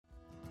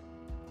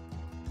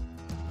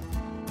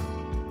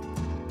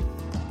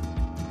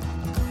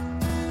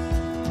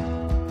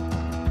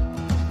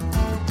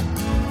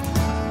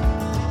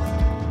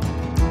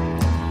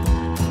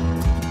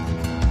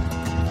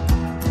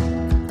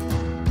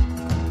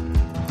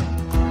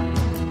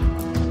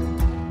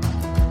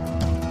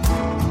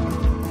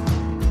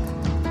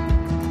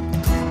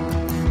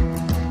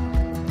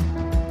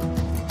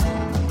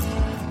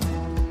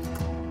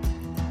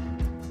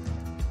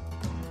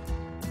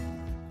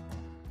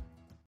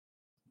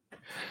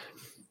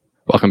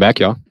Welcome back,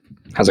 y'all.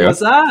 How's it going?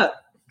 What's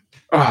up?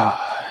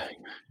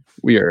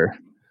 We are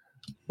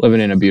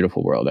living in a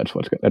beautiful world. That's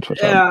what's up.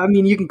 Yeah, I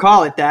mean, you can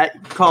call it that.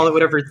 You can call it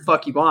whatever the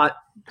fuck you want.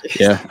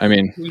 Yeah, I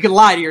mean, you can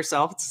lie to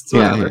yourself. It's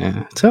whatever.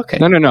 Yeah, it's okay.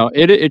 No.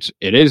 It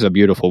is a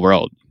beautiful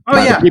world.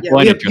 Oh yeah, the people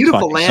we in have it just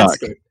beautiful fucking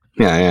landscape.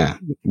 Yeah.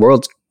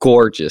 World's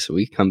gorgeous.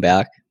 We come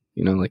back,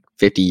 like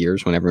 50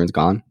 years when everyone's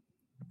gone.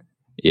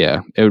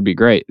 Yeah, it would be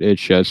great.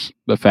 It's just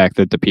the fact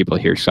that the people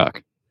here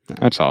suck.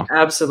 That's all.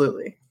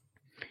 Absolutely.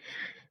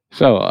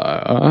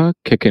 So,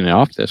 kicking it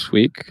off this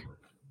week,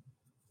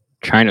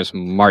 China's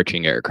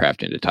marching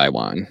aircraft into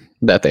Taiwan.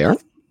 That they are?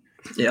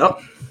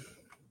 Yep.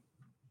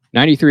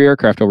 93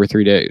 aircraft over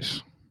 3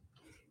 days.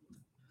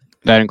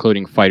 That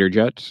including fighter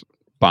jets,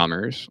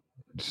 bombers,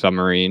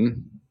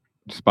 submarine,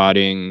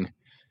 spotting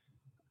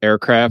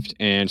aircraft,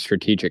 and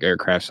strategic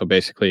aircraft. So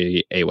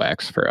basically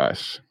AWACS for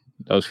us.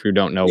 Those who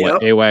don't know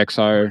what AWACS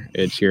are,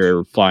 it's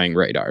your flying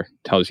radar.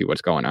 Tells you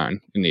what's going on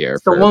in the air.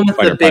 It's the one with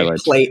the big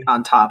pilots. plate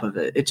on top of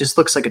it. It just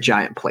looks like a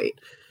giant plate.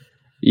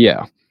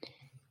 Yeah.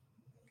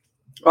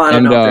 Well, I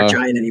don't know if they're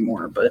giant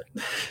anymore, but...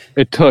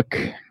 It took,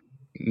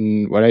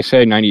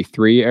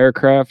 93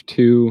 aircraft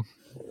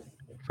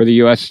for the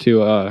U.S.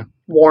 to...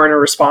 warn a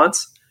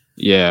response?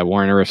 Yeah,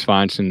 warn a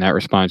response, and that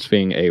response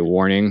being a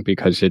warning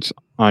because it's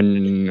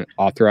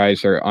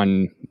unauthorized or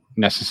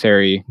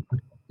unnecessary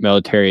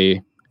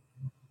military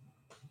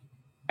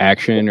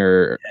action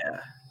or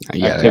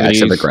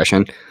acts of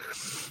aggression.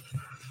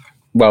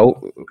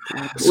 Well,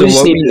 so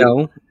what we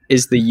know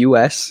is the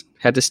U.S.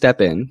 had to step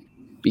in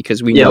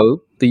because we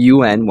know the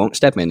UN won't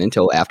step in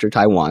until after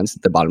Taiwan's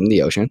at the bottom of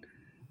the ocean.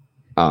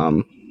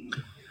 Or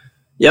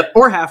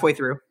halfway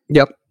through.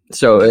 Yep.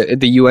 So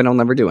the UN will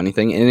never do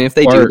anything, and if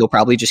they do, they'll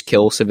probably just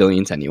kill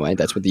civilians anyway.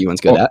 That's what the UN's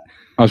good at.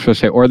 I was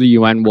supposed to say, or the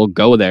UN will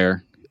go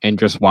there and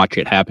just watch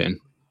it happen.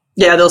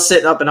 Yeah, they'll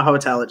sit up in a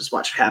hotel and just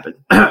watch it happen.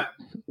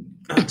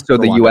 So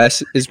the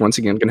U.S. is once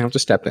again going to have to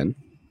step in.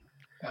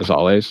 As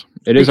always.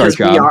 It is our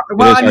job.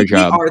 We are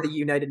the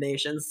United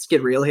Nations. Let's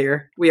get real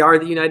here. We are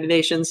the United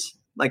Nations.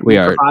 Like, we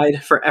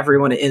provide for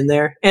everyone in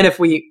there. And if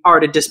we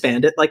are to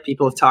disband it, like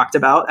people have talked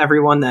about,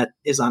 everyone that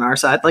is on our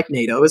side, like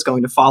NATO, is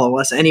going to follow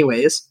us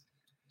anyways.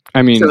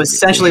 I mean... So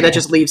essentially that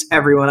just leaves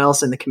everyone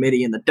else in the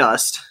committee in the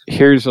dust.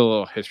 Here's a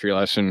little history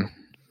lesson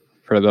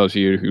for those of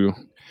you who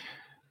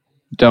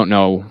don't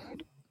know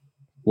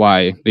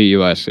why the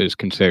U.S. is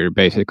considered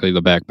basically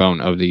the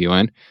backbone of the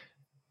UN.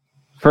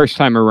 First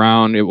time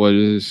around, it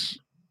was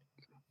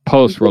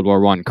post World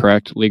War I,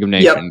 correct? League of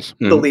Nations.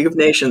 Yep, the League of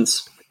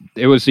Nations.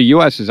 It was the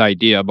U.S.'s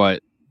idea,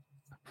 but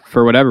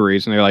for whatever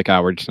reason, they're like,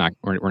 we're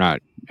not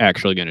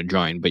actually going to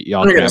join, but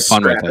y'all can have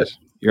fun with this.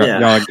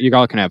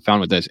 Y'all can have fun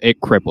with this.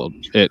 It crippled.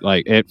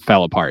 It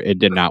fell apart. It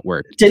did not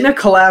work. Didn't it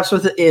collapse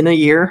within a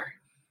year?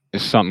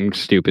 Something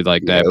stupid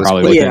like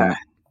that.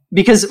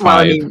 Because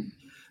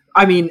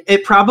I mean,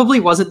 it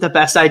probably wasn't the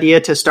best idea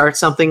to start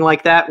something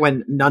like that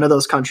when none of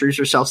those countries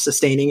were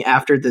self-sustaining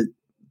after the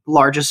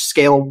largest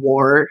scale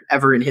war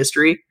ever in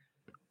history.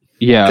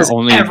 Yeah, because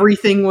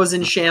everything was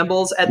in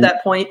shambles at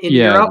that point in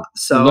Europe.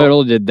 So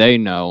little did they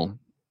know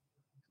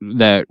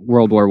that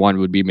World War I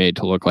would be made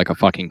to look like a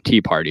fucking tea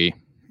party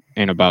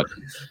in about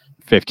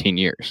 15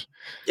 years.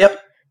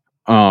 Yep.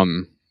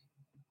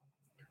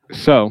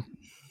 So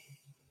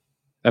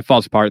that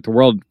falls apart. The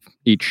world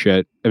eats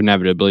shit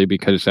inevitably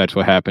because that's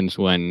what happens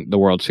when the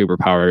world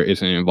superpower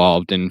isn't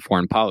involved in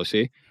foreign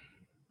policy.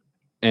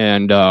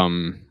 And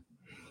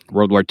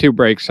World War II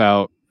breaks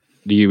out.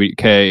 The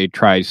UK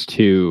tries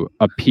to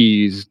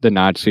appease the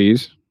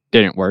Nazis.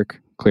 Didn't work,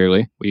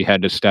 clearly. We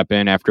had to step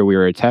in after we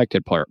were attacked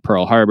at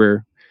Pearl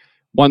Harbor,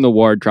 won the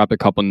war, dropped a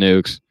couple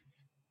nukes,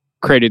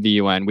 created the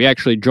UN. We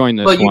actually joined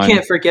this one. Well, you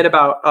can't forget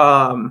about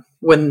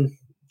when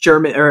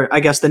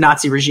the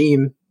Nazi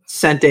regime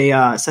sent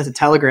a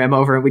telegram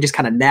over, and we just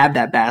kind of nabbed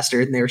that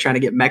bastard, and they were trying to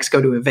get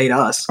Mexico to invade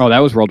us. Oh, that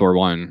was World War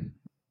I.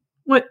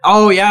 What?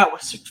 Oh yeah, it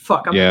was.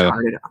 Fuck, I'm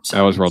retarded.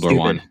 That was World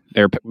War I.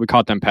 We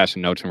caught them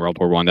passing notes in World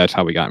War I. That's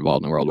how we got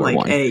involved in World War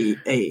I.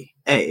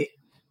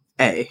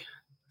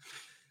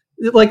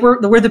 Like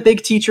we're the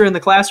big teacher in the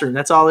classroom.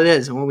 That's all it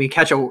is. And when we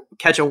catch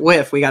a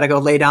whiff, we got to go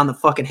lay down the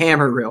fucking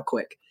hammer real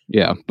quick.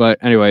 Yeah, but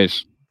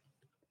anyways,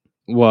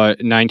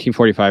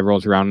 1945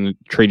 rolls around, and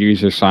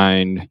treaties are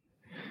signed.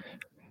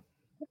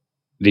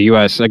 The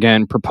U.S.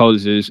 again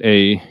proposes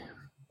a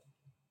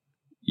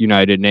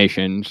United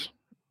Nations,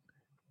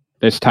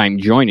 this time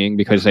joining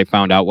because they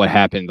found out what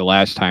happened the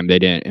last time they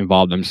didn't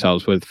involve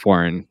themselves with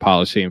foreign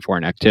policy and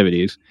foreign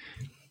activities.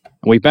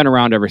 And we've been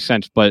around ever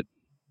since, but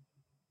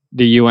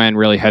the UN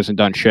really hasn't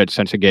done shit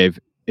since it gave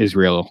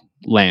Israel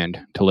land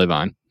to live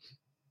on.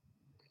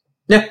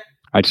 Yeah.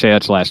 I'd say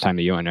that's the last time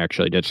the UN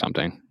actually did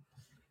something.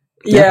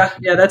 Yeah,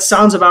 that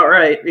sounds about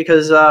right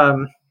because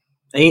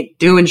they ain't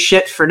doing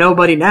shit for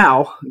nobody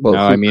now. Well, no,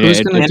 I mean,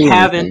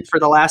 haven't for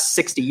the last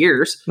 60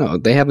 years. No,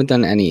 they haven't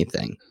done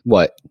anything.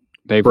 What?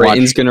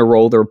 Britain's going to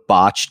roll their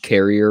botched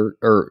carrier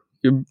or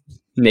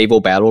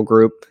naval battle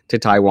group to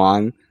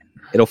Taiwan.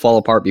 It'll fall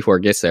apart before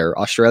it gets there.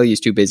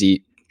 Australia's too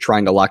busy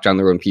trying to lock down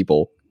their own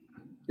people.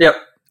 Yep.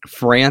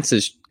 France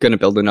is going to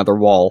build another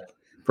wall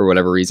for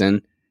whatever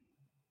reason.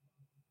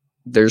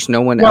 There's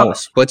no one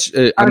else.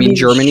 I mean,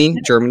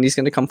 Germany's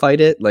going to come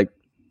fight it. Like,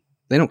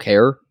 they don't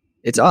care.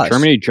 It's us.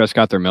 Germany just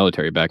got their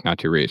military back not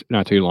too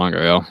long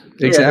ago.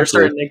 Exactly. Yeah, they're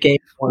starting to gain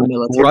more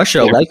military.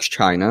 Russia likes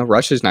China.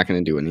 Russia's not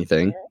going to do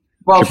anything.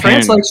 Well,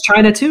 France likes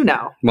China too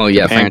now. Well,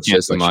 yeah, France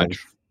just likes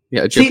China.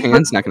 Yeah,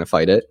 Japan's not going to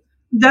fight it.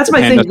 That's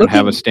Japan my thing. Doesn't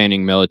have a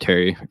standing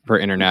military for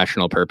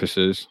international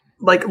purposes.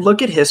 Like,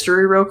 look at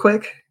history real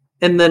quick,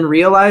 and then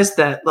realize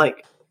that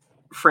like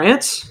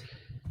France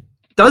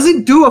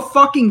doesn't do a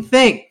fucking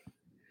thing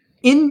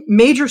in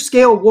major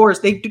scale wars.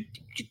 They do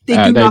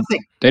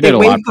nothing. They did a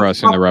lot for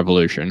us in the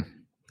revolution.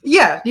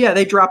 Yeah,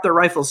 they dropped their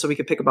rifles so we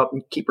could pick them up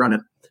and keep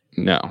running.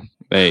 No,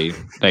 they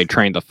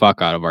trained the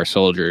fuck out of our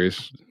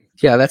soldiers.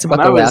 Yeah, that's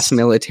about the last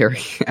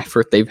military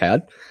effort they've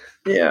had.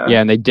 Yeah,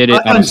 and they did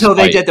it until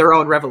they did their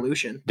own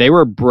revolution. They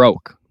were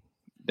broke.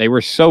 They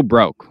were so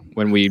broke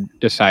when we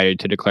decided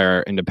to declare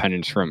our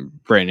independence from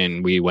Britain,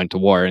 and we went to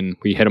war. And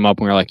we hit them up,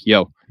 and we were like,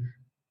 "Yo,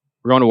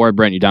 we're going to war,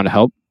 Britain. You down to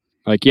help?"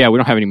 Like, yeah, we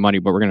don't have any money,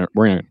 but we're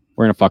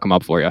gonna fuck them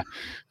up for you.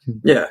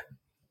 Yeah.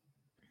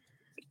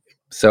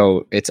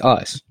 So it's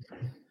us.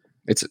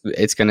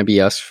 It's going to be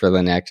us for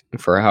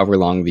however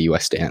long the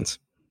U.S. stands.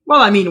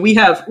 Well, I mean, we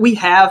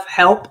have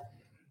help.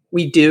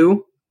 We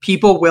do.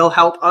 People will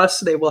help us.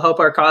 They will help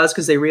our cause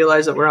because they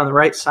realize that we're on the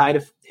right side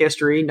of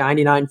history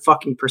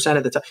 99%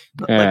 of the time.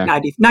 Yeah.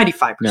 Like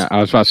 95%. Yeah, I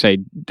was about to say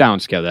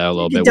downscale that a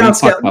little bit.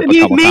 Downscale.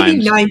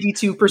 Maybe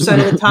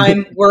 92% of the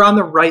time we're on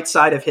the right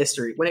side of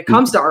history. When it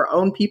comes to our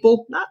own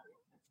people, not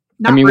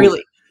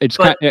really. It's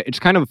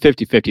kind of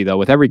 50-50 though.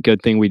 With every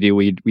good thing we do,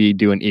 we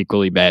do an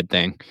equally bad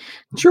thing.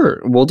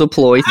 Sure, we'll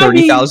deploy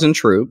 30,000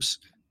 troops.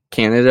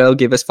 Canada will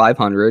give us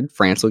 500.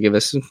 France will give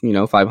us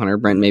 500.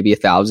 Brent maybe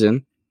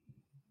 1,000.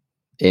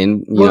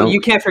 And you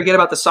can't forget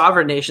about the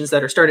sovereign nations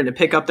that are starting to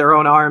pick up their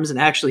own arms and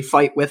actually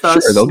fight with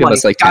us. Sure, they'll give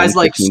us like 10, guys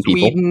like Sweden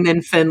people.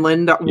 And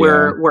Finland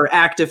were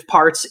active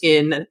parts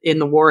in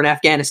the war in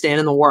Afghanistan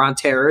and the war on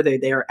terror.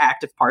 They are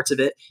active parts of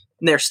it,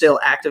 and they're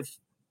still active.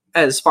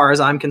 As far as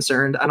I'm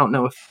concerned, I don't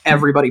know if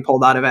everybody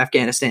pulled out of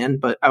Afghanistan,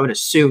 but I would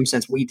assume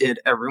since we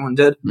did, everyone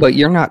did. But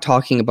you're not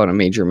talking about a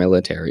major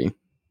military.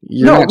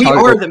 We are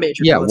the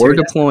major military. Yeah, we're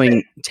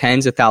deploying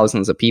tens of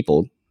thousands of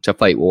people to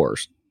fight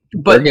wars.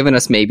 But they're giving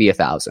us maybe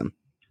 1,000.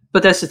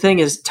 But that's the thing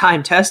is,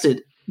 time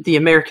tested, the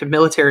American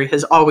military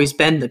has always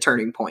been the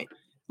turning point.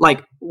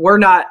 Like, we're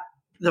not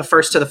the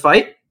first to the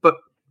fight, but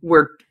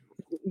we're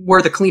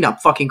the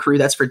cleanup fucking crew.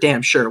 That's for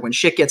damn sure. When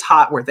shit gets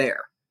hot, we're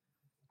there.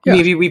 Yeah.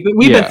 We've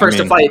been first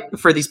to fight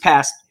for these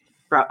past,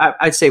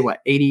 I'd say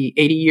 80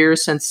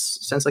 years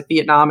since like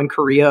Vietnam and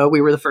Korea.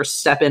 We were the first to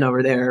step in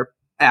over there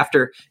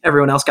after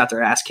everyone else got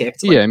their ass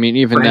kicked. Like, yeah, I mean,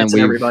 even France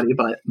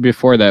then,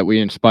 before that,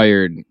 we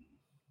inspired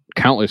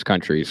countless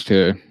countries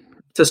to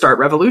start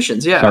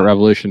revolutions. Yeah, start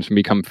revolutions and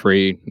become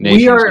free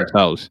nations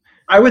themselves.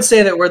 I would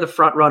say that we're the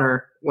front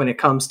runner when it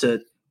comes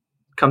to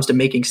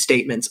making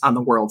statements on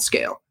the world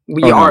scale.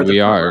 We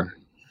are.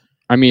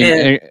 I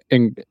mean,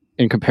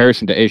 in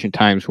comparison to ancient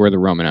times, we're the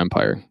Roman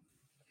Empire,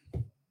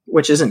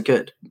 which isn't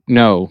good.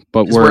 No,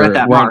 but we're at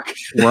that mark.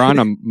 We're on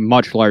a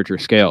much larger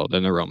scale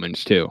than the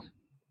Romans too.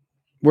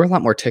 We're a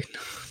lot more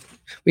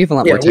we have a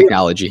lot more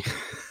technology.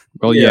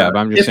 Well, yeah, but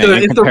I'm just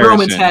saying. If the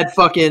Romans had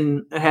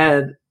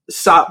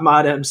SOP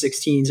mod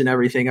M16s and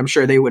everything, I'm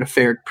sure they would have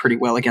fared pretty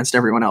well against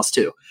everyone else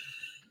too.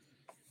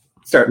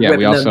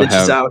 We also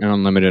have an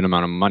unlimited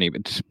amount of money.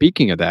 But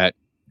speaking of that,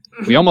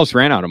 we almost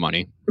ran out of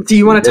money. Do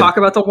you want to talk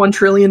about the $1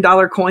 trillion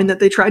coin that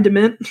they tried to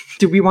mint?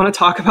 Do we want to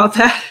talk about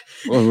that?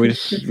 Well, we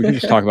can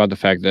just talk about the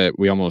fact that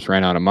we almost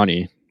ran out of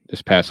money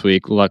this past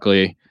week.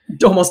 Luckily,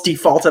 almost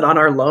defaulted on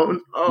our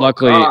loan.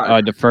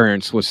 A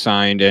deference was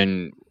signed,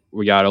 and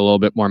we got a little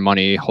bit more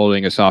money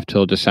holding us off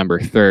till December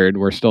 3rd.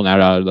 We're still not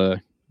out of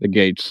the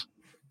gates.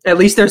 At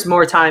least there's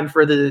more time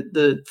for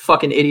the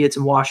fucking idiots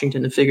in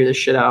Washington to figure this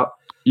shit out.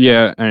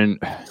 Yeah,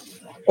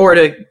 or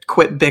to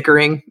quit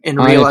bickering and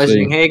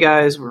realizing, hey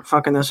guys, we're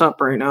fucking this up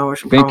right now.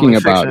 Thinking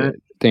about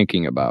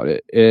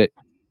it,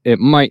 it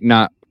might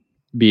not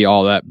be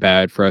all that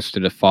bad for us to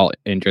default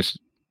and just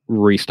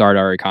restart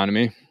our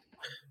economy.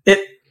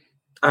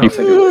 I don't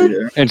think it would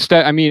either.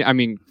 Instead, I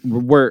mean,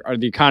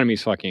 the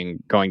economy's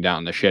fucking going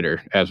down the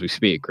shitter as we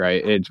speak,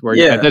 right?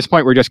 At this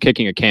point, we're just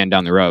kicking a can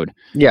down the road.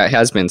 Yeah, it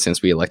has been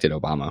since we elected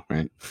Obama,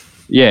 right?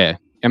 Yeah,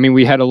 I mean,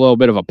 we had a little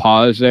bit of a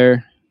pause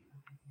there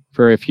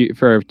for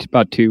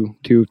about two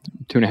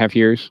and a half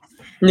years.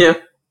 Yeah,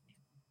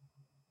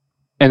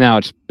 and now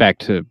it's back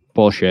to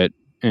bullshit,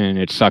 and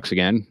it sucks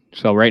again.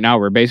 So right now,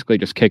 we're basically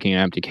just kicking an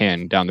empty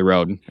can down the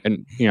road,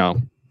 and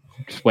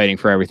just waiting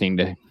for everything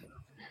to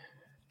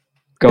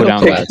go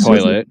down the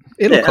toilet.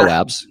 It'll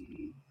collapse.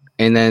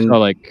 And then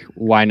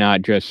why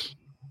not just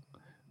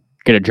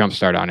get a jump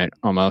start on it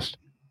almost?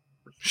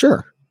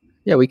 Sure.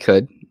 Yeah, we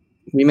could.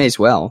 We may as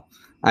well.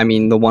 I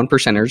mean, the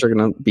 1%ers are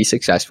going to be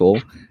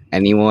successful.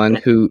 Anyone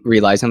who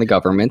relies on the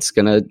government's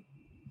going to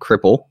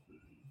cripple.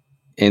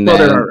 And then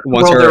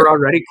they're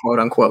already quote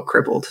unquote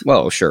crippled.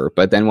 Well, sure.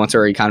 But then once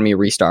our economy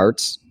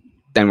restarts,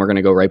 then we're going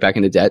to go right back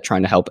into debt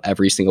trying to help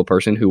every single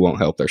person who won't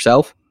help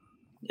themselves.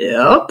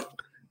 Yep.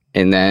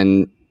 And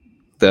then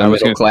the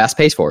middle class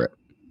pays for it.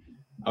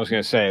 I was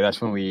going to say,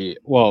 that's when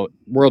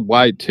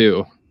worldwide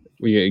too,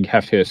 we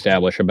have to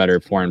establish a better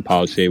foreign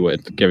policy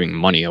with giving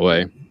money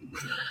away.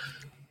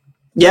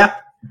 Yeah.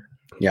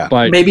 Yeah.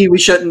 But maybe we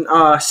shouldn't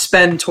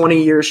spend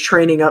 20 years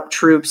training up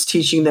troops,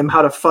 teaching them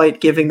how to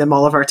fight, giving them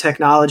all of our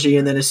technology,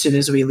 and then as soon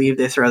as we leave,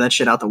 they throw that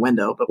shit out the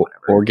window. But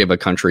whatever. Or give a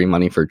country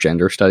money for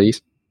gender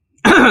studies.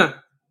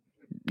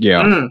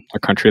 Yeah. A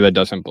country that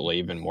doesn't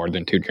believe in more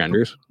than two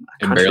genders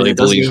and barely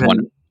believes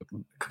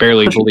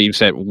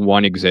that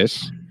one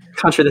exists. A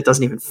country that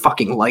doesn't even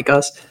fucking like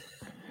us.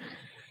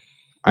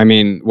 I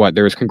mean,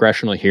 there was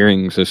congressional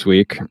hearings this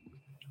week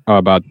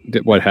about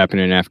what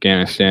happened in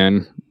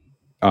Afghanistan.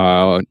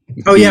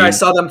 I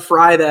saw them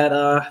fry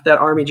that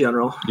army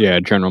general. Yeah,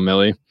 General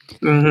Milley.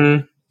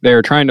 Mm-hmm. They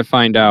were trying to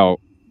find out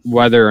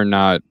whether or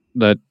not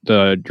that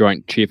the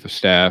Joint Chief of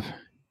Staff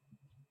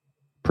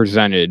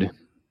presented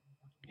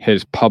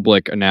his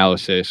public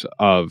analysis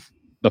of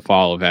the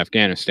fall of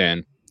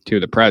Afghanistan to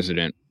the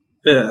president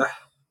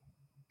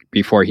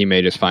before he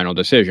made his final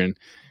decision.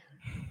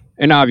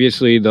 And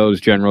obviously, those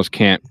generals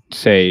can't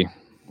say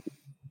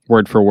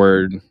word for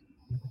word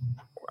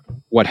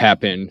what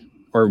happened,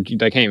 or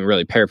they can't even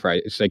really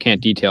paraphrase. They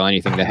can't detail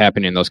anything that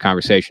happened in those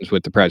conversations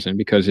with the president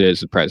because it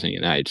is the president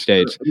of the United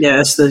States. Yeah,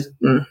 it's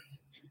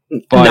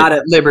not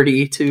at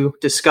liberty to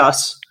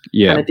discuss.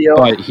 Yeah, kind of deal.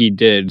 But he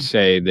did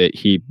say that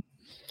he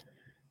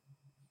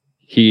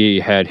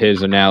had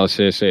his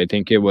analysis. I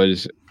think it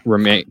was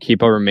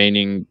keep a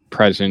remaining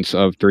presence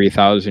of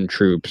 3,000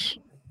 troops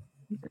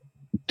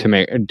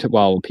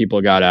while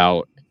people got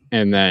out,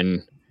 and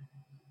then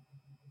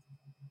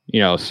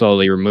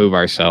slowly remove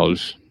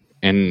ourselves.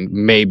 And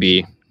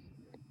maybe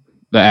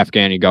the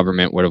Afghani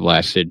government would have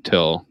lasted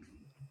till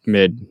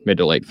mid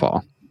to late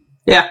fall.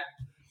 Yeah.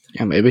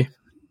 Yeah, maybe.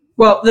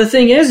 Well, the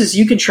thing is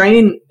you can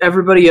train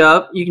everybody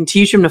up. You can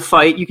teach them to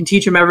fight. You can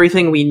teach them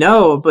everything we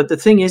know. But the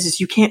thing is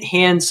you can't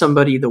hand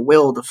somebody the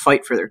will to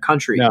fight for their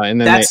country. No, and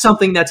then that's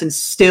something that's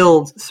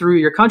instilled through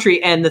your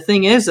country. And the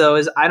thing is, though,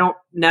 is I don't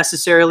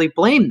necessarily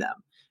blame them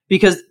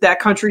because that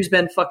country's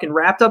been fucking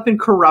wrapped up in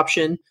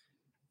corruption.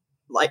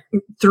 Like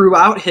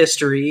throughout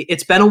history,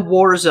 it's been a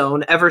war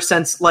zone ever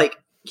since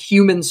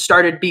humans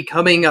started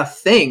becoming a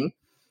thing.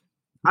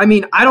 I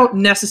mean, I don't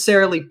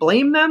necessarily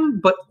blame them,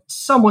 but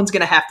someone's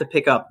going to have to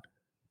pick up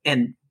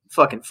and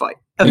fucking fight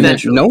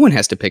eventually. No one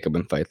has to pick up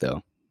and fight,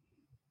 though.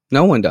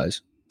 No one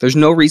does. There's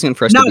no reason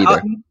for us to be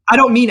there. I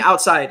don't mean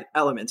outside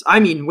elements.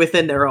 I mean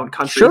within their own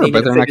country. Sure,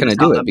 but they're not going to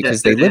do it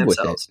because they live with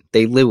it.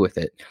 They live with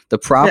it. The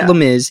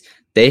problem is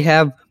they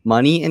have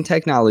money and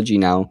technology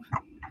now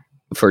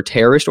for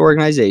terrorist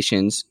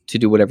organizations to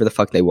do whatever the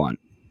fuck they want.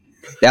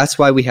 That's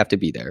why we have to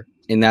be there.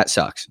 And that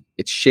sucks.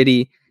 It's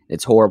shitty.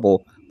 It's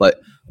horrible.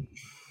 But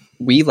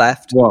we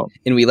left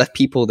and we left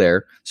people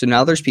there. So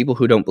now there's people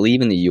who don't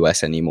believe in the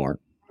US anymore.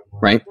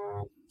 Right?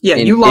 Yeah,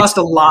 and you lost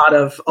a lot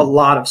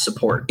of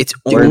support. It's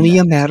only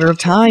a matter of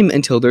time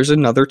until there's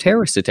another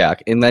terrorist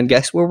attack. And then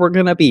guess where we're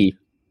going to be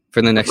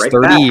for the next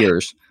 30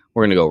 years?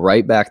 We're going to go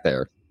right back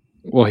there.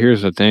 Well,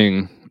 here's the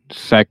thing.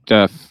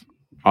 SecDef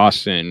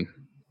Austin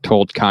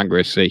told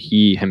Congress that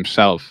he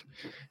himself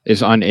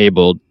is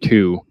unable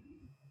to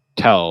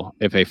tell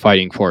if a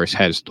fighting force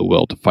has the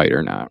will to fight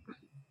or not.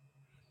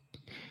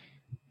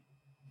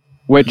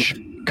 Which,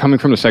 coming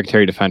from the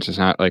Secretary of Defense, is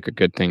not a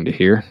good thing to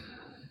hear.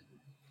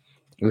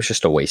 It was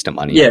just a waste of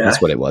money. Yeah,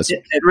 that's what it was.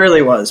 It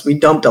really was. We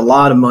dumped a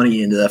lot of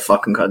money into that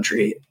fucking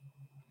country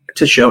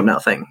to show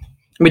nothing.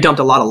 We dumped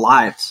a lot of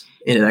lives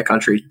into that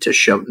country to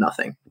show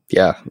nothing.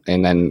 Yeah,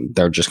 and then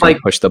they're just going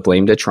to push the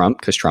blame to Trump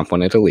because Trump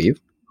wanted to leave.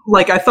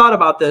 I thought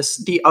about this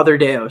the other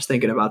day. I was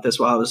thinking about this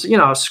while I was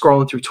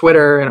scrolling through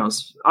Twitter, and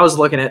I was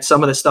looking at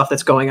some of the stuff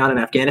that's going on in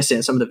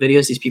Afghanistan, some of the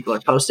videos these people are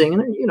posting,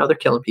 and they're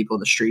killing people in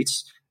the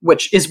streets,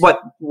 which is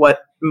what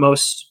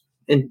most,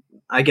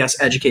 I guess,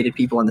 educated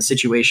people in the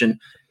situation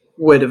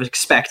would have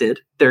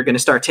expected. They're going to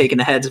start taking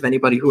the heads of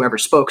anybody who ever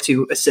spoke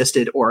to,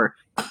 assisted, or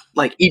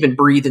even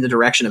breathed in the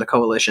direction of the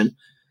coalition.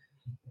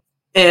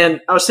 And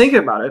I was thinking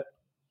about it,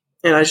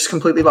 and I just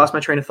completely lost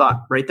my train of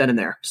thought right then and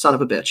there. Son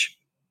of a bitch.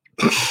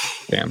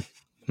 Damn.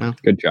 Well,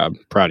 good job.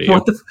 Proud of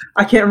you.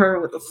 I can't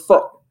remember what the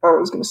fuck I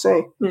was going to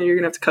say. Yeah, you're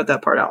going to have to cut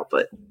that part out,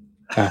 but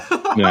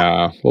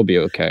no, we'll be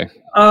okay.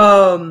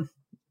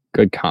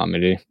 Good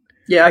comedy.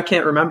 Yeah, I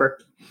can't remember.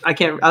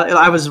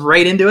 I was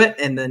right into it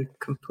and then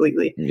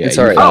completely. Yeah, it's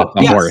all right. Oh,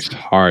 yes.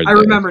 Hard. I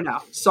remember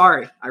now.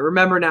 Sorry. I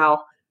remember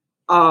now.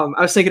 I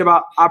was thinking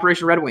about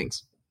Operation Red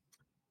Wings.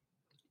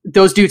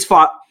 Those dudes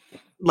fought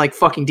like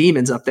fucking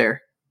demons up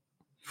there.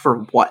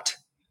 For what?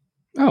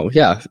 Oh,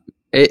 yeah.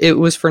 It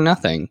was for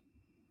nothing.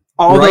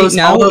 All those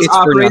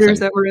operators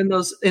that were in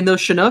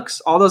those Chinooks,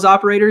 all those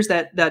operators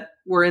that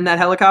were in that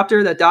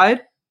helicopter that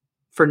died,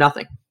 for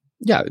nothing.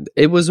 Yeah,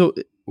 it was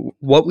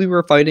what we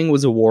were fighting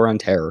was a war on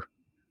terror.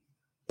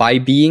 By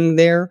being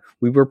there,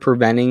 we were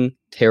preventing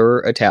terror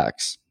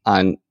attacks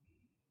on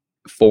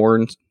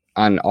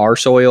our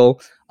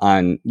soil,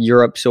 on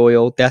Europe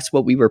soil. That's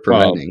what we were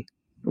preventing.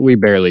 Well, we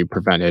barely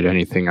prevented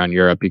anything on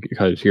Europe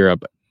because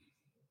Europe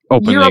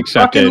openly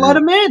accepted. Fucking let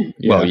them in.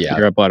 Yeah, well, yeah,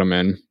 Europe let them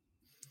in.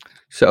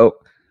 So,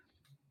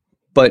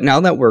 but now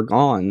that we're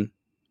gone,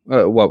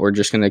 we're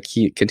just going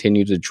to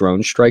continue to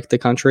drone strike the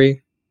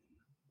country?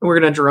 We're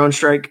going to drone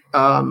strike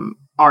our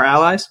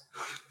allies?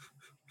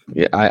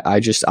 Yeah, I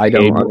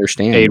don't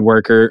understand.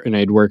 An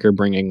aid worker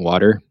bringing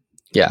water.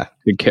 Yeah.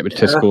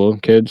 To school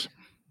kids.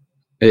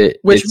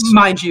 Which,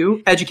 mind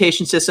you,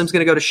 education system's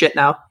going to go to shit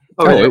now.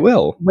 It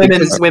will.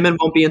 Women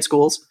won't be in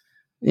schools.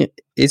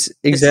 It's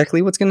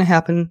exactly what's going to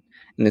happen.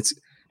 And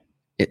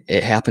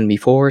it happened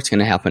before. It's going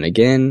to happen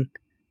again.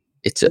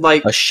 It's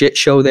a shit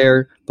show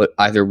there, but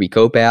either we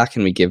go back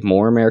and we give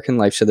more American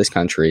lives to this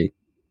country,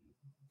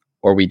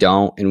 or we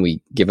don't and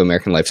we give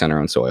American lives on our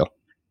own soil.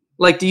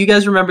 Like, do you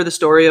guys remember the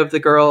story of the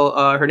girl,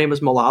 her name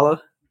was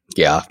Malala?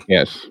 Yeah.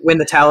 Yes. When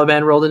the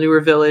Taliban rolled into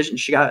her village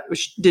and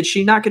did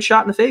she not get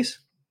shot in the face?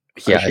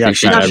 Yeah, I think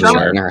she got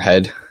shot in her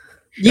head.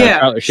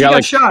 Yeah, she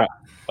got shot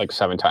like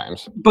 7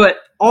 times. But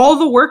all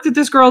the work that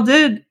this girl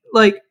did,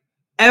 like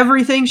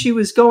everything, she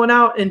was going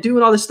out and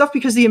doing all this stuff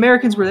because the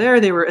Americans were there.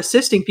 They were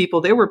assisting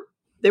people. They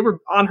were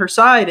on her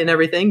side and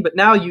everything. But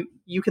now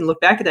you can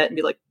look back at that and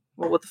be like,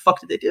 well, what the fuck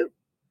did they do?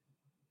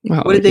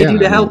 Well, what did they do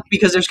to help?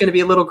 Because there's going to be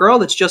a little girl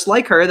that's just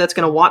like her that's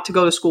going to want to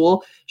go to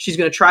school. She's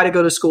going to try to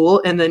go to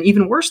school, and then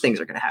even worse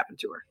things are going to happen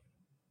to her.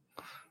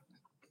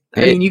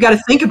 I mean, you got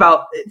to think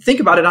about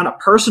it on a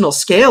personal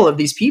scale of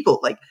these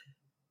people. Like,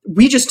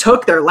 we just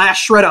took their last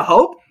shred of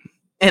hope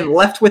and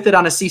left with it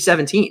on a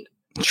C-17.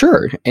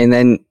 Sure. And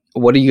then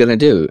what are you going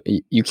to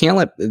do? You can't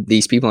let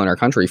these people in our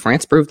country.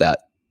 France proved that.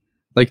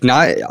 Like,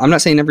 I'm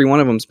not saying every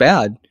one of them's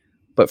bad,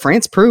 but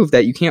France proved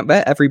that you can't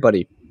bet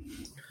everybody.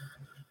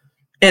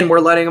 And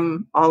we're letting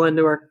them all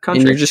into our country.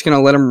 And you're just going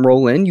to let them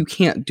roll in? You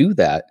can't do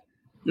that.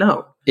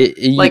 No.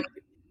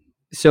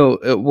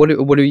 So what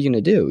are you going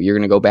to do? You're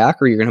going to go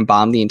back, or you're going to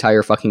bomb the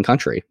entire fucking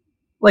country?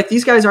 Like,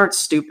 these guys aren't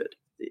stupid.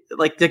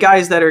 Like, the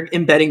guys that are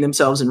embedding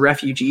themselves in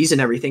refugees and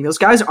everything, those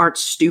guys aren't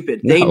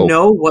stupid. No. They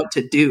know what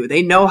to do.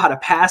 They know how to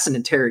pass an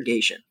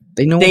interrogation.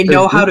 They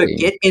know how to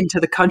get into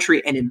the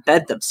country and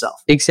embed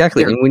themselves.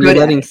 Exactly. And when you're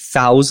letting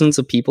thousands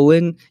of people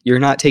in, you're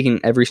not taking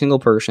every single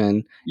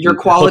person. Your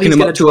quality is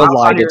going to a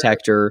lie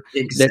detector.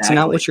 Exactly. That's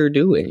not what you're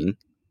doing.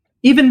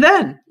 Even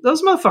then,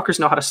 those motherfuckers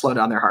know how to slow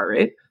down their heart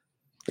rate.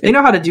 They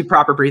know how to do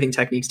proper breathing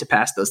techniques to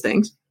pass those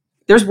things.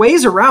 There's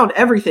ways around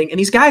everything, and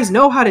these guys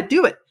know how to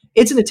do it.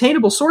 It's an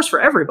attainable source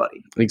for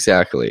everybody.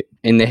 Exactly.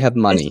 And they have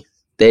money.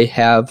 They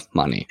have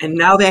money. And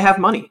now they have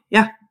money.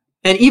 Yeah.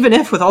 And even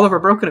if with all of our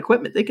broken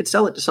equipment, they could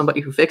sell it to somebody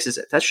who fixes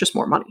it. That's just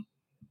more money.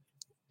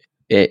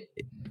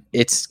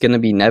 It's going to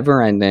be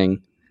never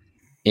ending.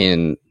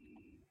 And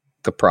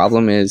the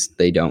problem is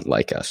they don't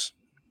like us.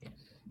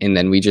 And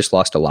then we just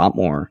lost a lot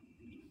more.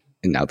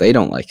 And now they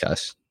don't like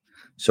us.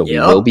 So we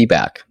will be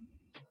back.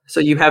 So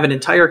you have an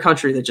entire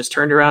country that just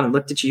turned around and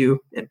looked at you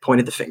and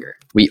pointed the finger.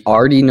 We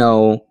already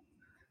know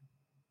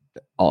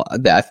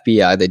the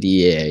FBI, the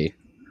DEA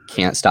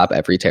can't stop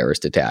every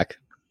terrorist attack.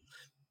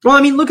 Well,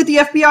 I mean, look at the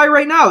FBI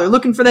right now. They're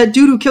looking for that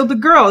dude who killed the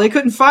girl. They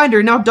couldn't find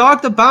her. Now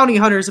Dog the Bounty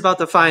Hunter is about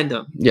to find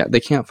him. Yeah, they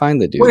can't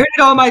find the dude. Where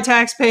did all my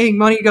tax-paying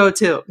money go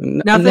to?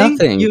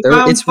 Nothing?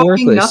 It's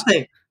worthless.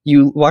 Nothing.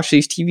 You watch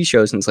these TV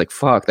shows and it's like,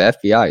 fuck, the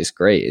FBI is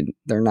great.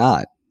 They're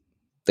not.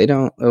 They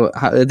don't.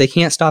 They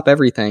can't stop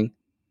everything.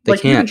 They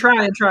can't. You can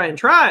try and try and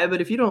try, but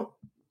if you don't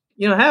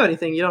have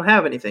anything, you don't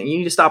have anything. You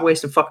need to stop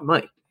wasting fucking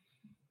money.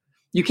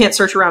 You can't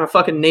search around a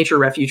fucking nature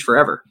refuge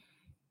forever.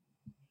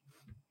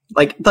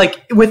 Like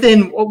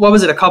within, what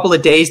was it, a couple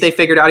of days, they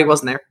figured out he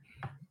wasn't there.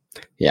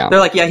 Yeah. They're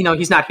like, yeah,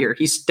 he's not here.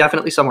 He's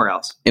definitely somewhere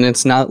else. And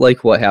it's not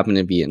like what happened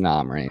in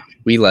Vietnam, right?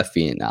 We left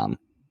Vietnam.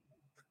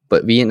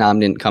 But Vietnam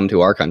didn't come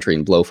to our country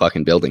and blow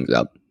fucking buildings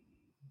up.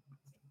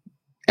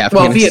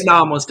 Well,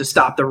 Vietnam was to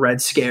stop the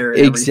Red Scare.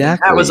 And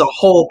exactly. That was a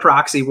whole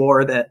proxy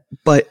war that,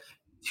 but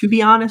to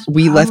be honest,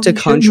 we left a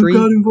country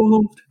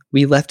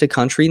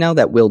now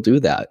that will do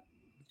that.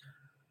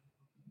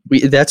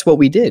 That's what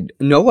we did.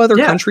 No other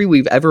country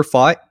we've ever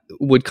fought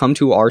would come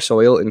to our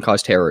soil and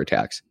cause terror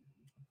attacks.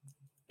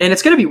 And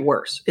it's going to be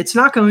worse. It's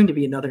not going to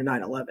be another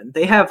 9/11.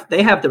 They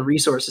have the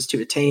resources to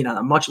attain on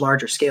a much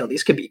larger scale.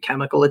 These could be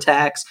chemical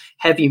attacks,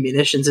 heavy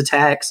munitions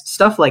attacks,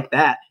 stuff like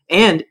that.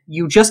 And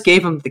you just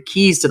gave them the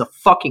keys to the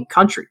fucking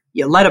country.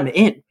 You let them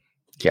in.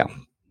 Yeah.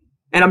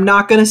 And I'm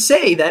not going to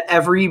say that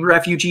every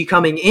refugee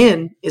coming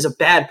in is a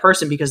bad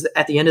person, because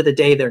at the end of the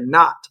day, they're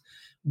not.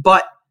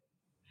 But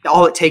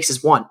all it takes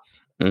is one.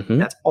 Mm-hmm.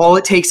 That's all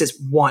it takes is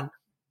one.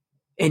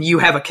 And you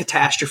have a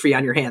catastrophe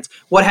on your hands.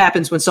 What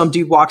happens when some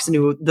dude walks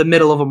into the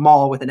middle of a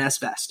mall with an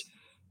S-vest?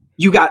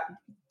 You got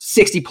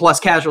 60 plus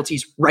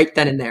casualties right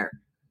then and there.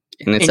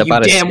 And it's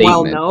about a statement.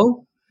 Well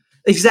know.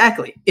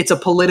 Exactly. It's a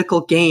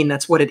political gain.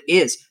 That's what it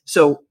is.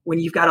 So when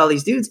you've got all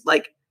these dudes,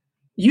 like,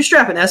 you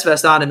strap an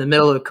S-vest on in the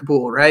middle of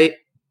Kabul, right?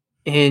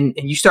 And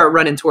you start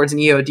running towards an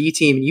EOD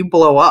team and you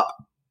blow up.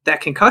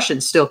 That concussion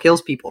still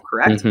kills people,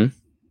 correct? Mm-hmm.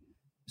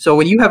 So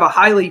when you have a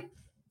highly,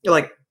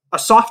 like, a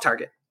soft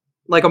target,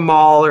 like a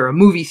mall or a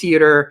movie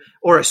theater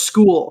or a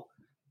school.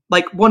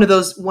 Like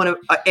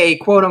a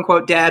quote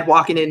unquote dad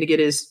walking in to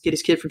get his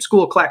kid from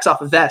school, clacks off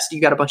a vest.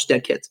 You got a bunch of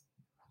dead kids.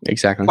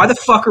 Exactly. Why the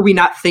fuck are we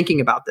not thinking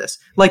about this?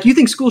 Like, you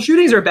think school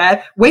shootings are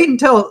bad? Wait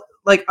until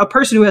like a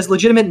person who has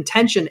legitimate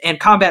intention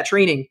and combat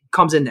training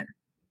comes in there.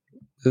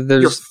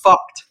 You're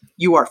fucked.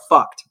 You are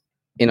fucked.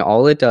 And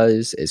all it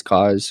does is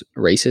cause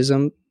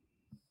racism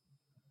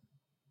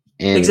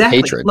and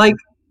hatred. Like,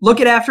 look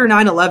at after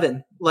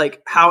 9/11,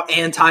 like how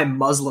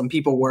anti-Muslim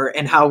people were,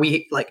 and how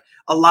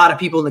a lot of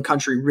people in the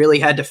country really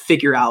had to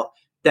figure out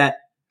that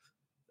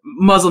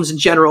Muslims in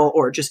general,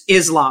 or just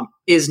Islam,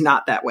 is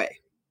not that way.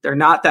 They're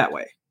not that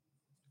way.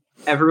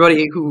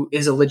 Everybody who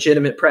is a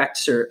legitimate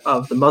practicer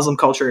of the Muslim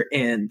culture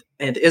and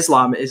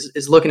Islam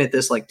is looking at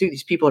this like, dude,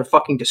 these people are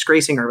fucking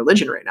disgracing our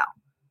religion right now.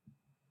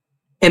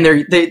 And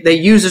they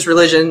use this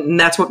religion, and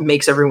that's what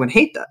makes everyone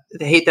hate that.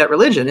 They hate that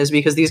religion is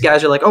because these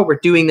guys are like, oh, we're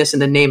doing this in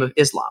the name of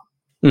Islam.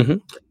 Mm-hmm.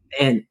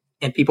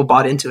 And people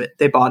bought into it.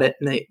 They bought it,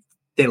 and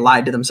they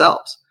lied to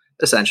themselves,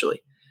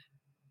 essentially.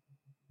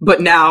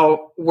 But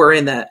now we're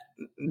in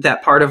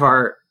that part of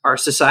our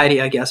society,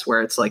 I guess,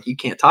 where it's like, you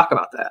can't talk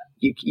about that.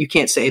 You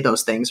can't say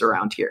those things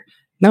around here.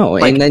 No,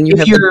 like, and then you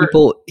have the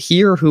people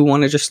here who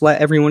want to just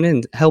let everyone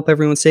in, help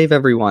everyone, save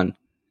everyone.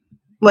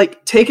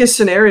 Like, take a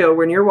scenario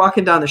when you're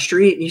walking down the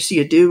street and you see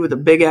a dude with a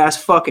big ass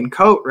fucking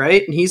coat,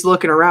 right? And he's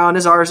looking around,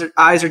 his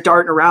eyes are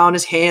darting around,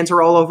 his hands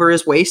are all over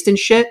his waist and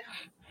shit.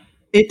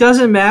 It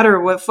doesn't matter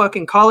what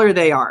fucking color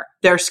they are.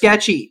 They're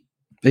sketchy.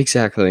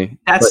 Exactly.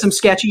 That's some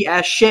sketchy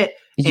ass shit.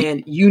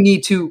 And you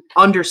need to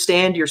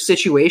understand your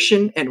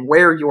situation and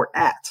where you're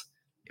at.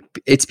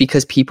 It's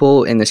because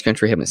people in this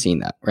country haven't seen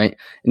that, right?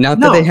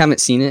 Not that they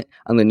haven't seen it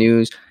on the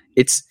news.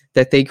 It's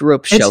that they grew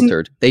up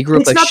sheltered. They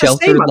grew up a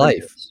sheltered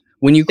life.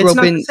 When you grow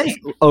up in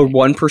a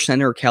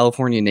 1%er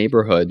California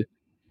neighborhood,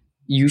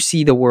 you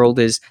see the world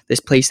as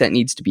this place that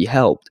needs to be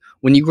helped.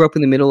 When you grow up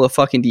in the middle of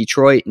fucking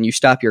Detroit and you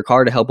stop your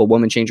car to help a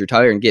woman change her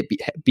tire and get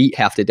beat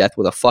half to death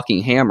with a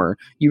fucking hammer,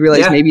 you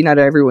realize maybe not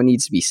everyone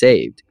needs to be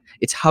saved.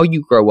 It's how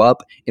you grow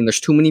up, and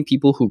there's too many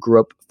people who grew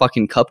up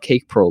fucking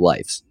cupcake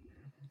pro-lifes.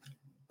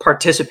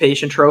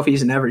 Participation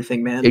trophies and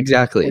everything, man.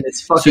 Exactly. And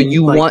it's fucking, so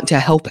you want to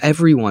help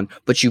everyone,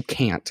 but you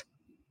can't.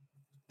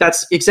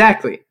 That's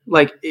exactly.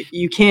 Like,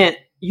 you can't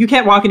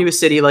walk into a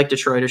city like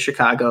Detroit or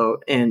Chicago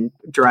and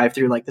drive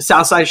through like the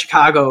south side of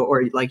Chicago,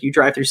 or like you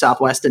drive through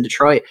Southwest in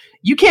Detroit.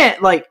 You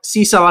can't like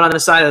see someone on the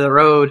side of the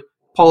road,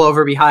 pull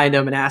over behind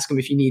them and ask them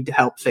if you need to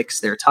help fix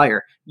their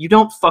tire. You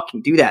don't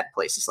fucking do that in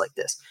places like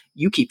this.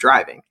 You keep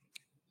driving.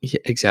 Yeah,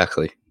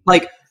 exactly.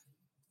 Like,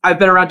 I've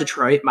been around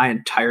Detroit my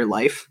entire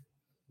life.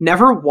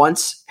 Never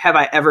once have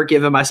I ever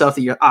given myself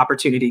the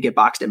opportunity to get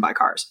boxed in by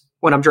cars.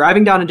 When I'm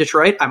driving down in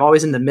Detroit, I'm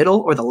always in the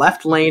middle or the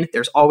left lane.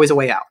 There's always a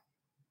way out.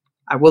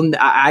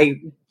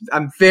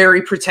 I'm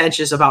very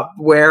pretentious about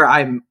where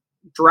I'm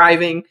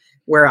driving,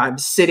 where I'm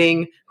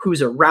sitting,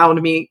 who's around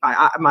me.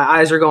 My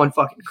eyes are going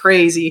fucking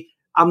crazy.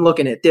 I'm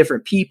looking at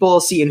different people,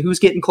 seeing who's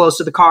getting close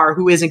to the car,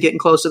 who isn't getting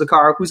close to the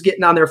car, who's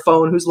getting on their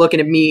phone, who's looking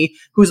at me,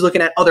 who's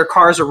looking at other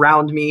cars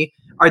around me.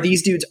 Are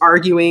these dudes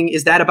arguing?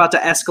 Is that about to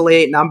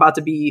escalate and I'm about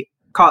to be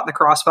caught in the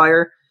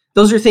crossfire?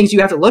 Those are things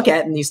you have to look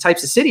at in these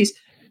types of cities,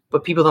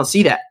 but people don't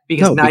see that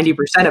because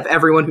 90% of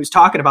everyone who's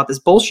talking about this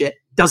bullshit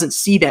doesn't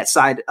see that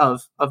side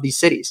of these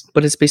cities.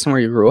 But it's based on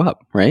where you grew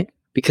up, right?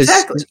 Because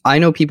I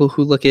know people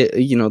who look at,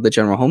 the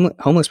general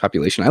homeless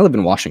population. I live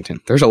in Washington.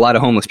 There's a lot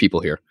of homeless people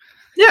here.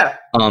 Yeah.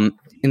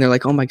 And they're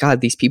like, oh my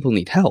God, these people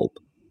need help.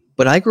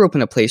 But I grew up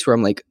in a place where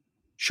I'm like,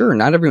 sure,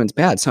 not everyone's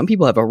bad. Some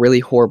people have a really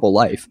horrible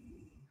life.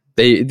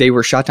 They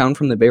were shot down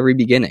from the very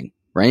beginning,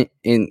 right?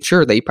 And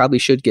sure, they probably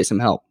should get some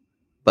help.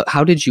 But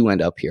how did you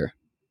end up here?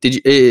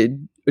 Did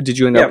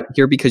you end up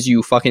here because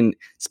you fucking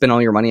spent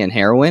all your money on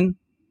heroin?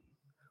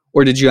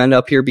 Or did you end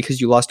up here because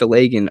you lost a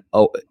leg in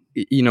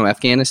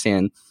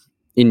Afghanistan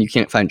and you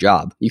can't find a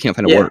job? You can't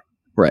find a work.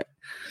 Right.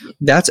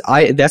 That's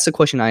the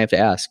question I have to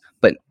ask.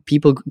 But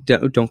people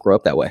don't grow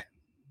up that way.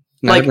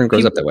 Not everyone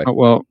grows up that way.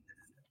 Well,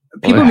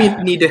 people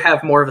need to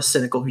have more of a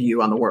cynical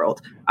view on the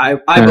world. I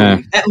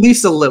believe at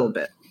least a little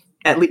bit.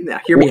 At least, now,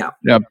 hear me out.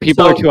 Yeah,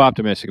 people are too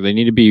optimistic. They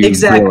need to be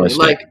realistic.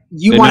 Like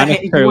you want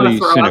to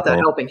throw out that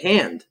helping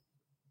hand.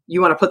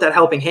 You want to put that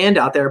helping hand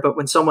out there, but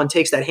when someone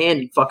takes that hand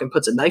and fucking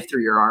puts a knife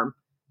through your arm,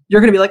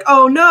 you're going to be like,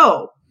 "Oh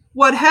no,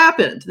 what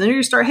happened?" And then you're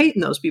going to start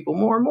hating those people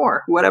more and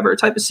more, whatever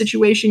type of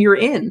situation you're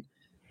in.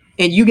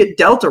 And you get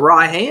dealt a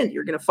raw hand,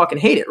 you're going to fucking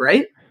hate it,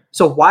 right?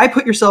 So why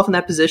put yourself in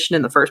that position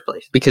in the first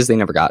place? Because it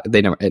never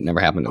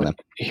happened to them.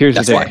 Here's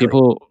the thing.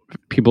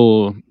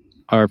 People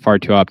are far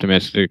too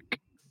optimistic.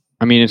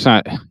 I mean, it's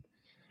not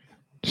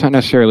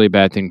necessarily a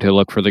bad thing to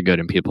look for the good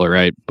in people,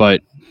 right?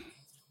 But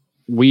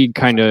we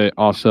kind of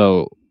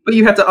also... But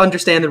you have to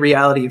understand the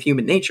reality of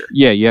human nature.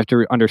 Yeah, you have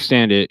to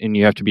understand it, and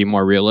you have to be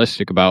more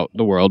realistic about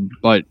the world,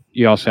 but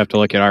you also have to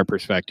look at our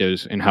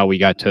perspectives and how we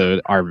got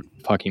to our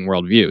fucking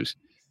worldviews.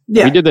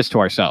 Yeah. We did this to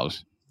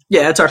ourselves.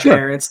 Yeah, it's our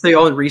parents. The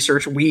own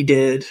research we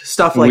did,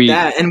 stuff like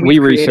that. And we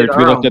researched,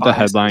 we looked at the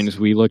headlines,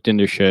 we looked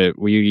into shit.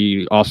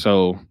 We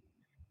also,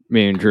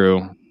 me and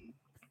Drew,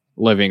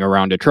 living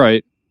around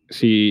Detroit,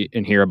 see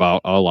and hear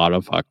about a lot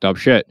of fucked up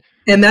shit.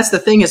 And that's the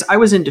thing is I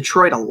was in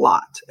Detroit a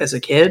lot as a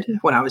kid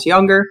when I was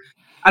younger.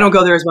 I don't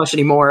go there as much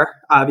anymore,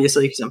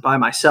 obviously, because I'm by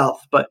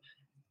myself. But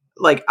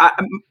like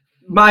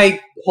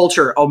my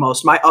culture,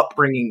 almost my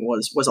upbringing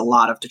was a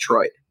lot of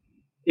Detroit.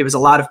 It was a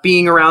lot of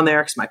being around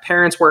there because my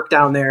parents worked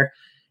down there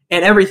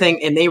and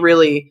everything. And they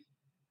really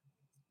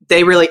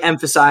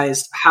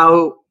emphasized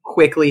how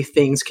quickly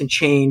things can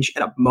change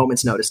at a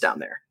moment's notice down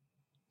there.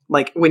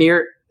 Like when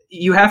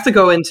you have to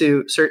go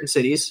into certain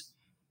cities,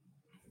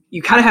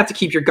 you kind of have to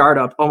keep your guard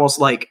up, almost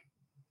like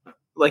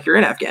you're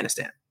in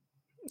Afghanistan,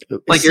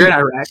 like you're in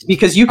Iraq,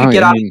 because you could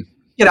get out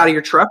of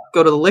your truck,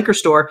 go to the liquor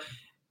store,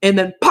 and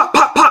then pop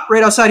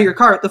right outside of your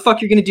car. What the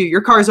fuck you're gonna do?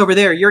 Your car's over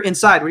there. You're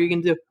inside. What are you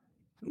gonna do?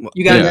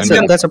 You got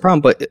that's a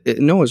problem. But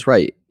Noah's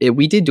right.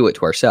 We did do it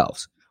to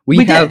ourselves.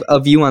 We have a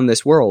view on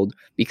this world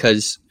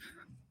because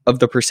of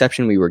the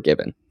perception we were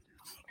given,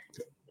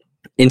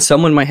 and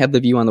someone might have the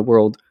view on the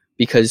world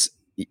because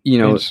they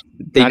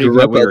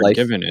grew up at life.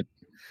 Given it.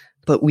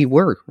 But we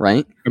were,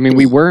 right? I mean,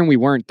 we were and we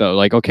weren't, though.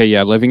 Like, okay,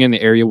 yeah, living in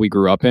the area we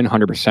grew up in,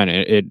 100%,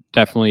 it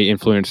definitely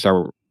influenced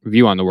our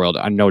view on the world.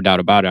 No doubt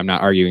about it. I'm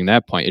not arguing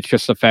that point. It's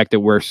just the fact that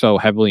we're so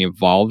heavily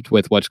involved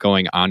with what's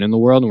going on in the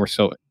world, and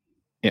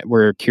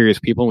we're curious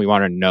people, and we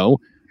want to know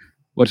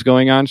what's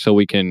going on so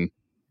we can,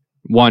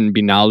 one,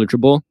 be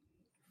knowledgeable,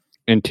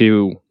 and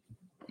two,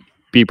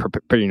 be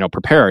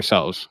prepare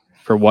ourselves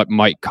for what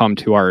might come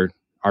to our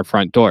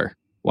front door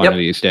one of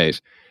these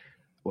days.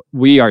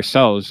 We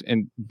ourselves,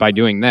 and by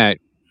doing that,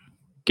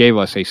 gave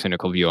us a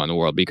cynical view on the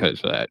world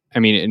because of that. I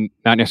mean, and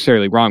not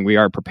necessarily wrong. We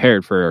are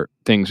prepared for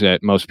things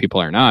that most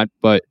people are not,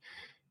 but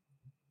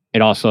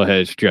it also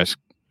has just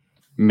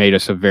made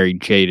us a very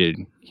jaded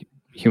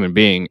human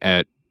being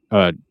at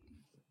a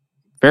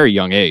very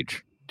young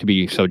age to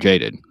be so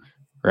jaded,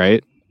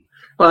 right?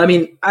 Well, I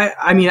mean,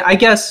 I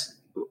guess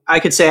I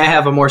could say I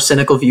have a more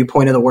cynical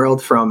viewpoint of the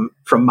world from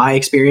my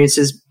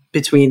experiences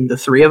between the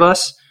three of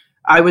us.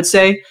 I would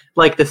say,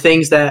 like, the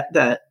things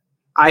that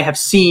I have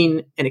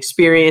seen and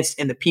experienced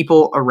and the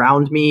people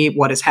around me,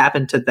 what has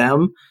happened to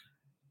them.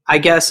 I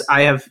guess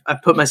I've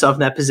put myself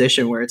in that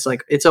position where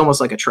it's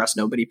almost like a trust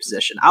nobody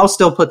position. I'll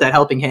still put that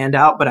helping hand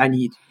out, but I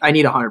need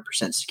 100%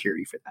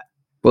 security for that.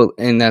 Well,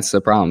 and that's the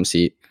problem,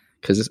 see,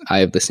 because I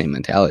have the same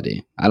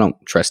mentality. I don't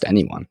trust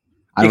anyone.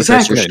 I don't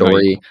trust your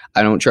story.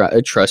 I don't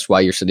trust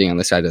why you're sitting on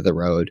the side of the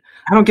road.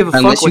 I don't give a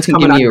fuck unless you can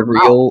give me a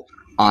real, mouth.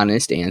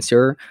 honest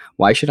answer.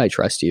 Why should I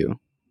trust you?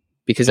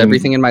 Because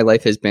everything in my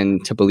life has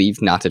been to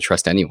believe not to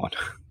trust anyone.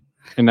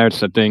 And that's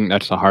the thing.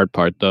 That's the hard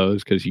part, though,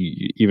 is because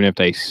even if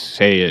they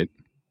say it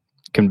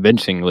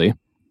convincingly,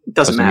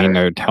 doesn't matter. Mean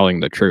they're telling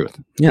the truth.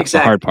 Yeah, that's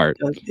the hard part.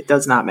 It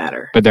does not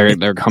matter. But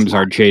there comes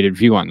our jaded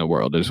view on the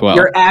world as well.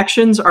 Your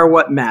actions are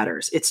what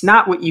matters. It's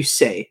not what you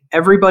say.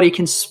 Everybody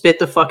can spit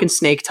the fucking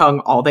snake tongue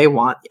all they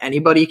want.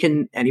 Anybody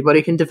can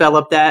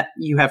develop that.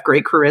 You have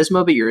great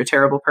charisma, but you're a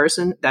terrible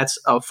person. That's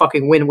a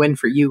fucking win-win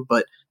for you.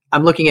 But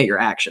I'm looking at your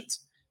actions.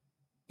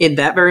 In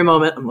that very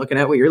moment, I'm looking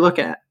at what you're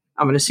looking at.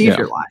 I'm going to see if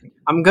you're lying.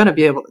 I'm going to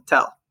be able to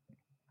tell.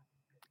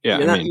 Yeah,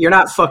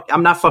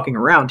 I'm not fucking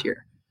around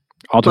here.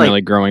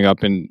 Ultimately, growing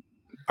up in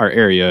our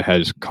area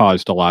has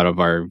caused a lot of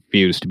our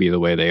views to be the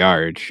way they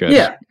are. It's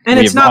just, and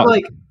it's not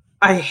like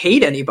I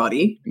hate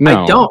anybody.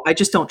 No. I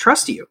just don't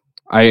trust you.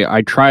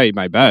 I try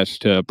my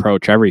best to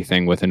approach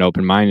everything with an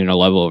open mind and a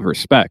level of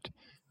respect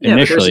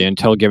initially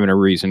until given a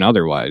reason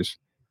otherwise.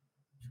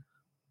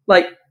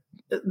 Like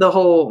the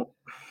whole...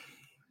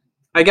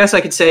 I guess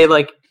I could say,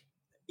 like,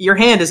 your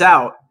hand is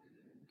out,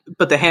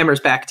 but the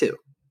hammer's back too.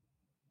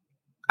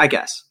 I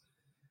guess.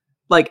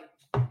 Like,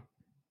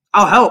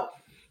 I'll help.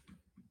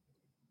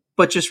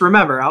 But just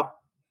remember,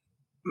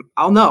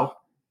 I'll know.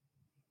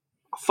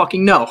 I'll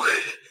fucking know.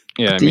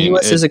 Yeah, the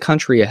U.S. is a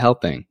country of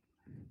helping.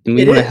 And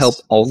we want to help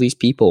all these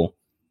people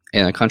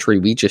in a country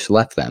we just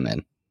left them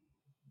in.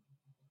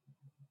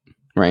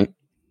 Right?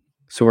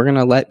 So we're going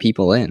to let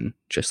people in,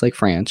 just like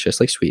France, just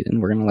like Sweden.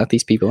 We're going to let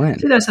these people in.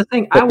 See, that's the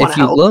thing. I want to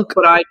help,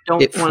 but I don't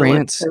want to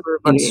France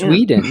and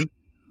Sweden,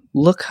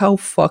 look how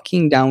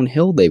fucking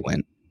downhill they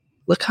went.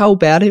 Look how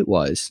bad it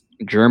was.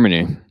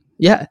 Germany.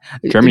 Yeah.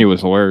 Germany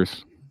was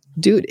worse.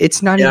 Dude,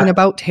 it's not even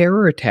about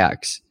terror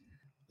attacks.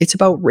 It's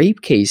about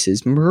rape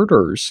cases,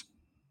 murders.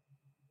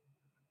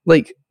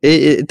 Like,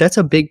 that's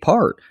a big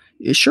part.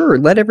 Sure,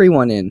 let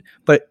everyone in,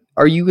 but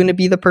are you going to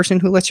be the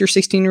person who lets your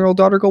 16-year-old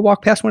daughter go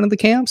walk past one of the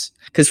camps?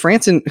 Because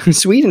France and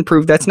Sweden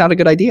proved that's not a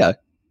good idea.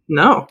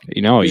 No.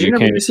 You know, you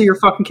can't see your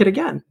fucking kid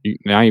again.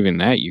 Not even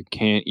that. You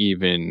can't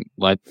even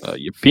let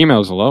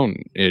females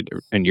alone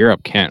in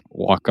Europe can't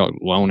walk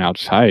alone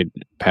outside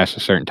past a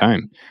certain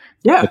time.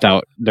 Yeah.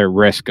 Without their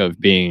risk of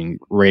being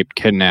raped,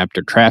 kidnapped,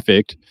 or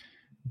trafficked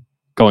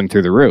going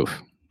through the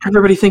roof.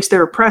 Everybody thinks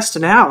they're oppressed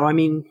now. I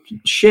mean,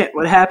 shit,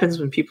 what happens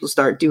when people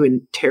start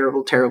doing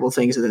terrible, terrible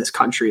things in this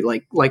country?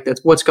 Like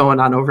that's what's going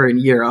on over in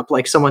Europe.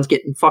 Like someone's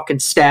getting fucking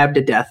stabbed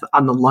to death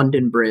on the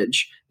London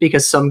Bridge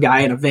because some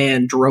guy in a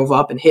van drove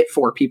up and hit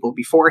 4 people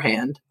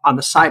beforehand on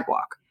the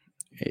sidewalk.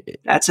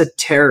 That's a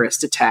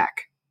terrorist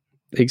attack.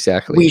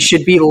 Exactly. We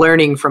should be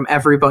learning from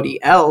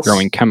everybody else.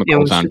 Throwing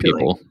chemicals on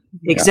people.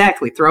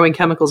 Exactly. Throwing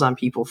chemicals on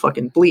people,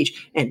 fucking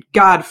bleach. And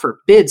God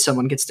forbid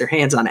someone gets their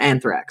hands on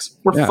anthrax.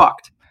 We're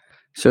fucked.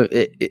 So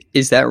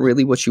is that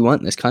really what you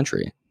want in this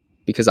country?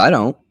 Because I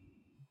don't.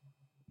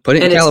 Put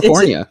it in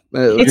California.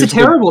 It's a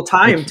terrible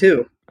time,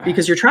 too,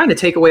 because you're trying to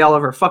take away all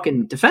of our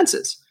fucking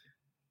defenses.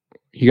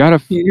 You're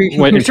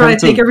trying to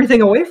take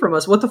everything away from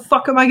us. What the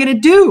fuck am I going to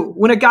do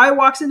when a guy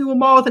walks into a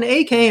mall with an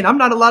AK and I'm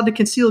not allowed to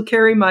conceal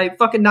carry my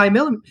fucking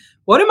 9mm?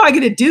 What am I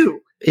going to do?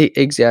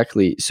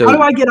 Exactly. So how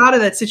do I get out of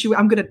that situation?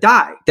 I'm going to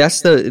die.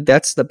 That's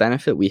the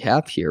benefit we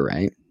have here,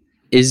 right?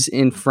 Is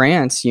in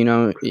France,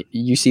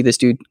 you see this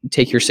dude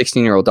take your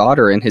 16-year-old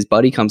daughter and his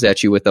buddy comes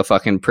at you with a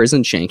fucking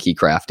prison shank he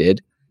crafted.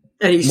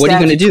 And what are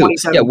you going to do?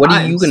 Yeah, what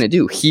are you going to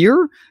do?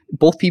 Here,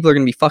 both people are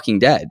going to be fucking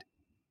dead.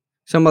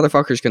 Some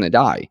motherfucker's going to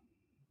die.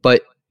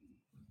 But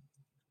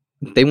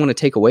they want to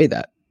take away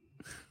that.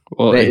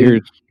 Well,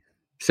 in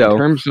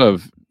terms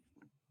of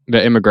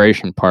the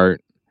immigration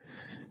part,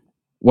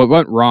 what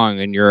went wrong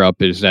in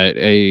Europe is that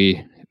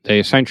they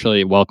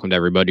essentially welcomed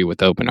everybody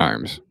with open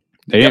arms.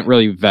 They didn't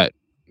really vet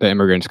the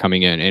immigrants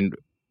coming in, and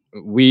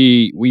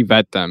we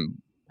vet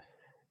them.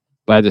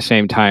 But at the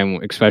same time,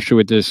 especially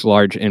with this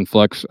large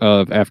influx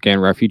of Afghan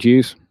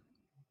refugees,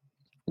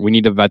 we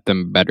need to vet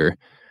them better.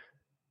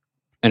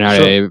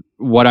 And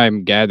what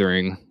I'm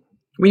gathering...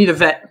 We need to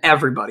vet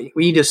everybody.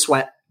 We need to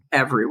sweat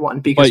everyone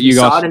because we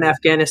saw it in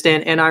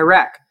Afghanistan and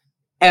Iraq.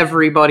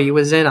 Everybody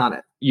was in on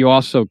it. You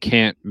also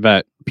can't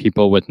vet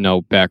people with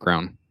no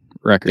background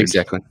records.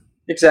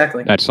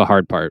 Exactly. That's the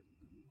hard part.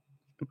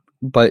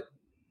 But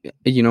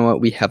you know what?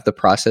 We have the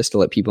process to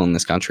let people in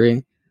this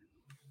country.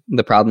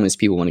 The problem is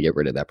people want to get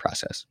rid of that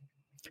process.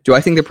 Do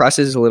I think the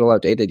process is a little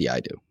outdated? Yeah,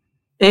 I do.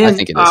 And, I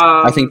think it is.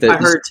 I think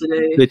that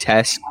the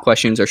test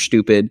questions are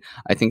stupid.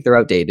 I think they're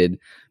outdated.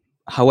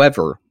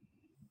 However,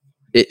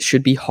 it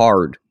should be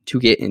hard to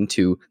get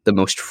into the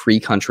most free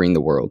country in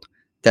the world.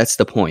 That's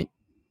the point.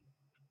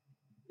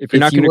 If you're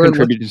not going to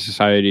contribute to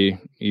society,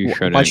 you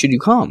shouldn't. Why should you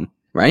come,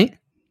 right?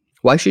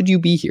 Why should you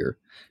be here?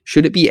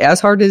 Should it be as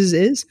hard as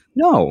it is?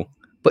 No.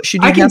 But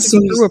should you have to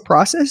go through a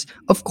process?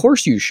 Of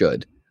course you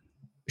should.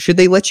 Should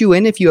they let you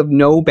in if you have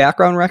no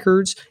background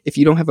records? If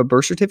you don't have a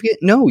birth certificate?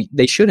 No,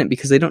 they shouldn't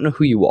because they don't know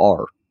who you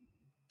are.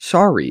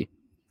 Sorry.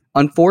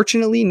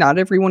 Unfortunately, not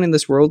everyone in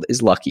this world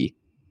is lucky.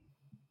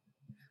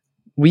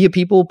 We have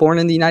people born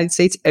in the United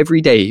States every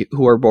day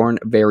who are born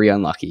very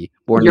unlucky,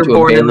 born into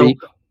a very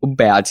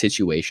bad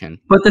situation.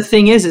 But the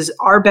thing is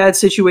our bad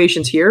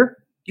situations here,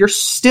 you're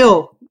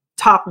still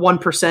top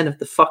 1% of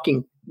the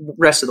fucking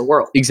rest of the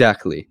world.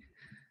 Exactly.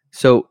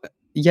 So,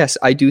 yes,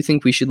 I do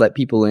think we should let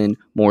people in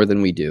more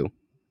than we do.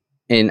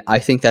 And I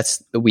think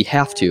we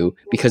have to,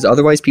 because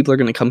otherwise people are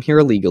going to come here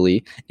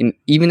illegally. And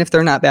even if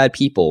they're not bad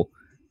people,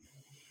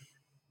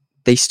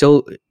 they're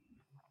still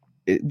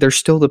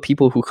the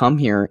people who come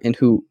here and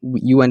who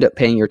you end up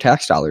paying your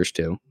tax dollars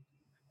to,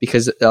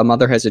 because a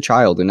mother has a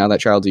child and now that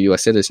child's a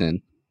U.S.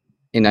 citizen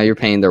and now you're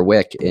paying their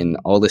WIC and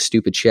all this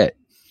stupid shit.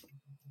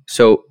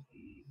 So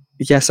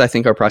yes, I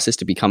think our process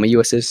to become a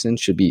U.S. citizen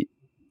should be,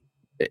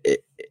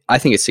 I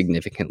think it's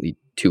significantly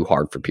too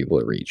hard for people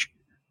to reach.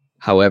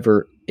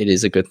 However, it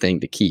is a good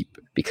thing to keep,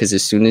 because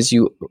as soon as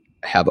you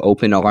have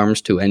open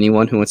arms to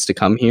anyone who wants to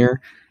come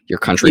here, your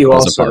country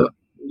falls apart.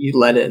 You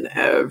let in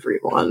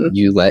everyone.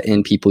 You let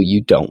in people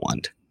you don't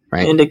want,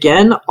 right? And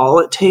again, all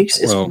it takes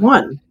is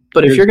one.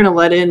 But if you're going to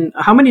let in,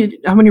 how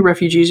many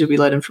refugees did we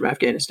let in from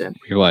Afghanistan?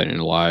 We let in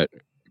a lot,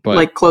 but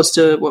like close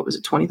to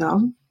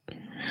 20,000,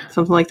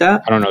 something like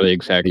that. I don't know the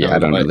exact number. I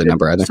don't know the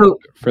number either. So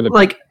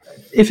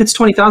if it's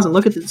 20,000,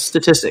 look at the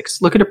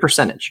statistics. Look at a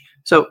percentage.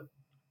 So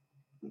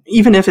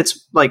even if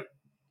it's like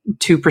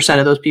 2%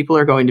 of those people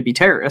are going to be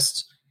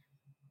terrorists,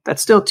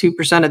 that's still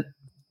 2% of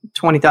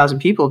 20,000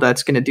 people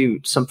that's going to do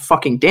some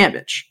fucking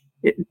damage.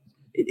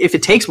 If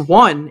it takes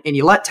one and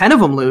you let 10 of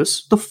them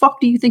loose, the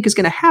fuck do you think is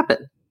going to happen?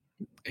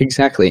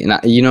 Exactly. And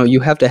you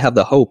have to have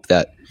the hope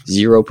that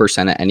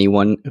 0% of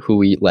anyone who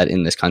we let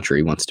in this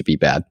country wants to be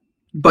bad.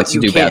 But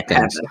you can't do bad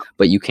things.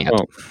 But you can't.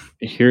 Well,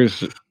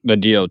 here's the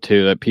deal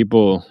too, that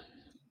people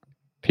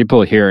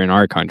here in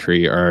our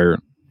country are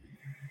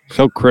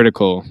so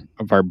critical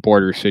of our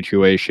border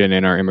situation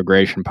and our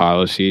immigration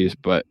policies,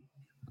 but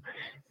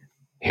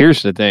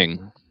here's the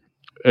thing.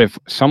 If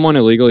someone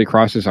illegally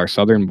crosses our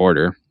southern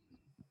border,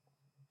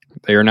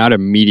 they are not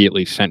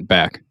immediately sent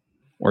back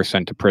or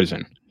sent to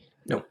prison.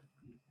 No.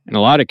 In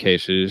a lot of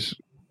cases,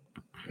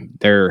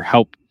 they're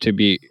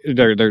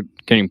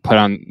getting put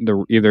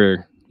on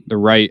either the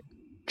right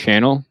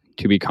channel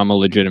to become a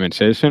legitimate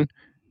citizen,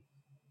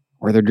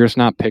 or they're just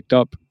not picked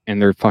up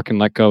and they're fucking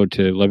let go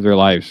to live their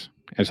lives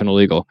as an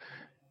illegal.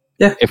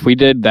 Yeah. If we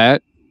did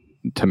that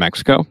to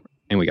Mexico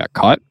and we got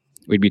caught,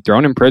 we'd be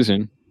thrown in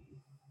prison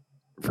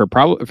for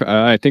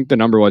I think the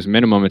number was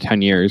minimum of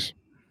 10 years.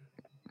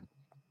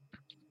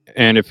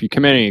 And if you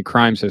commit any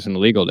crimes as an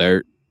illegal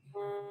there,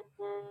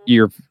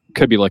 you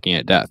could be looking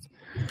at death.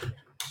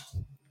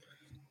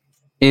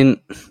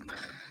 And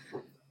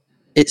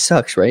it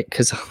sucks, right?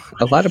 Because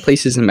a lot of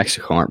places in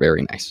Mexico aren't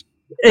very nice.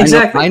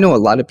 Exactly. I know a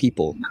lot of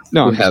people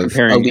who have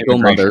illegal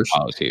mothers,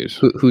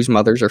 whose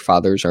mothers or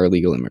fathers are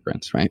illegal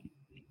immigrants, right?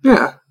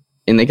 Yeah.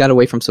 And they got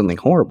away from something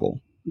horrible.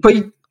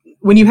 But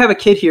when you have a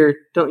kid here,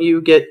 don't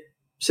you get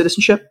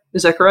citizenship?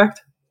 Is that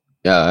correct?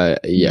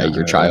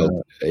 Your child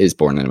is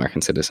born an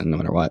American citizen no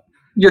matter what.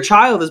 Your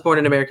child is born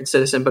an American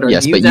citizen, but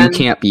you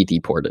can't be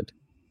deported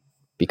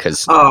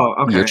because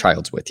your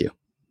child's with you.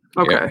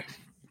 Okay.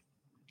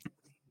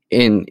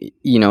 And,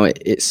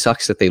 it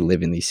sucks that they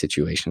live in these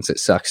situations. It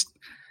sucks.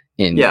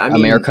 And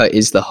America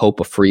is the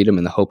hope of freedom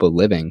and the hope of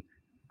living.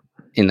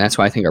 And that's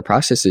why I think our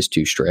process is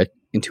too strict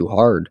and too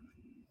hard.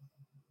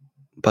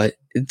 But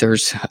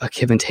there's a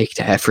give and take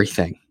to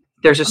everything.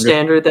 There's a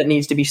standard that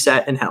needs to be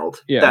set and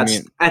held. Yeah,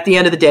 at the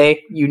end of the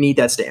day, you need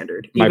that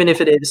standard. Even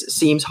if it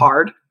seems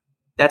hard,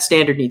 that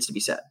standard needs to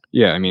be set.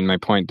 Yeah, my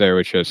point there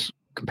was just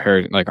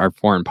comparing, like, our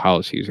foreign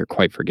policies are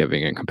quite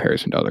forgiving in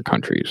comparison to other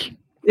countries.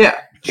 Yeah.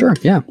 Sure,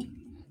 yeah.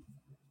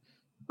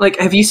 Like,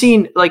 have you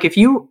seen, like, if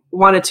you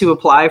wanted to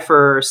apply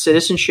for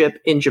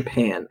citizenship in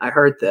Japan, I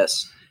heard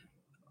this,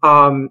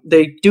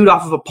 they do it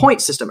off of a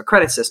point system, a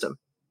credit system,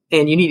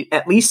 and you need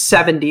at least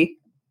 70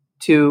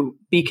 to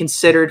be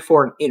considered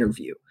for an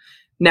interview.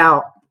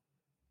 Now,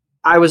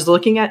 I was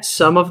looking at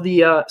some of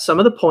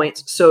the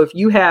points. So if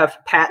you have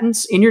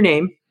patents in your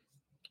name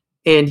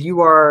and you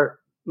are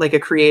like a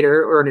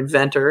creator or an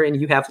inventor and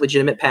you have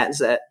legitimate patents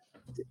that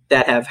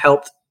have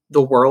helped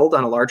the world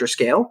on a larger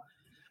scale,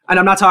 and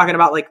I'm not talking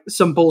about like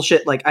some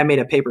bullshit like I made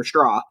a paper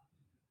straw.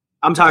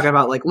 I'm talking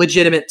about like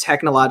legitimate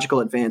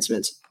technological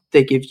advancements.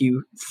 They give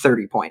you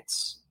 30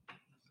 points.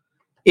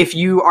 If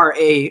you are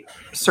a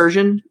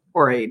surgeon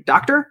or a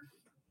doctor,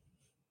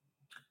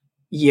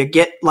 you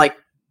get like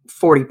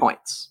 40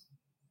 points.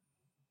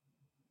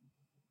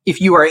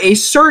 If you are a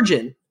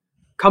surgeon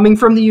coming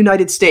from the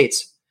United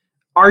States,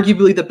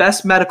 arguably the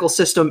best medical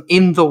system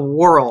in the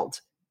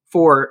world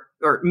or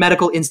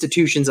medical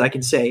institutions, I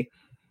can say,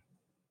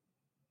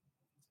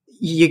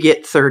 you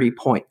get 30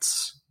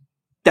 points.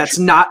 That's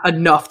not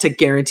enough to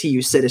guarantee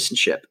you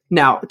citizenship.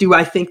 Now, do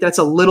I think that's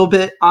a little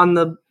bit on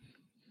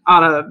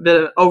a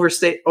bit of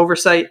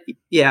oversight?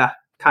 Yeah,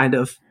 kind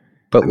of.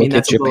 But look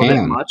at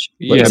Japan. Much.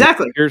 Yeah,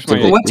 exactly. Here's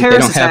my what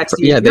terrorist attacks?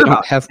 They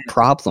don't have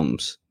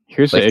problems.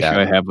 Here's the issue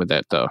I have with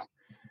that, though.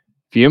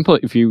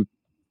 If you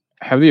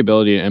have the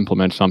ability to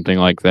implement something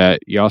like that,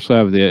 you also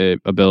have the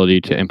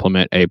ability to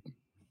implement a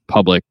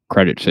public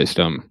credit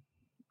system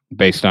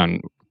based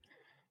on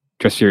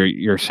just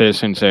your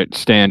citizens that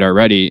stand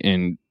already,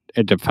 and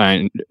it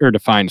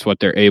defines what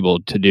they're able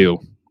to do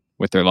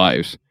with their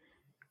lives.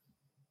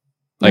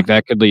 Like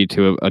that could lead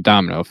to a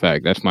domino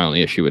effect. That's my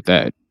only issue with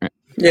that.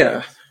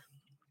 Yeah.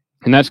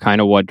 And that's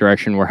kind of what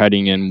direction we're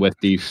heading in with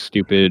these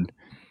stupid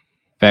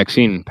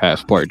vaccine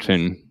passports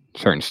in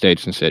certain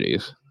states and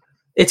cities.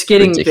 It's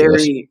getting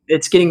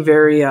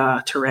very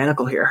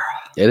tyrannical here.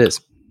 It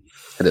is.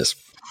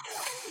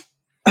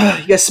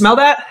 You guys smell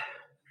that?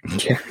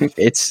 Yeah,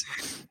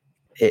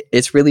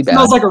 it's really bad. It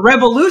smells like a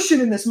revolution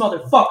in this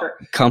motherfucker.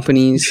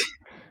 Companies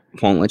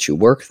won't let you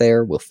work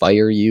there. Will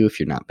fire you if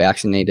you're not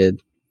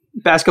vaccinated.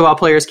 Basketball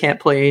players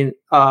can't play.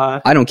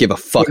 I don't give a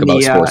fuck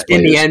about sports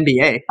players. In the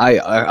NBA.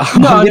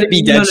 I'm going to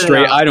be dead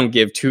straight. I don't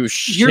give two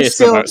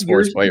shits about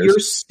sports players. You're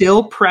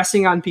still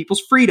pressing on people's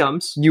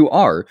freedoms. You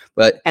are,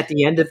 but at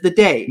the end of the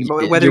day,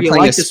 whether you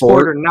like the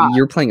sport or not.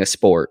 You're playing a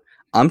sport.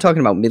 I'm talking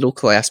about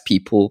middle-class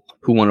people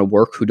who want to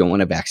work, who don't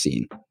want a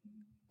vaccine.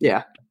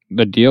 Yeah.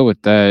 The deal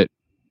with that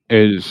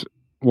is,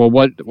 well,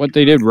 what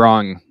they did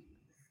wrong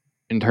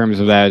in terms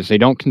of that is they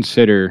don't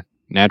consider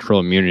natural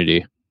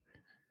immunity.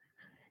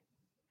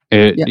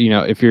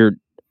 If you're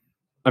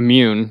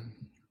immune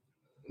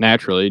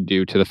naturally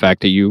due to the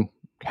fact that you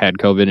had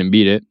COVID and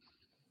beat it,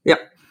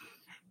 yep,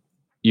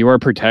 you are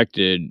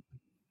protected.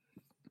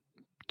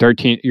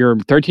 You're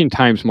 13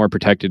 times more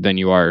protected than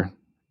you are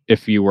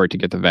if you were to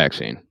get the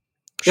vaccine.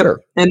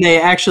 Sure. And they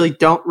actually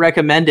don't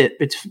recommend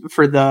it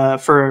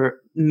for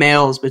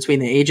males between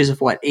the ages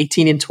of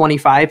 18 and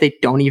 25. They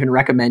don't even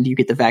recommend you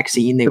get the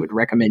vaccine. They would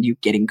recommend you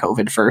getting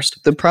COVID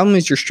first. The problem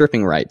is you're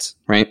stripping rights,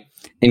 right?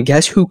 And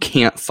guess who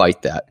can't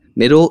fight that?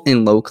 Middle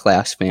and low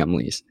class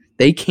families.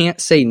 They can't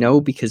say no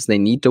because they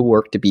need to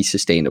work to be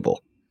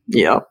sustainable.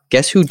 Yeah.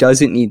 Guess who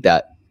doesn't need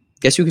that?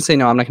 Guess who can say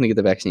no, I'm not going to get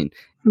the vaccine?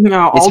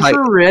 No,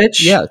 ultra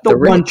rich. Yeah, the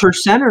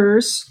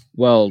 1%ers.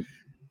 Well,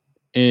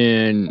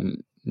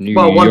 in New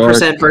York,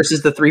 1%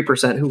 versus the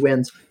 3% who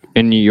wins.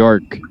 In New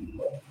York,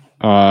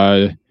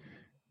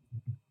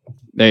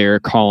 they are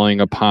calling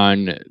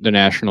upon the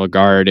National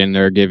Guard, and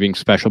they're giving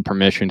special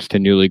permissions to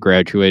newly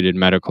graduated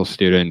medical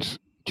students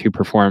to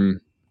perform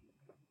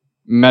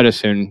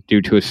medicine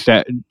due to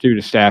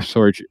staff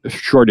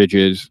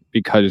shortages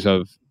because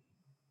of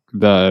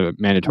the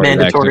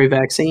mandatory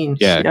vaccines.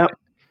 Yeah. Yep.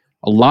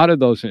 A lot of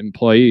those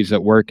employees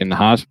that work in the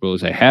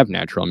hospitals, they have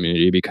natural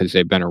immunity because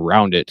they've been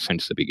around it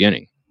since the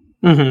beginning.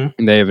 Mm-hmm.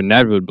 And they have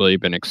inevitably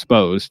been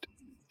exposed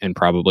and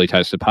probably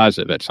tested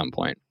positive at some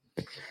point.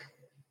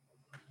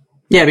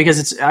 Yeah,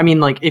 because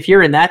if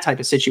you're in that type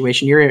of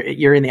situation, you're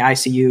in the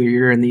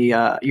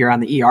ICU, you're on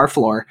the ER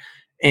floor,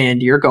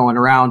 and you're going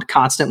around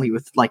constantly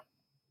with like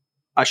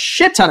a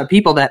shit ton of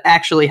people that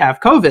actually have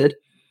COVID,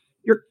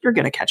 you're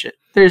going to catch it.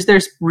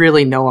 There's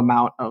really no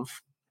amount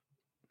of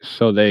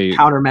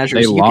countermeasures.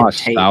 They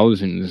lost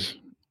thousands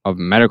of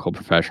medical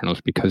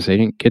professionals because they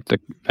didn't get the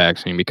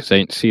vaccine, because they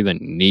didn't see the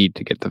need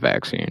to get the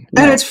vaccine.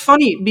 And it's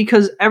funny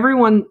because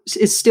everyone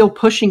is still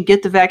pushing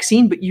get the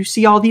vaccine, but you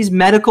see all these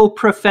medical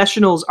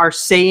professionals are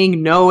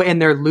saying no and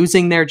they're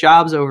losing their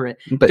jobs over it.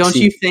 But don't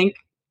you think,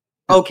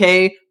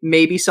 okay,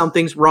 maybe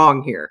something's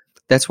wrong here?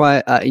 That's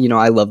why,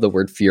 I love the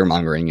word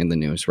fear-mongering in the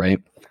news, right?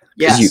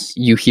 Yes.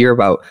 You hear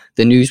about,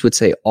 the news would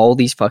say all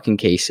these fucking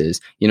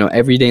cases,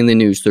 every day in the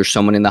news, there's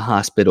someone in the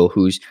hospital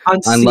who's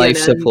on life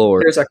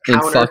support.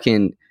 And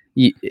fucking,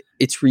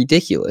 it's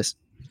ridiculous.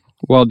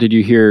 Well, did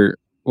you hear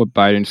what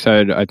Biden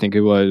said? I think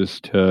it was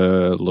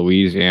to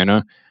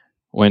Louisiana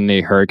when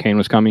the hurricane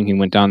was coming. He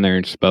went down there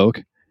and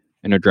spoke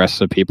and addressed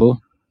the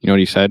people. You know what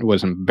he said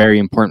was a very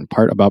important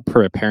part about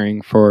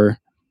preparing for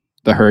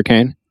the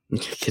hurricane?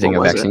 Getting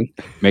a vaccine.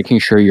 Making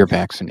sure you're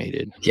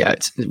vaccinated. Yeah,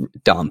 it's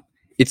dumb.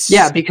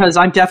 Because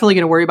I'm definitely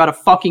going to worry about a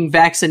fucking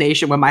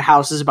vaccination when my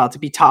house is about to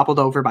be toppled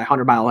over by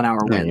 100-mile-an-hour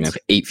winds. You're going to have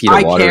 8 feet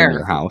of water in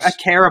your house. I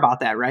care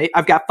about that, right?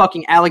 I've got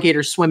fucking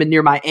alligators swimming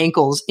near my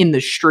ankles in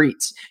the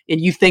streets. And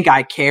you think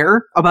I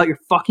care about your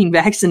fucking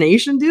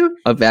vaccination, dude?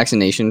 A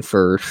vaccination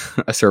for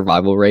a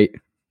survival rate?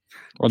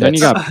 Well, then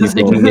you got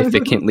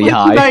significantly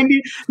high.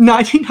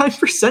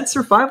 99%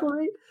 survival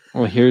rate?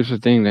 Well, here's the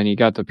thing. Then you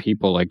got the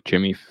people like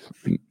Jimmy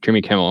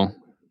Kimmel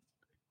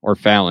or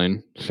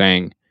Fallon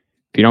saying,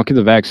 if you don't get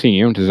the vaccine,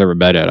 you don't deserve a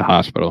bed at a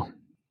hospital.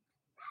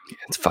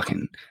 It's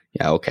fucking,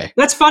 yeah, okay.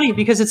 That's funny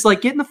because it's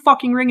like, get in the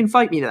fucking ring and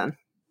fight me then.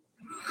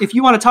 If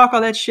you want to talk all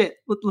that shit,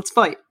 let's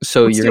fight.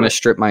 So you're going to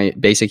strip my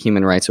basic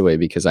human rights away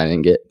because I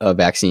didn't get a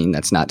vaccine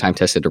that's not time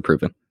tested or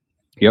proven.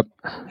 Yep.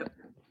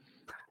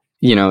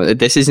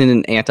 This isn't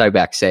an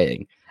anti-vax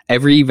saying.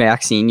 Every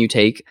vaccine you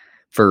take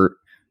for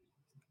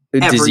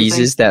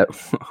diseases that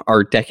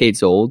are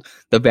decades old,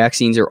 the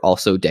vaccines are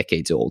also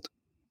decades old.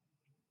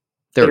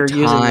 They're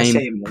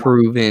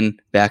time-proven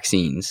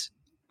vaccines.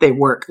 They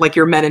work. Like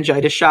your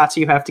meningitis shots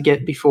you have to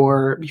get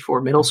before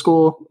middle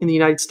school in the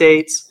United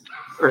States,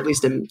 or at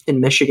least in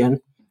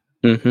Michigan.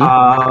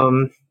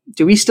 Mm-hmm.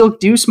 Do we still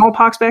do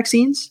smallpox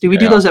vaccines? Do we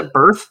do those at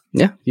birth?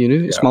 Yeah, you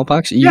do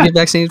smallpox. You get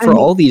vaccinated for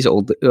all these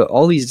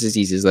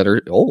diseases that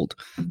are old.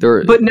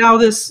 But now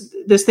this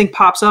thing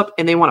pops up,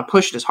 and they want to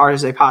push it as hard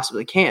as they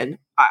possibly can.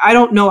 I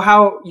don't know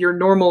how your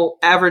normal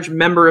average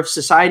member of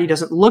society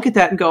doesn't look at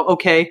that and go,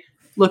 okay,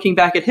 looking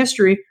back at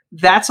history,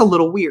 that's a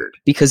little weird.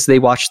 Because they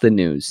watch the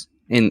news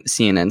and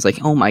CNN's like,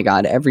 oh my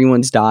God,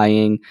 everyone's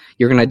dying.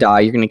 You're going to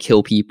die. You're going to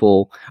kill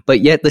people. But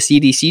yet the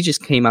CDC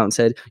just came out and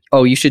said,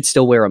 oh, you should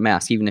still wear a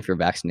mask even if you're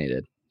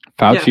vaccinated.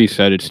 Fauci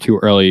said it's too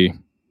early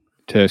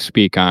to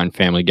speak on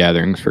family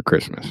gatherings for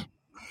Christmas.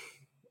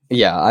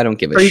 Yeah, I don't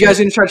give a shit. Are you guys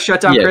going to try to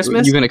shut down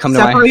Christmas? You're going to come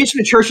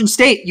Separation of church and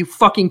state. You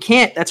fucking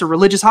can't. That's a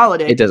religious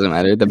holiday. It doesn't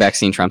matter. The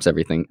vaccine trumps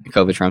everything.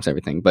 COVID trumps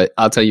everything. But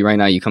I'll tell you right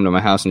now, you come to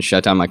my house and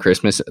shut down my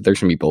Christmas,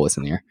 there's going to be bullets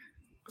in the air.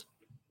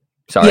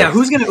 Sorry. Yeah,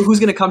 who's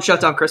gonna come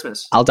shut down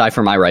Christmas? I'll die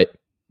for my right.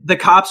 The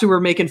cops who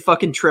are making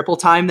fucking triple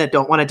time that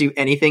don't want to do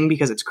anything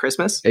because it's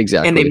Christmas.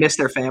 Exactly. And they miss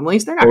their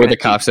families. They're not. Or the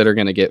cops that are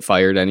going to get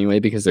fired anyway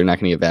because they're not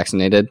going to get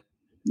vaccinated.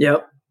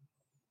 Yep.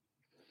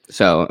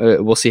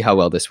 So we'll see how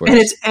well this works.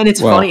 And it's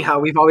funny how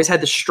we've always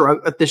had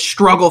the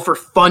struggle for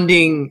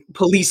funding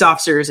police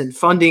officers and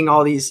funding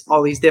all these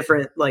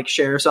different like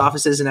sheriff's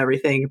offices and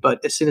everything. But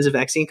as soon as a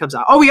vaccine comes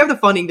out, we have the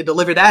funding to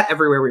deliver that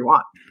everywhere we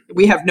want.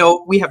 We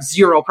have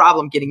zero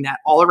problem getting that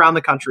all around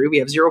the country. We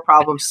have zero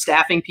problem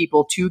staffing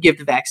people to give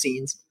the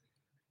vaccines.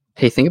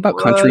 Hey, think about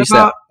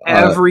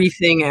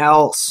everything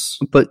else.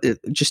 But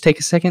just take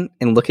a second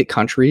and look at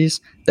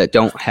countries that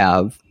don't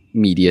have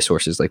media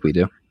sources like we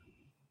do.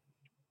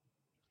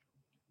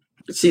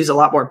 It seems a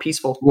lot more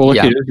peaceful. Well, look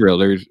at Israel.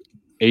 There's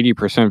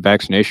 80%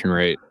 vaccination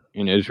rate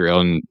in Israel,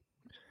 and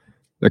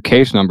the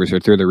case numbers are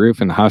through the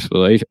roof. And the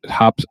holy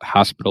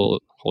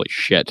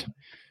shit,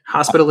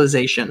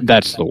 hospitalization.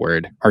 That's the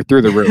word. Are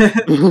through the roof.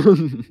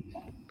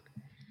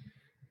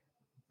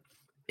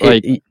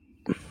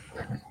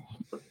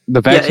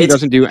 The vaccine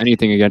doesn't do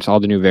anything against all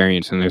the new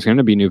variants, and there's going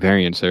to be new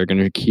variants that are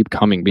going to keep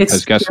coming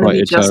because guess what?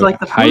 It's a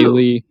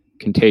highly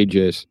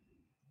contagious,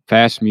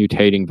 fast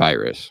mutating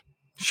virus.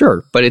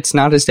 Sure, but it's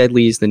not as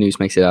deadly as the news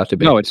makes it out to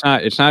be. No, it's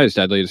not. It's not as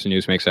deadly as the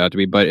news makes it out to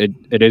be, but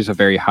it is a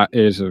very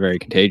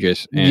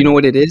contagious. And you know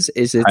what it is?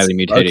 It's highly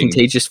mutating a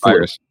contagious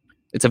virus. Flu.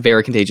 It's a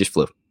very contagious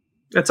flu.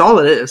 That's all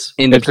it is.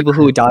 And the people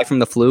who die from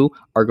the flu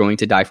are going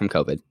to die from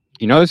COVID.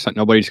 You notice that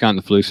nobody's gotten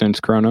the flu since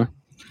Corona?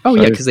 Oh,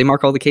 yeah, because they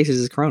mark all the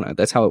cases as Corona.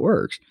 That's how it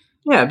works.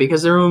 Yeah,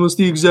 because they're almost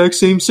the exact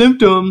same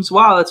symptoms.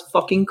 Wow, that's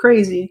fucking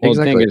crazy. Well,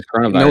 exactly. The thing is,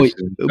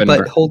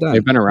 coronavirus hold on.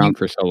 They've been around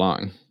for so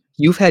long.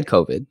 You've had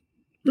COVID.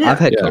 Yeah. I've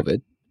had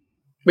COVID.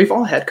 We've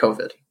all had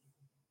COVID.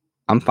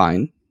 I'm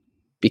fine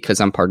because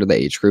I'm part of the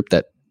age group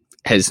that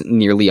has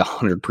nearly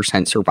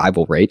 100%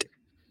 survival rate.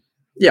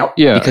 Yeah.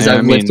 Because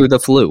I've lived through the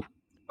flu.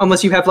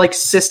 Unless you have like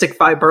cystic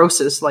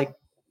fibrosis, like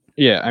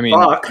Yeah, I mean,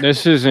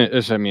 this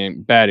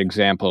isn't bad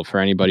example for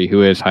anybody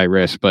who is high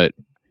risk, but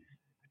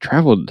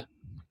traveled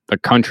the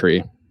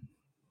country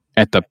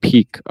at the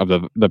peak of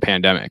the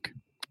pandemic,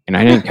 and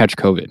I didn't catch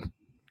COVID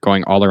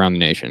going all around the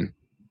nation.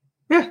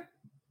 Yeah.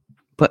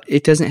 But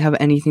it doesn't have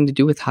anything to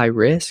do with high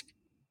risk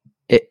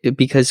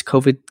because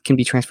COVID can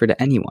be transferred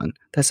to anyone.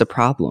 That's a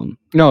problem.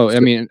 No,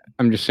 I mean,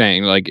 I'm just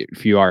saying, like,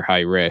 if you are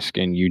high risk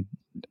and you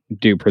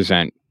do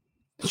present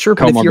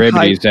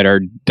comorbidities that are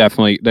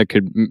definitely, that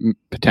could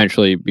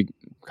potentially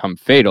become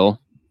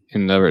fatal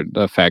in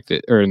the fact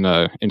that, or in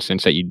the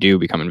instance that you do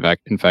become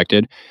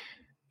infected,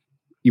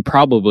 you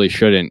probably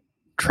shouldn't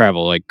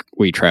travel like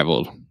we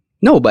traveled.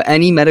 No, but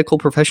any medical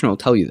professional will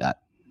tell you that.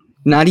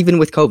 Not even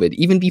with COVID.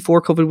 Even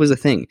before COVID was a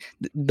thing,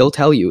 they'll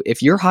tell you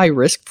if you're high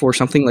risk for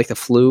something like the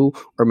flu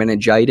or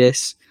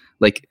meningitis,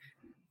 like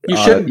you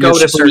shouldn't go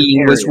to certain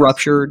areas. Was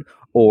ruptured,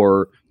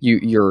 or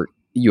you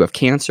have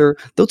cancer.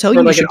 They'll tell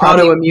you like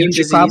you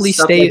should probably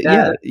stay.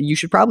 You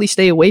should probably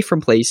stay away from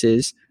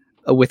places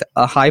with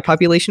a high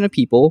population of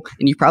people,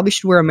 and you probably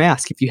should wear a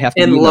mask if you have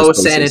to. And low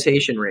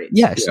sanitation rates.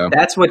 Yes,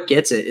 that's what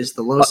gets it. Is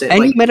the low.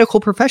 Any medical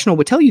professional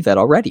would tell you that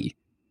already.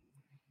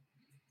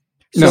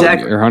 No,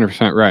 exactly. You're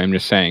 100% right. I'm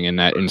just saying in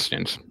that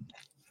instance.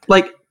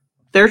 Like,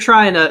 they're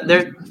trying to,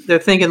 they're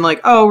thinking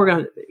like, oh, we're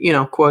going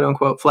to, quote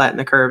unquote, flatten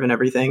the curve and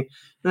everything.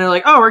 And they're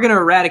like, oh, we're going to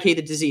eradicate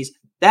the disease.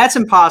 That's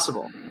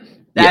impossible.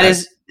 That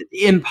is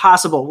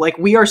impossible. Like,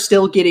 we are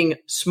still getting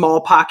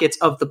small pockets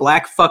of the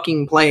black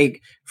fucking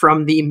plague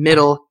from the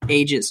Middle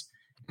Ages.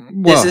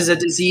 This is a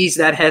disease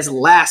that has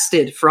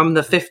lasted from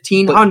the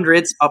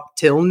 1500s up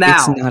till now.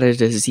 It's not a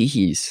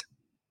disease.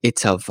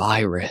 It's a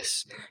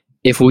virus.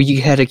 If we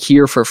had a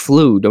cure for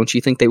flu, don't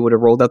you think they would have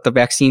rolled out the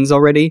vaccines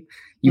already?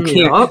 You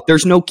can't.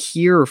 There's no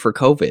cure for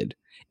COVID.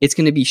 It's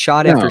going to be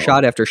shot after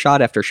shot after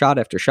shot after shot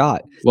after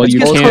shot. Well,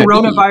 because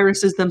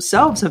coronaviruses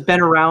themselves have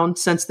been around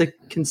since the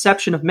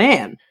conception of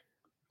man.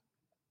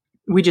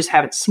 We just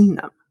haven't seen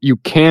them. You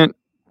can't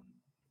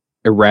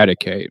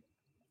eradicate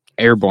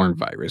airborne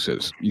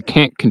viruses. You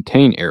can't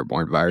contain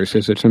airborne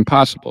viruses. It's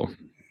impossible.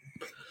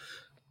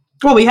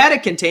 Well, we had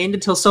it contained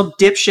until some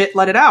dipshit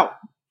let it out.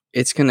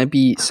 It's going to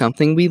be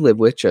something we live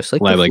with, just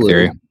like the flu.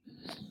 Theory.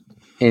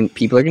 And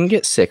people are going to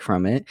get sick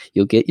from it.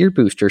 You'll get your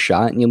booster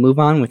shot, and you'll move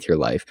on with your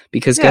life.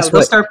 Because guess what?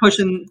 They'll start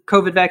pushing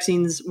COVID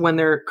vaccines when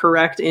they're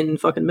correct in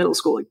fucking middle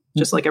school,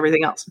 just like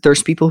everything else.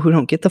 There's people who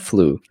don't get the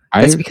flu.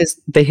 That's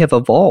because they have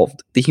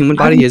evolved. The human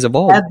body has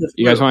evolved.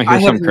 You guys want to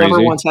hear something crazy? I have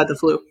never once had the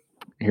flu.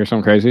 Hear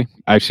something crazy?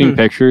 I've seen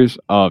pictures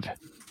of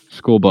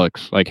school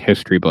books, like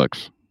history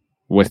books,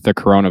 with the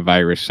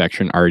coronavirus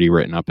section already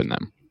written up in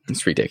them.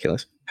 It's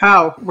ridiculous.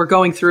 How? We're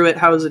going through it.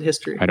 How is it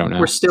history? I don't know.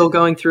 We're still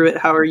going through it.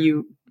 How are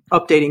you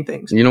updating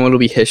things? You know what will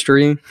be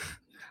history?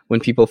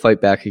 When people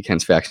fight back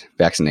against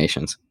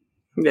vaccinations.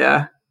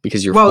 Yeah.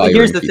 Because you're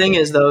here's the thing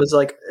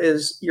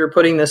is you're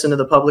putting this into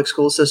the public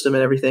school system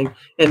and everything,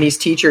 and these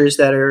teachers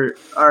that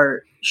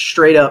are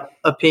straight up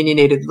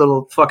opinionated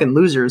little fucking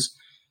losers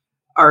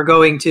are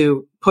going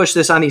to push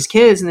this on these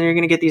kids, and then you're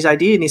going to get these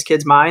ideas in these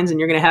kids' minds, and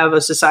you're going to have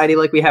a society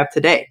like we have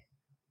today.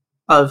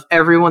 Of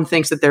everyone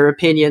thinks that their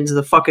opinion's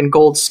the fucking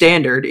gold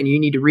standard, and you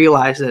need to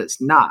realize that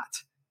it's not.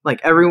 Like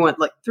everyone,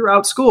 like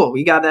throughout school,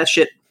 we got that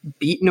shit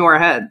beat into our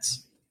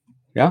heads.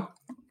 Yeah.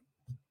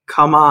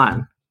 Come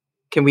on.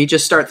 Can we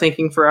just start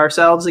thinking for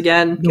ourselves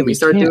again? Can we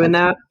start doing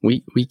that?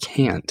 We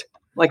can't.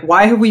 Like,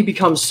 why have we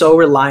become so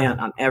reliant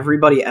on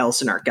everybody else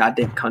in our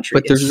goddamn country?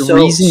 But there's a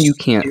reason you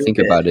can't think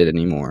about it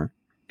anymore.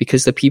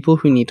 Because the people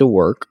who need to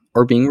work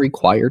are being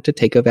required to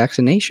take a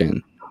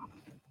vaccination.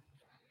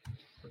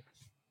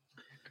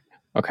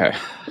 Okay,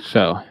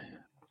 so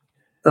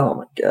oh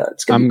my god,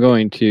 I'm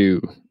going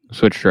to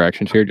switch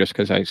directions here just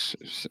because I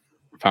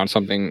found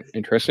something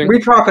interesting.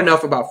 We talk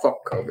enough about fuck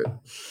COVID.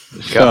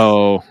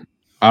 So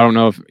I don't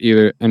know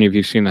if any of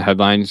you've seen the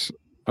headlines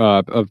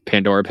of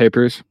Pandora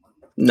Papers.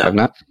 No, I've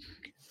not.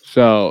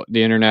 So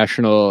the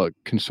International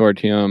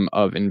Consortium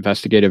of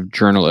Investigative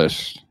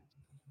Journalists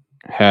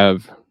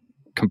have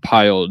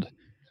compiled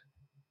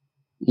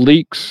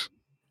leaks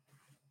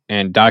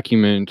and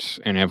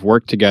documents and have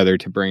worked together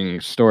to bring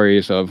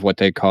stories of what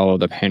they call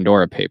the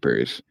Pandora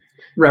Papers.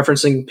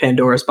 Referencing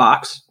Pandora's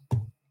box.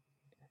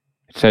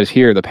 It says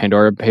here, the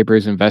Pandora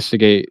Papers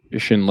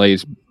investigation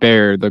lays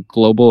bare the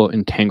global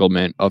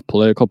entanglement of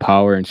political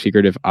power and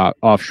secretive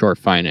offshore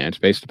finance.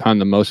 Based upon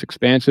the most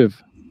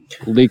expansive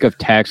leak of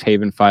tax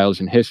haven files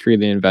in history,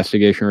 the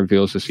investigation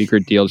reveals the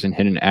secret deals and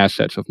hidden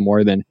assets of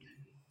more than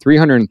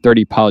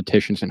 330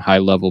 politicians and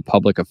high-level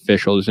public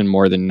officials in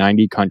more than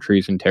 90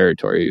 countries and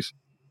territories,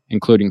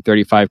 including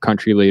 35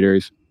 country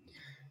leaders,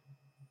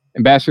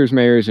 ambassadors,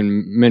 mayors,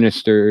 and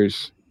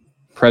ministers,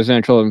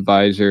 presidential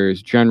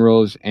advisors,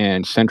 generals,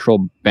 and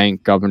central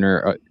bank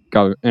governor,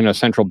 and a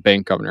central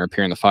bank governor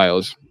appear in the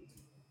files.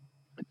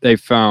 They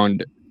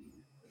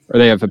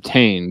have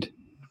obtained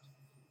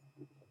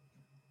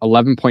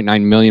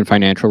 11.9 million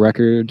financial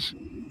records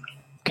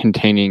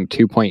containing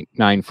 2.94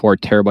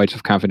 terabytes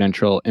of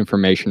confidential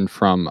information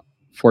from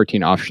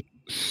 14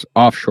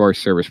 offshore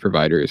service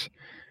providers.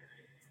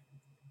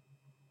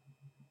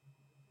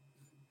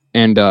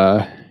 And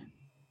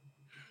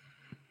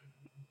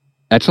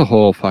that's a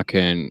whole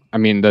fucking. I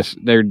mean,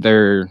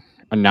 they're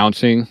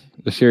announcing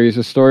the series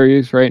of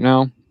stories right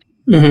now,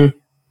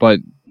 but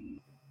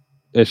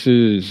there's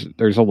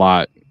a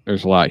lot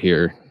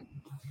here.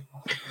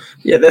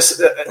 Yeah,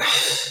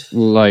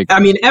 I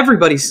mean,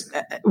 everybody's,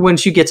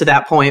 once you get to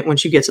that point,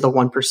 once you get to the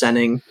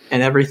 1%ing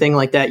and everything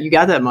like that, you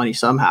got that money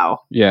somehow.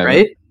 Yeah.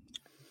 Right?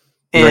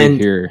 And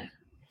right here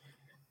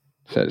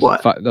says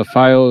the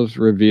files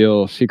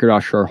reveal secret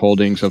offshore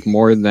holdings of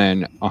more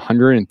than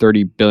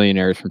 130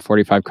 billionaires from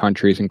 45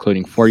 countries,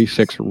 including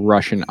 46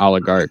 Russian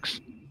oligarchs.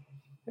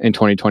 In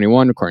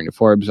 2021, according to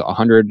Forbes,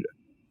 100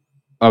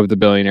 of the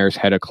billionaires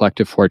had a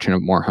collective fortune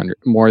of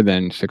more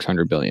than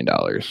 $600 billion.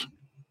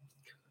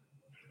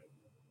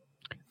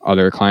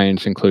 Other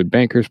clients include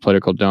bankers,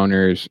 political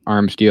donors,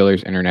 arms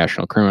dealers,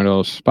 international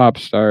criminals, pop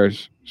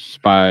stars,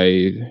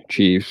 spy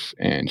chiefs,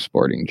 and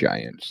sporting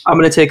giants. I'm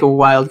going to take a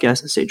wild guess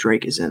and say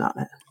Drake is in on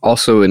it.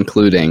 Also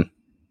including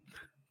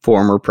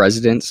former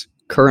presidents,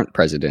 current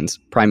presidents,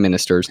 prime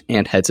ministers,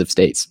 and heads of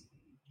states.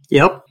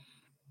 Yep.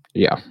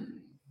 Yeah.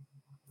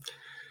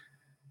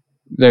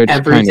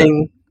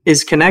 Everything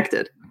is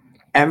connected.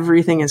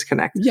 Everything is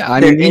connected. Yeah,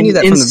 I mean, we knew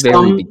that from the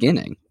very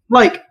beginning.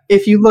 Like,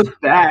 if you look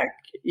back,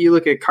 you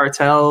look at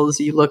cartels,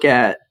 you look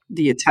at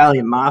the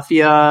Italian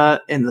mafia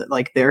and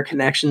their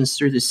connections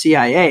through the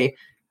CIA.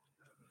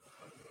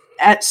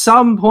 At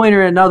some point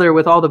or another,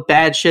 with all the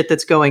bad shit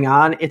that's going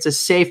on, it's a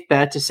safe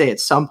bet to say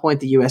at some point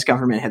the U.S.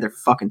 government had their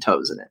fucking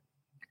toes in it.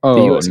 Oh,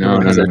 the US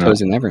government has their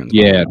toes in everyone's.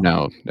 Yeah,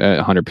 no,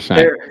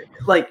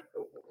 100%.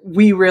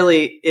 We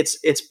really,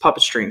 it's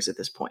puppet strings at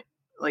this point.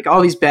 Like,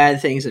 all these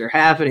bad things that are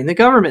happening, the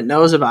government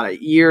knows about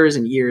it years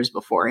and years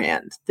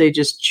beforehand. They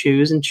just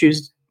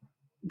choose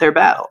their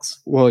battles.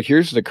 Well,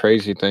 here's the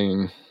crazy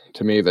thing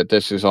to me that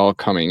this is all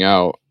coming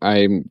out.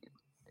 I'm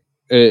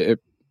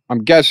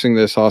guessing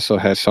this also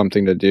has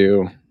something to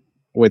do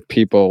with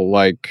people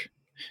like,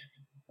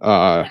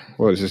 what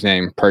was his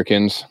name?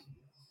 Perkins,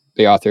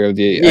 the author of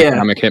the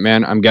Economic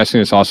Hitman. I'm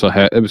guessing this also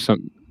that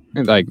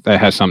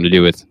has something to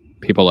do with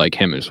people like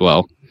him as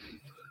well.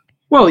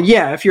 Well,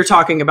 yeah, if you're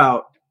talking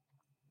about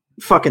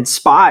fucking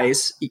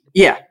spies,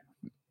 yeah.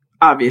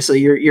 Obviously,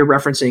 you're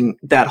referencing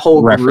that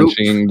whole group.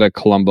 Referencing the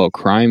Colombo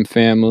crime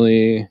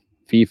family,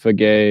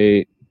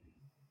 FIFA-gate,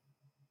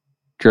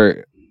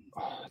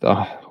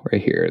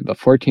 right here, the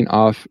 14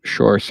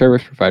 offshore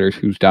service providers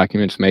whose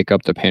documents make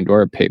up the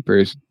Pandora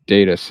Papers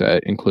data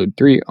set include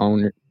three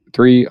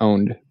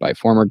owned by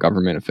former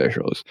government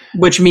officials.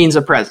 Which means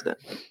a president.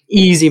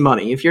 Easy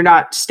money. If you're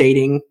not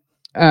stating...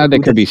 they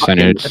could be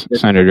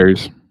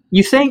senators.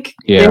 You think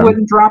they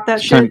wouldn't drop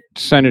that shit?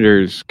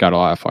 Senators got a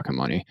lot of fucking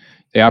money.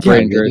 They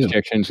operate in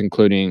jurisdictions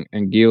including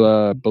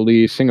Anguilla,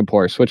 Belize,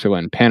 Singapore,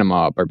 Switzerland,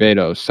 Panama,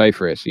 Barbados,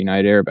 Cyprus,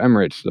 United Arab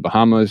Emirates, the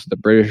Bahamas, the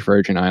British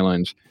Virgin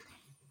Islands,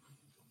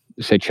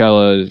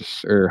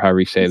 Seychelles, or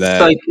however you say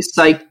that.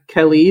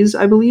 Seychelles,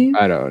 I believe.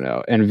 I don't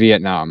know. And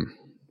Vietnam.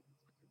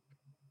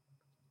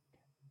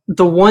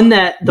 The one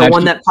that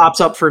pops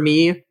up for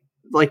me,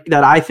 like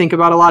that I think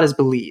about a lot, is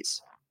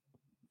Belize.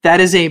 That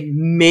is a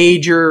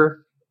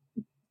major,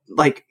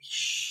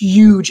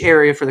 huge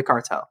area for the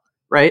cartel,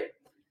 right?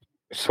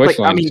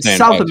 Switzerland.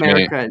 South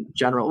America in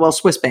general. Well,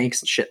 Swiss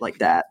banks and shit like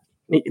that.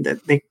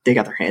 They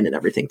got their hand in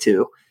everything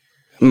too.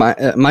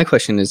 My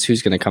question is,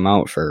 who's going to come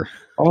out for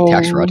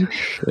tax fraud?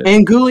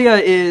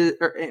 Anguilla is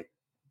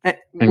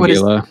what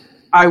is?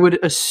 I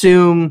would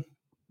assume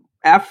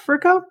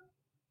Africa.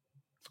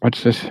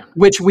 What's this?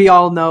 Which we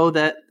all know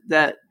that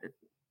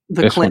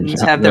the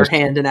Clintons have their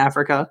hand in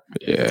Africa.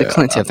 Yeah. The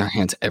Clintons have their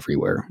hands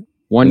everywhere.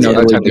 One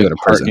notably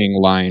parking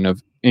line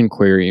of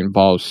inquiry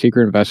involves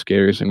secret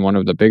investigators and one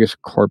of the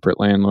biggest corporate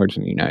landlords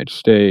in the United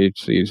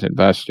States. These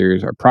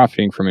investors are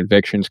profiting from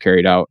evictions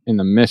carried out in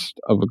the midst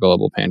of a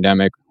global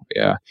pandemic.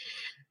 Yeah.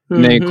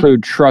 And they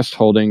include trust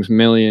holdings,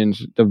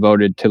 millions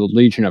devoted to the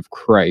Legion of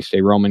Christ,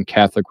 a Roman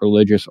Catholic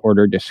religious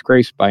order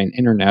disgraced by an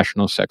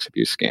international sex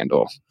abuse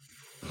scandal.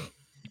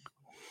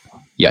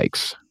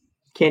 Yikes.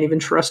 Can't even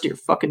trust your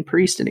fucking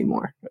priest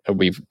anymore.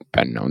 We've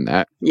been known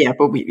that. Yeah,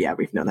 but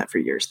we've known that for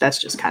years. That's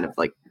just kind of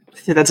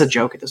that's a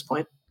joke at this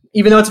point.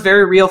 Even though it's a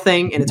very real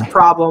thing and it's a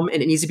problem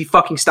and it needs to be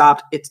fucking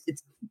stopped, it's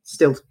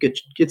still good.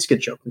 It's good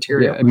joke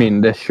material. Yeah, I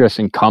mean, this just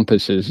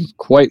encompasses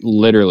quite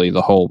literally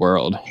the whole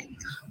world.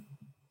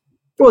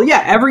 Well,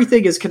 yeah,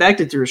 everything is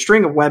connected through a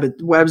string of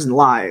webs and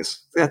lies.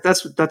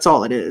 That's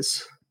all it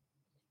is.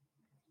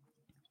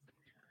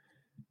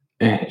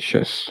 It's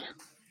just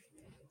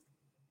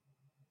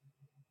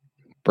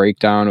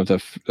breakdown of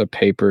the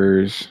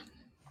papers.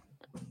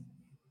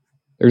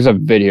 There's a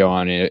video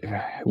on it.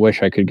 I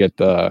wish I could get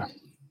the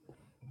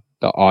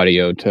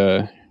audio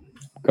to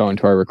go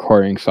into our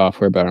recording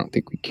software, but I don't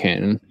think we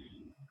can.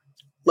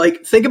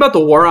 Think about the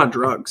war on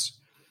drugs.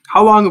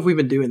 How long have we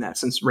been doing that?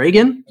 Since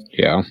Reagan?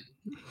 Yeah.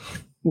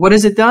 What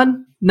has it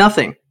done?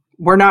 Nothing.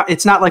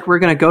 It's not like we're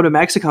going to go to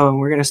Mexico and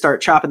we're going to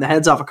start chopping the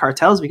heads off of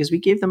cartels because we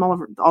gave them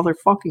all their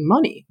fucking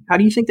money. How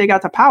do you think they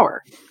got the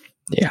power?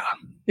 Yeah.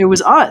 It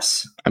was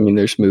us. I mean,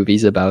 there's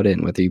movies about it,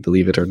 and whether you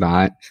believe it or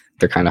not,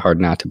 they're kind of hard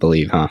not to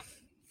believe, huh?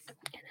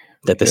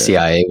 That the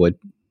CIA would,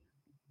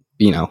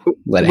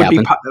 let it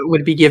happen.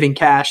 Would be giving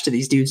cash to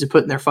these dudes to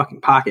put in their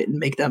fucking pocket and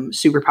make them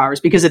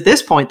superpowers. Because at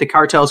this point, the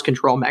cartels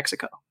control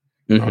Mexico.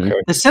 Mm-hmm.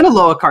 Okay. The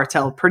Sinaloa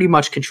cartel pretty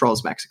much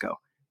controls Mexico.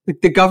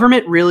 The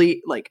government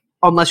really,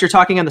 unless you're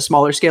talking on the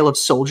smaller scale of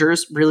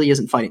soldiers, really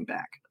isn't fighting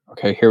back.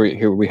 Okay,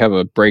 here we have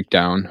a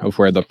breakdown of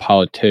where the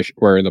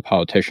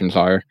politicians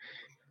are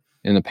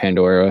in the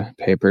Pandora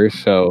Papers.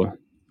 So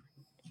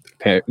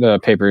the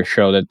papers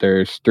show that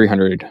there's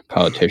 300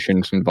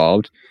 politicians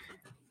involved.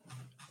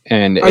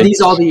 And are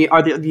these all the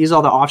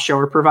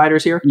offshore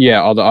providers here?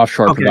 Yeah, all the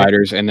offshore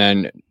providers, and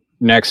then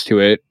next to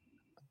it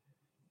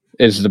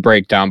is the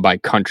breakdown by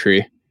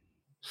country.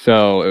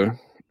 So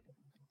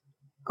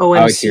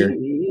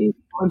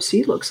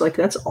OMC looks like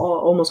that's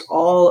almost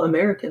all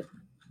American.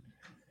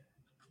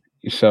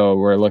 So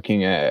we're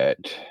looking at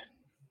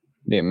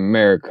the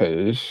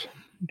Americas,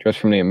 just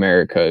from the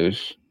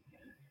Americas.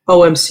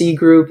 OMC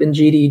Group and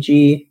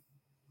GDG.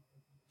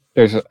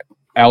 There's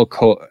Al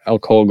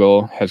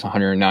Colgo has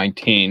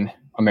 119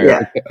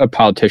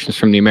 politicians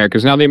from the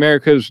Americas. Now, the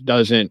Americas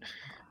doesn't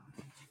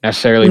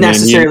necessarily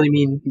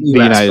mean the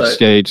United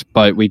States,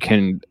 but we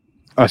can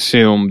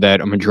assume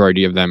that a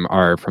majority of them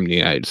are from the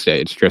United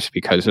States just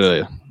because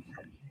of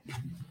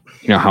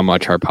how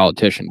much our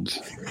politicians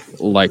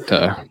like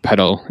to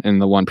peddle in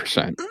the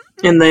 1%.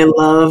 And they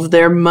love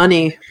their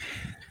money.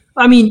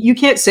 I mean, you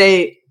can't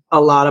say a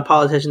lot of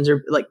politicians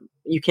are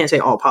you can't say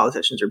all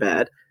politicians are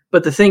bad.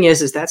 But the thing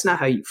is that's not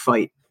how you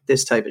fight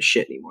this type of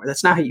shit anymore.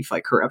 That's not how you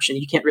fight corruption.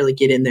 You can't really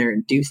get in there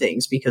and do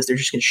things because they're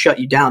just going to shut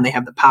you down. They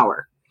have the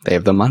power. They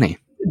have the money.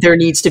 There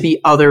needs to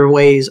be other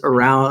ways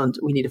around.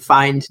 We need to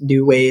find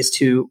new ways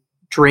to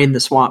drain the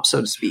swamp, so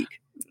to speak.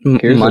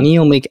 Money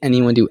will make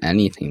anyone do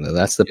anything, though.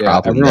 That's the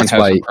problem. That's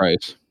why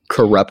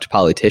corrupt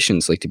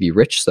politicians like to be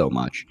rich so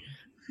much.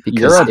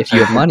 Because if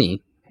you have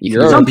money...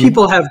 Some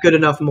people have good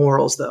enough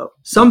morals, though.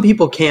 Some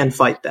people can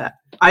fight that.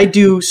 I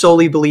do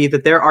solely believe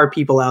that there are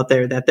people out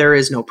there that there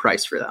is no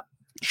price for them.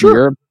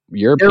 Sure.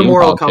 European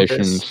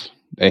politicians,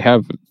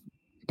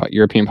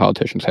 European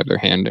politicians have their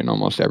hand in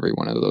almost every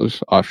one of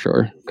those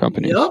offshore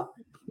companies,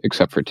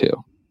 except for 2.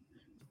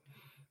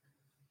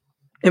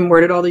 And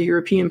where did all the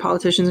European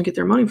politicians get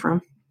their money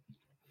from?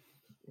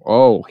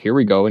 Oh, here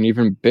we go. An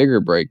even bigger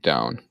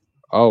breakdown.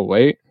 Oh,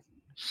 wait.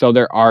 So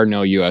there are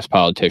no U.S.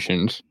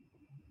 politicians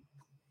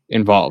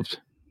involved.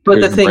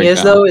 But the thing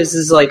is, though,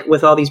 is like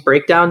with all these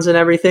breakdowns and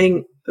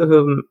everything,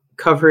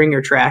 covering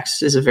your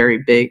tracks is a very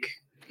big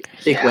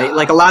way.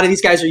 Like a lot of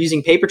these guys are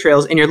using paper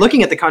trails, and you're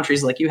looking at the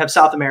countries like you have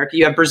South America,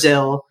 you have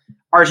Brazil,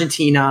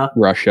 Argentina,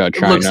 Russia,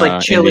 China, looks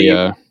like Chile,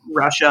 India.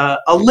 Russia,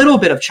 a little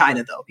bit of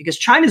China though, because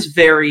China's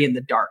very in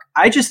the dark.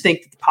 I just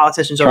think that the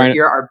politicians over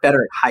here are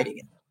better at hiding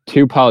it.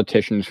 2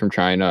 politicians from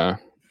China,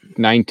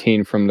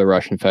 19 from the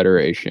Russian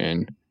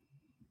Federation,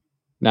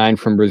 9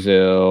 from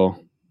Brazil,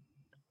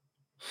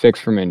 6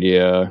 from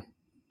India.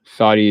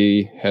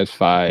 Saudi has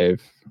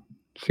 5.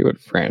 Let's see what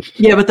France is.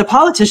 Yeah, but the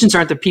politicians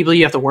aren't the people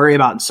you have to worry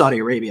about in Saudi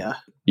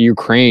Arabia.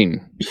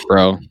 Ukraine,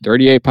 bro.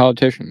 38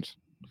 politicians.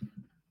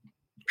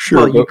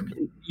 Sure. Well,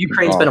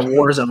 Ukraine's been a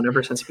war zone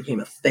ever since it became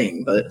a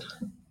thing, but...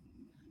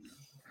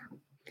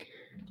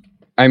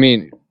 I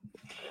mean,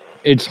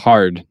 it's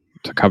hard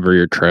to cover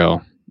your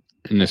trail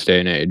in this day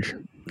and age.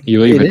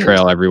 You leave a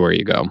trail everywhere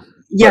you go.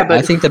 Yeah, but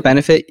I think the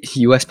benefit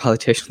U.S.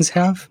 politicians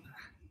have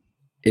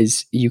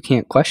is you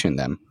can't question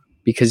them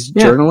because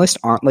journalists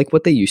aren't like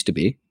what they used to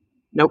be.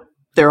 Nope,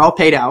 they're all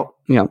paid out.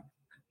 Yeah,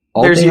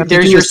 there's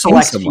your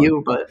select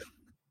few, but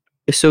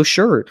so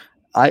sure,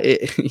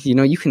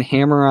 you can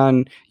hammer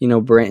on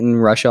Britain,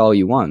 Russia all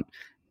you want.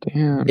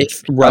 Damn.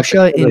 If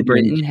Russia and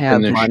Britain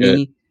have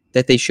money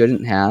that they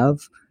shouldn't have,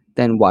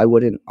 then why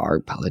wouldn't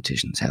our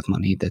politicians have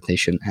money that they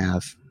shouldn't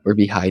have or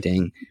be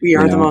hiding? We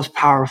are the most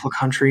powerful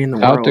country in the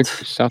world.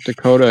 South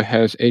Dakota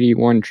has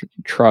 81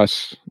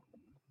 trusts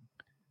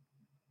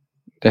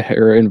that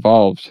are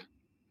involved.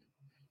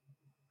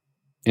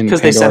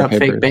 Because they set up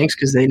fake banks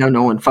because they know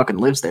no one fucking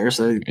lives there,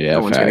 so no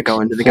one's going to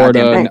go into the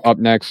goddamn bank. Up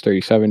next,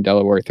 37,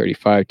 Delaware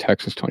 35,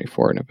 Texas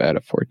 24,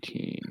 Nevada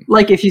 14.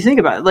 Like, if you think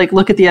about it,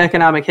 look at the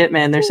economic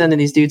hitman. They're sending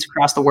these dudes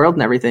across the world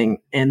and everything,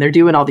 and they're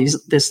doing all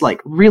this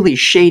really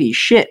shady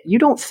shit. You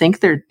don't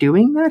think they're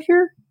doing that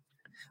here?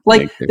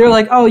 They're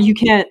like, oh, you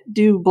can't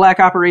do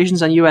black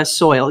operations on U.S.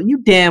 soil. You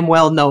damn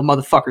well know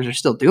motherfuckers are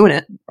still doing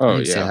it. Oh,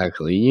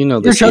 exactly. Yeah.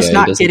 The CIA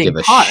doesn't give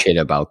a shit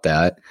about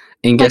that.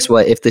 And guess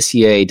what? If the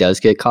CIA does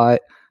get caught,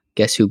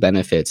 guess who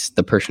benefits?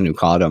 The person who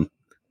caught them.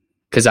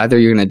 Because either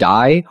you're going to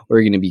die or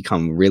you're going to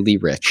become really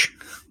rich.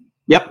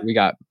 Yep. We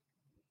got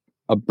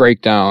a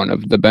breakdown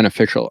of the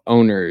beneficial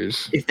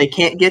owners. If they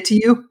can't get to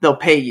you, they'll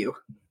pay you.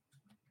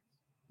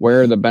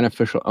 Where are the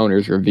beneficial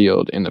owners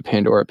revealed in the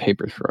Pandora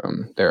Papers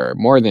from? There are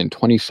more than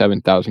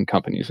 27,000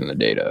 companies in the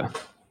data.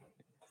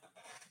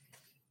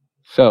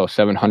 So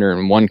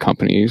 701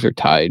 companies are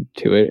tied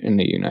to it in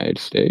the United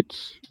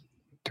States.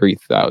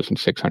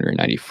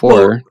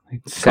 3,694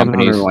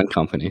 701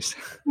 companies.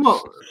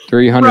 Well,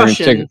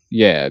 306.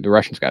 Yeah, the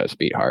Russians got us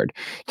beat hard.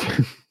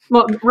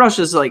 Well,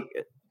 Russia's like,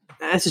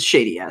 that's a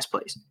shady ass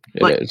place.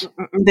 It is.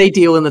 They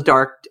deal in the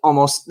dark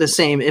almost the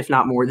same, if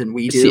not more than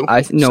we do.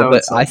 I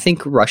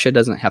think Russia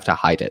doesn't have to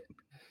hide it.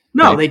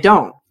 No, right? They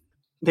don't.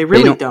 They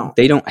really don't.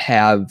 They don't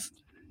have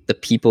the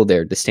people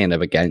there to stand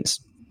up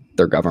against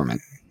their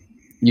government.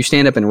 You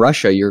stand up in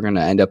Russia, you're going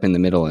to end up in the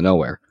middle of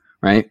nowhere,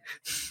 right?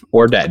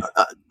 Or dead.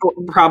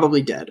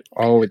 Probably dead.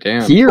 Oh,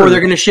 damn. Or they're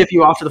going to ship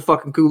you off to the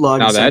fucking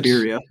gulag in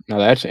Siberia. Now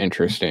that's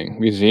interesting.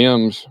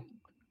 Museums.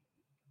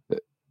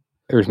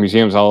 There's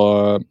museums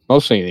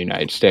mostly in the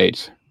United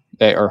States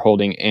that are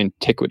holding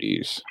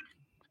antiquities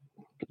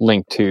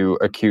linked to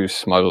accused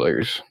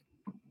smugglers.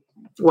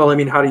 Well, I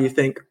mean, how do you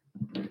think?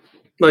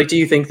 Like, do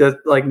you think that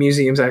like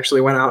museums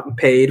actually went out and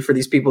paid for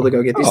these people to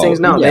go get these things?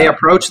 No, They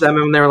approached them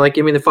and they were like,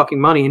 "Give me the fucking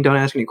money and don't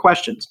ask any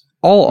questions."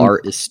 All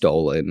art is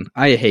stolen.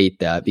 I hate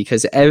that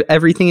because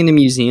everything in the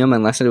museum,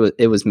 unless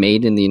it was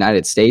made in the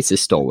United States,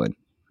 is stolen.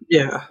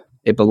 Yeah,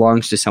 it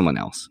belongs to someone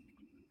else.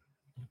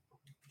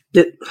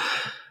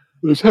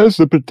 This has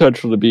the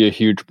potential to be a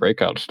huge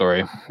breakout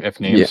story if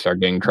names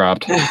start getting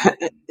dropped.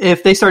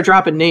 If they start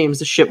dropping names,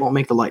 the shit won't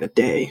make the light of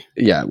day.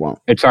 Yeah, it won't.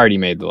 It's already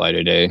made the light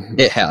of day.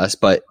 It has,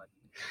 but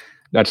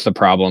that's the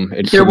problem.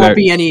 There won't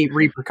be any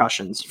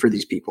repercussions for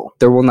these people.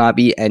 There will not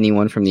be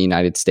anyone from the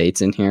United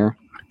States in here.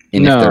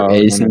 And if there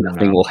is,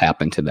 nothing will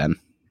happen to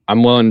them.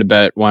 I'm willing to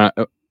bet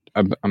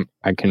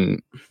I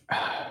can.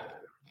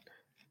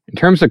 In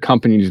terms of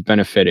companies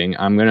benefiting,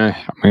 I'm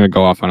gonna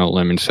go off on a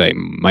limb and say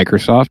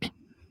Microsoft.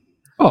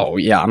 Oh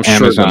yeah, I'm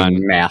Amazon,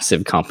 sure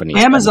massive companies.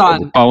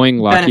 Amazon, Boeing,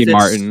 Lockheed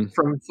Martin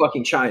from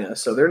fucking China,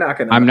 so they're not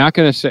gonna. I'm not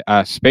gonna say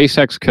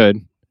SpaceX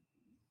could.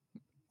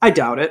 I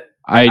doubt it.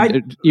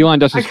 Elon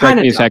doesn't strike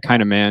me as that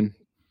kind of man,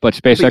 but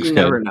SpaceX could.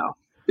 Never know.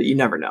 But you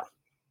never know.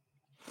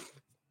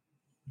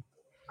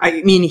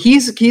 I mean,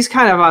 he's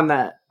kind of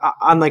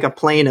on like a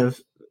plane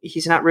of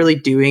he's not really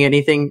doing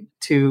anything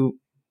to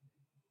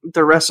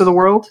the rest of the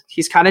world.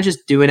 He's kind of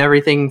just doing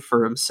everything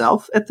for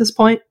himself at this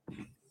point.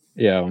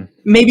 Yeah.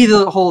 Maybe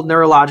the whole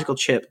neurological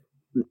chip.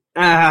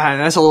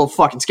 That's a little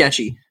fucking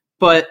sketchy.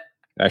 But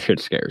that shit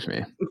scares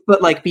me.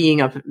 But like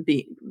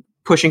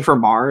pushing for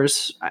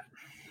Mars,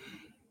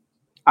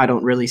 I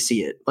don't really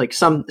see it. Like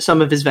some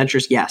of his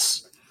ventures,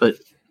 yes, but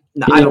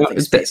no, I don't think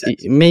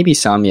SpaceX. Maybe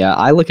some, yeah.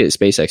 I look at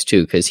SpaceX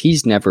too because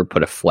he's never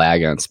put a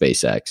flag on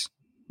SpaceX.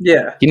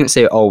 Yeah, he didn't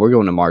say, "Oh, we're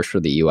going to Mars for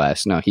the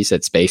U.S." No, he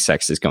said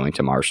SpaceX is going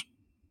to Mars.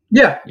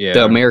 Yeah.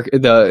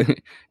 The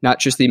not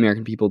just the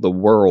American people, the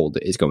world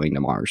is going to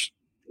Mars.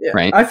 Yeah.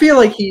 Right. I feel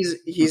like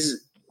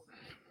he's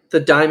the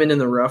diamond in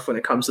the rough when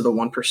it comes to the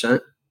 1%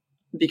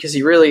 because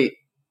he's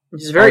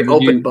a very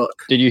open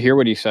book. Did you hear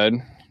what he said?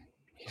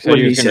 He said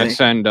he was going to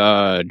send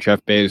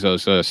Jeff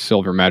Bezos a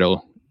silver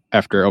medal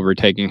after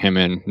overtaking him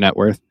in net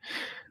worth.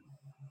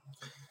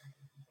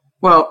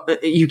 Well,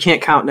 you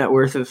can't count net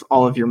worth if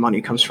all of your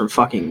money comes from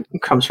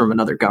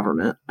another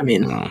government. I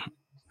mean,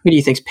 who do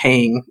you think's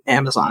paying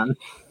Amazon?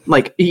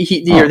 Like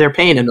they're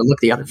paying him to look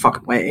the other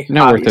fucking way.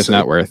 Net worth is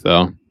net worth,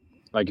 though.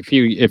 Like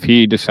if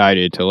he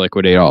decided to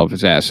liquidate all of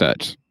his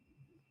assets,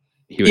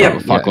 he would have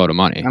a fuckload of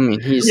money. I mean,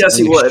 he's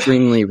an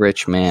extremely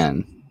rich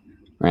man,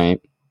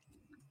 right?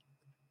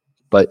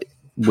 But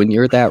when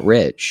you're that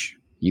rich,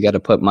 you got to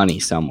put money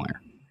somewhere.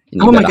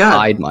 And you got to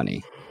hide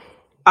money.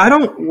 I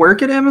don't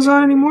work at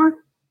Amazon anymore,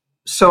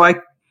 so I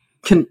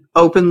can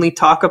openly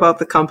talk about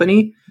the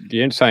company. You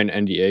didn't sign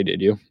an NDA,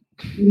 did you?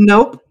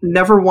 Nope,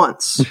 never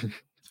once.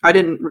 I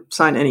didn't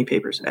sign any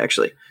papers,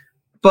 actually.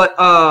 But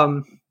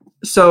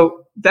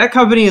so that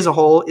company as a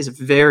whole is a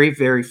very,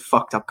 very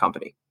fucked up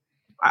company.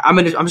 I'm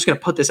just gonna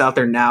put this out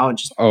there now and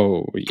just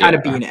kind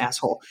of be an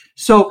asshole.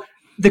 So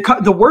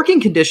the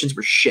working conditions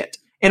were shit,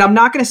 and I'm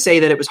not gonna say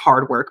that it was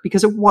hard work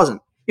because it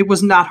wasn't. It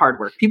was not hard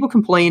work. People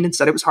complained and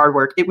said it was hard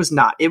work. It was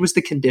not. It was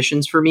the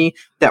conditions for me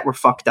that were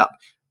fucked up.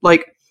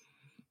 Like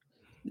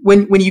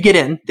when you get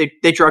in,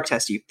 they drug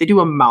test you. They do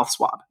a mouth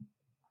swab.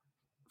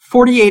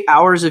 48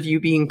 hours of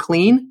you being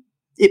clean,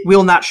 it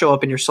will not show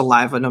up in your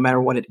saliva no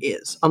matter what it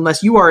is.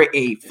 Unless you are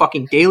a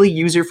fucking daily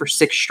user for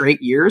 6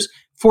 straight years,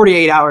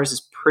 48 hours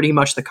is pretty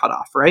much the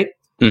cutoff, right?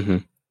 Mm-hmm.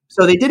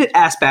 So they did it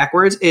ass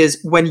backwards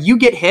is when you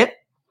get hit,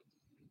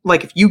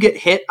 like if you get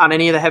hit on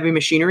any of the heavy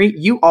machinery,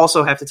 you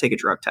also have to take a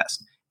drug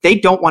test. They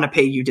don't want to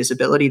pay you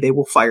disability. They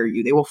will fire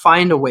you. They will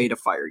find a way to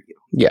fire you.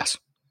 Yes.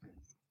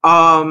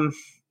 Well,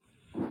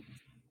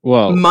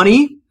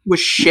 money was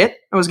shit.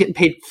 I was getting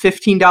paid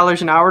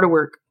 $15 an hour to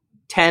work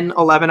 10,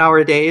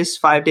 11-hour days,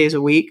 5 days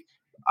a week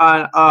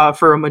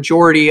for a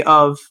majority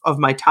of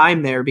my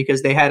time there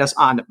because they had us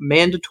on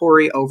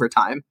mandatory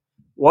overtime.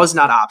 Was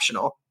not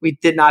optional. We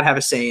did not have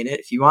a say in it.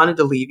 If you wanted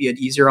to leave, you had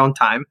to use your own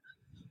time.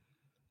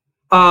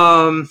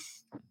 The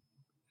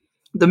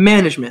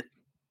management.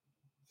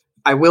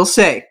 I will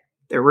say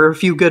there were a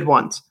few good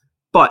ones,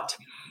 but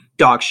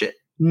dog shit.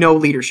 No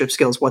leadership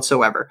skills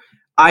whatsoever.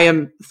 I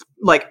am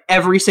like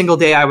every single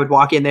day I would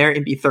walk in there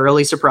and be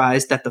thoroughly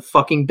surprised that the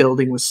fucking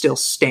building was still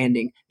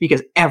standing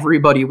because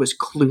everybody was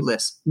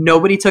clueless.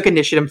 Nobody took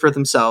initiative for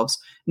themselves.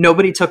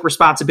 Nobody took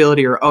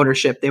responsibility or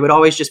ownership. They would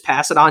always just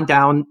pass it on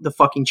down the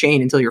fucking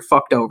chain until you're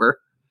fucked over.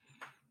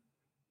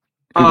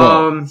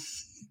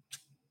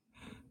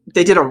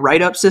 They did a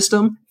write-up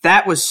system.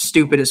 That was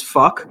stupid as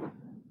fuck.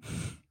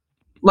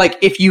 Like,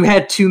 if you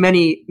had too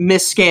many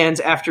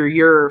misscans after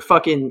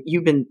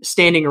you've been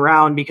standing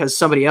around because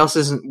somebody else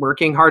isn't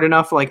working hard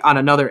enough, like on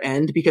another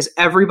end, because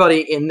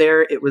everybody in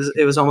there, it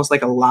was almost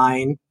like a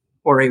line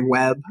or a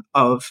web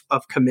of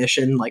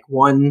commission. Like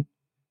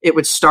it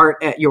would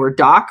start at your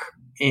dock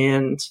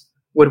and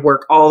would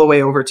work all the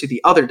way over to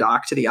the other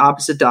dock, to the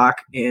opposite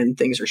dock, and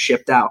things are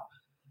shipped out.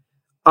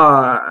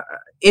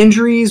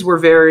 Injuries were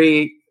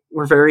very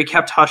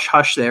kept hush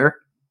hush there.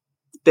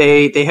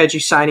 They had you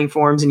signing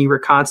forms and you were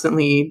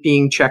constantly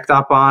being checked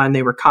up on.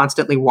 They were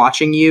constantly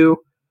watching you.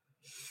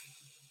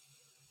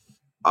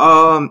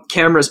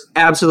 Cameras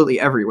absolutely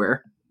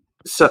everywhere.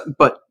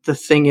 But the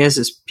thing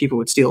is people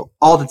would steal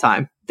all the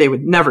time. They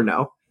would never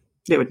know.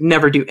 They would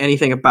never do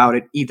anything about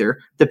it either.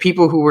 The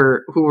people who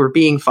were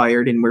being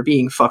fired and were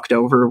being fucked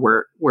over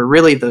were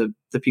really the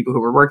people who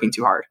were working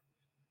too hard.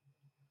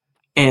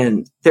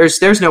 And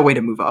there's no way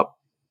to move up.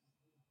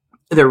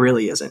 There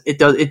really isn't.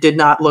 It did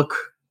not look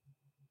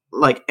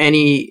like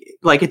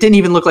it didn't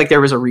even look like there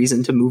was a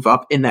reason to move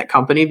up in that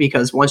company,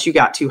 because once you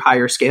got to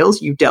higher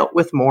scales, you dealt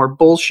with more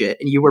bullshit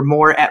and you were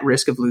more at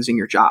risk of losing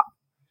your job,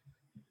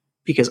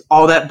 because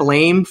all that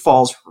blame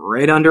falls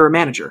right under a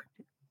manager.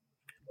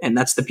 And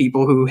that's the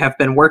people who have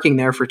been working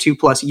there for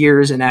 2+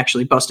 years and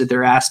actually busted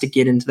their ass to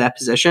get into that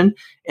position.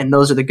 And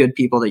those are the good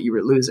people that you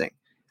were losing.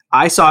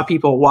 I saw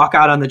people walk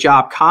out on the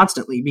job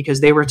constantly because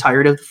they were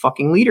tired of the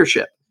fucking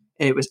leadership.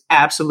 And it was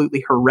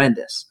absolutely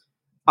horrendous.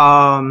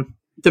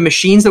 The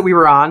machines that we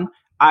were on,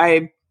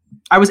 I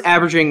was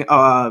averaging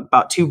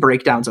about 2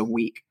 breakdowns a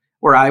week,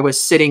 where I was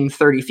sitting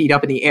 30 feet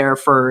up in the air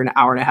for an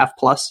hour and a half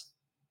plus,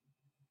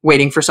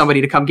 waiting for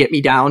somebody to come get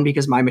me down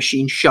because my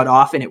machine shut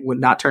off and it would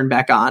not turn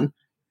back on.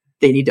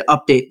 They need to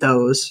update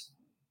those.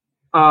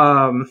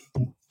 Time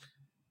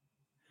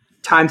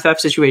theft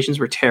situations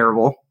were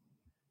terrible.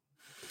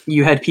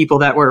 You had people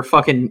that were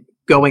fucking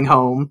going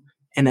home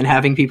and then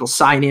having people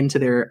sign into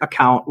their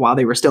account while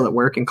they were still at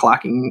work and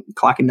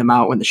clocking them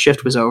out when the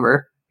shift was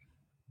over.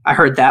 I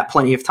heard that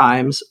plenty of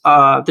times.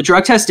 The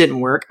drug test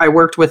didn't work. I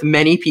worked with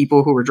many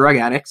people who were drug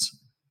addicts.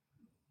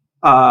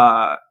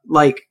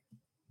 Obviously,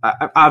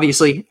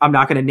 I'm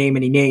not going to name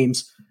any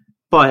names,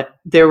 but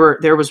there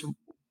was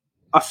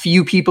a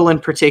few people in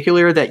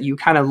particular that you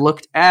kind of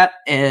looked at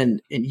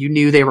and you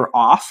knew they were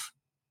off.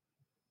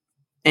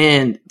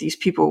 And these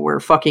people were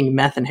fucking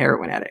meth and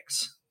heroin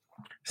addicts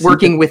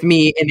working with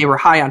me, and they were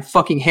high on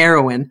fucking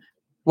heroin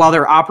while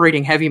they're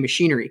operating heavy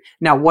machinery.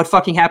 Now, what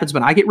fucking happens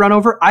when I get run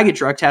over? I get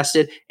drug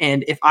tested,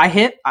 and if I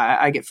hit,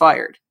 I get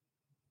fired.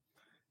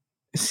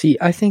 See,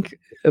 I think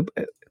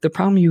the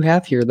problem you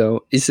have here,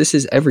 though, is this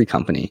is every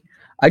company.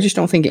 I just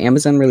don't think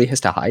Amazon really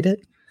has to hide it.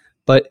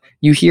 But I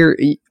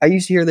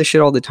used to hear this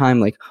shit all the time,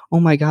 like,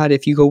 oh my God,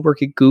 if you go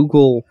work at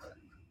Google,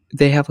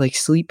 they have like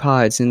sleep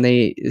pods and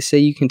they say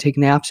you can take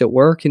naps at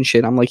work and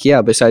shit. I'm like,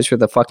 yeah, besides for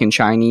the fucking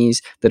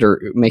Chinese that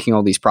are making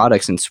all these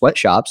products in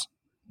sweatshops.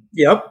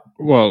 Yep.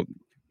 Well,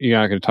 you're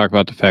not going to talk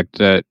about the fact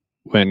that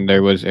when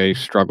there was a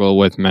struggle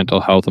with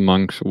mental health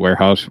amongst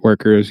warehouse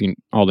workers,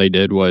 all they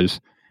did was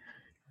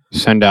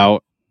send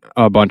out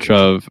a bunch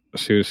of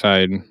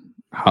suicide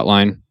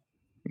hotline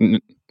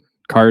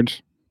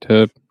cards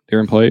to their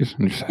employees.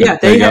 And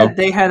just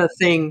they had a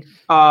thing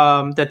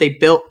that they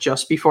built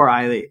just before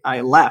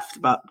I left,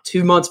 about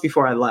 2 months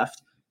before I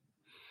left.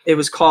 It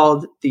was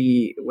called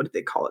what did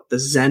they call it? The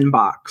Zen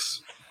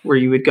box, where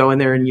you would go in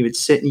there and you would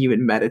sit and you would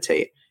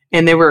meditate.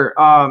 And they were,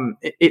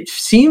 it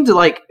seemed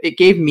like it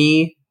gave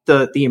me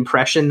the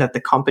impression that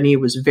the company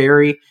was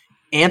very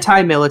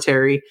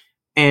anti-military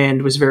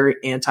and was very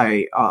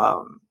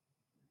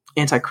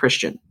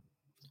anti-Christian.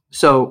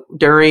 So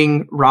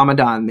during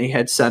Ramadan, they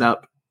had set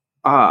up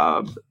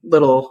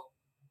little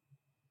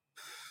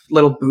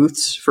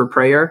booths for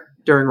prayer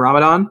during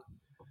Ramadan.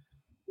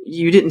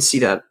 You didn't see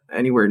that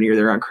anywhere near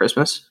there on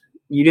Christmas.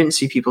 You didn't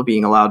see people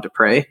being allowed to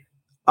pray.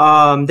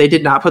 They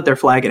did not put their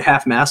flag at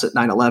half mast at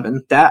 9/11.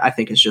 That, I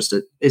think, is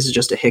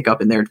just a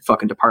hiccup in their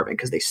fucking department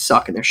because they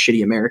suck and they're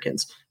shitty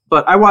Americans.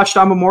 But I watched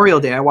on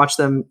Memorial Day, I watched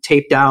them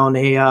tape down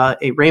a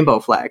rainbow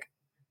flag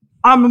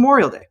on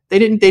Memorial Day. They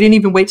didn't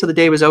even wait till the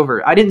day was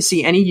over. I didn't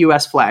see any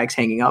U.S. flags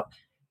hanging up.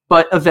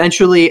 But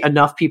eventually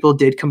enough people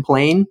did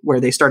complain where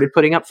they started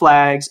putting up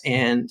flags,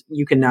 and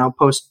you can now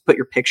put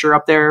your picture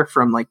up there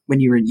from like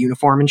when you were in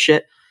uniform and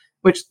shit,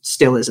 which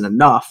still isn't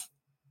enough.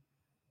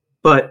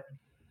 But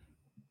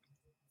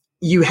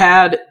you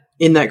had,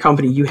 in that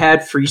company, you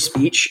had free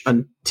speech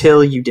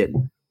until you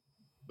didn't.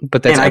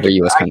 But that's every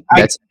U.S. company.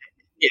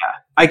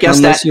 I guess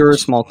unless you're a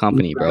small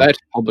company, bro. That's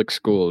public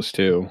schools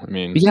too. I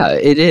mean, yeah,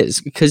 it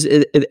is, because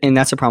and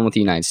that's a problem with the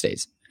United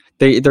States.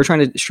 They're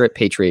trying to strip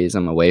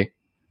patriotism away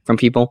from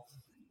people,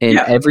 And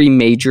every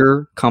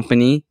major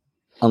company,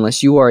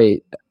 unless you are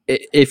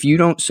if you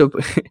don't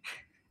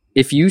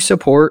if you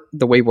support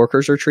the way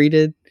workers are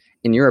treated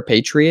and you're a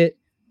patriot,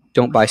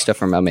 don't buy stuff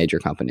from a major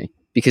company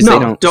because they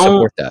don't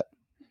support that.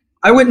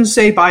 I wouldn't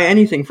say buy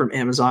anything from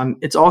Amazon.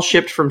 It's all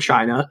shipped from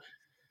China.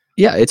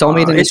 Yeah, it's all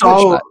made in it's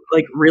all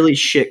like really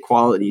shit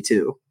quality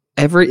too.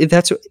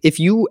 If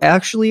you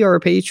actually are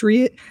a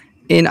patriot,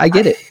 and I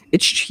get it,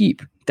 it's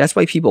cheap. That's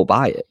why people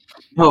buy it.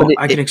 Oh,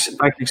 I can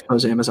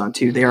expose Amazon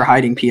too. They are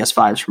hiding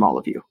PS5s from all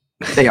of you.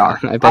 They are.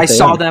 I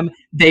saw them.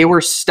 They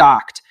were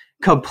stocked,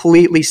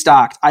 completely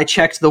stocked. I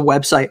checked the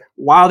website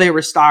while they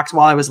were stocked.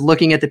 While I was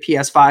looking at the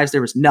PS5s,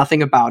 there was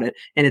nothing about it,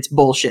 and it's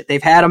bullshit.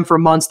 They've had them for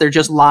months. They're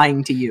just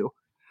lying to you.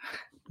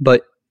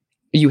 But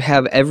you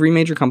have every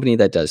major company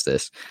that does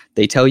this.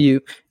 They tell you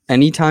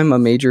anytime a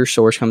major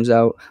source comes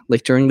out,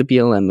 like during the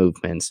BLM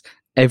movements,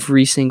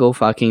 every single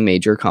fucking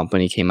major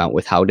company came out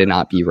with how to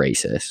not be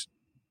racist,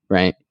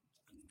 right?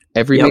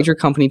 Every major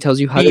company tells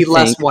you how to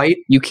less think. White.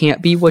 You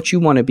can't be what you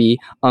want to be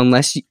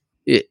unless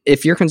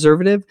if you're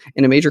conservative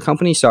in a major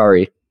company,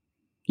 sorry,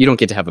 you don't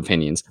get to have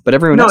opinions. But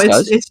everyone else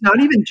does. It's not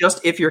even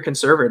just if you're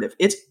conservative.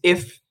 It's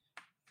if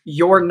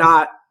you're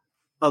not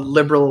a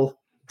liberal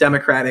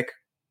democratic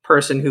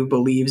person who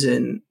believes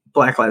in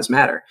Black Lives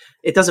Matter.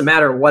 It doesn't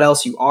matter what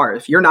else you are.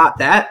 If you're not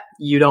that,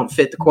 you don't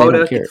fit the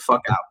quota. Get the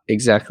fuck out.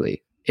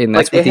 Exactly. And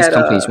that's what these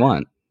companies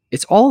want.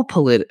 It's all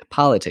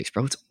politics,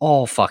 bro. It's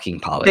all fucking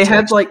politics. They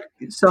had like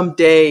some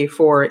day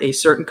for a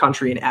certain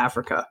country in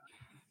Africa.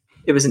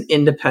 It was an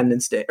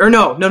Independence Day. Or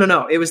no.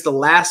 It was the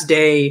last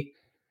day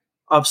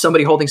of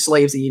somebody holding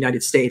slaves in the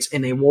United States.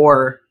 And they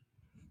wore,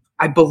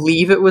 I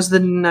believe it was the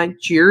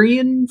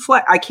Nigerian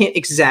flag. I can't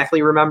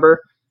exactly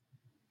remember.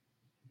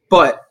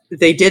 But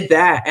they did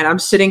that. And I'm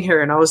sitting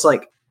here and I was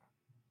like,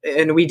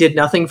 and we did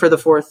nothing for the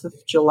 4th of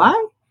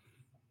July?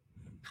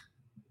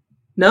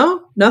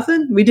 No,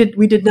 nothing. We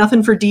did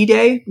nothing for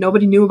D-Day.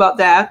 Nobody knew about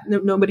that.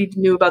 Nobody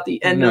knew about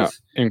the end of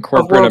in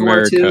corporate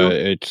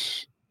America.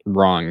 It's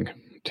wrong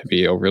to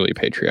be overly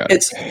patriotic.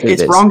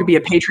 It's wrong to be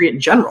a patriot in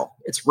general.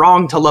 It's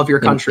wrong to love your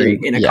country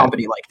in a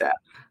company like that.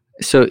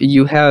 So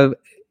you have,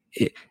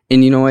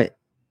 and you know what?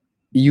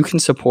 You can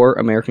support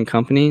American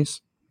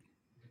companies.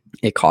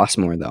 It costs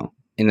more though,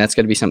 and that's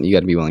got to be something you got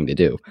to be willing to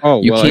do.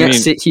 You can't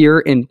sit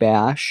here and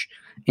bash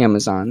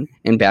Amazon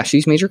and bash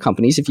these major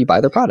companies if you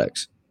buy their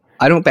products.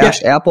 I don't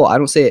bash Apple. I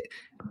don't say it.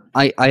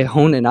 I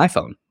own an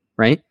iPhone,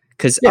 right?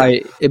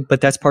 But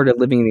that's part of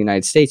living in the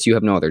United States. You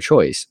have no other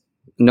choice.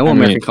 No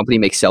American company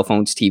makes cell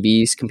phones,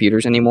 TVs,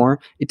 computers anymore.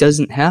 It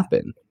doesn't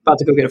happen. About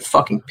to go get a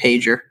fucking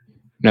pager.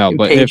 No,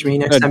 but let's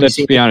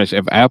be honest.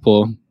 If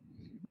Apple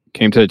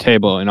came to the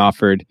table and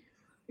offered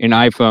an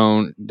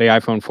iPhone, the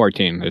iPhone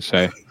 14, let's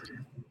say,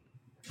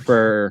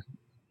 for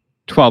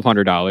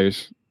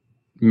 $1,200,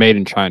 made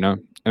in China,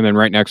 and then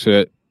right next to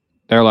it,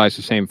 there lies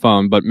the same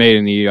phone, but made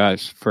in the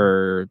U.S.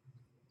 for,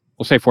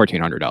 we'll say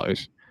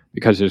 $1,400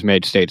 because it was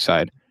made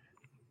stateside.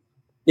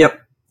 Yep.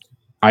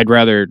 I'd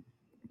rather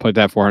put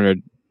that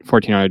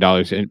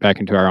 $1,400 back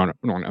into our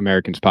own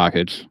Americans'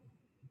 pockets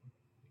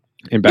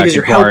and back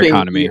into our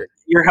economy.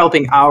 You're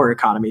helping our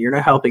economy. You're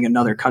not helping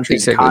another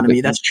country's economy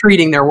that's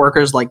treating their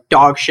workers like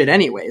dog shit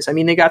anyways. I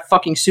mean, they got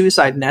fucking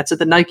suicide nets at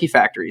the Nike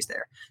factories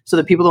there so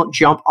that people don't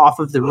jump off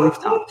of the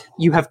rooftop.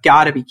 You have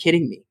got to be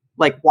kidding me.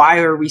 Like, why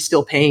are we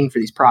still paying for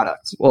these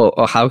products? Well,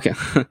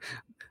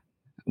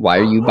 why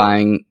are you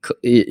buying?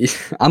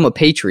 I'm a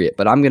patriot,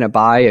 but I'm going to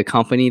buy a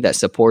company that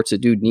supports a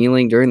dude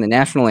kneeling during the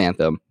national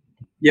anthem.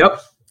 Yep.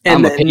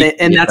 And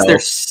that's their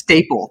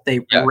staple. They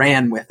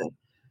ran with it.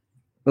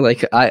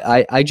 Like,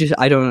 I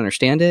don't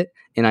understand it.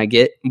 And I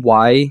get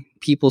why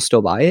people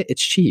still buy it.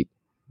 It's cheap.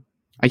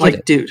 I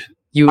get it.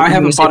 Dude, I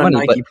haven't bought a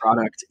Nike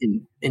product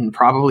in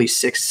probably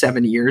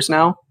 6-7 years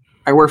now.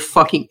 I wear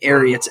fucking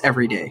Ariats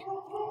every day.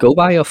 Go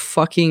buy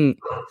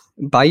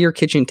buy your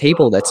kitchen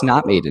table that's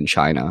not made in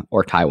China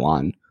or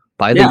Taiwan.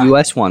 Buy the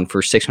U.S. one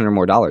for $600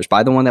 more.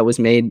 Buy the one that was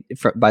made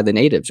by the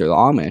natives or the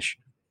Amish.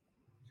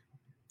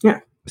 Yeah.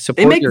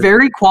 They make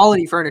very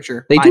quality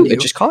furniture. They do. It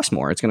just costs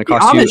more. It's going to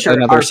cost you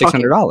another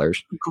 $600.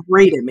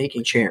 Great at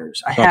making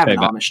chairs. I have an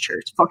Amish chair.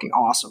 It's fucking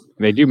awesome.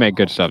 They do make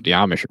good stuff. The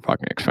Amish are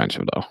fucking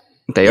expensive, though.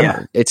 They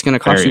are. It's going to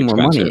cost you more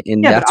money.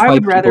 And that's why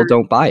people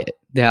don't buy it.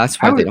 That's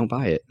why they don't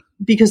buy it.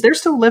 Because they're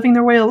still living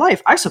their way of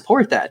life. I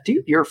support that.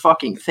 Dude, you're a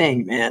fucking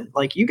thing, man.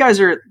 Like, you guys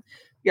aren't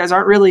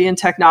really in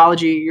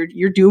technology.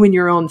 You're doing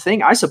your own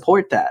thing. I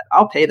support that.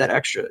 I'll pay that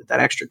extra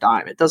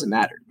dime. It doesn't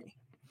matter to me.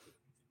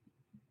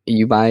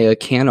 You buy a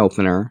can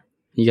opener,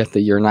 you get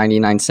your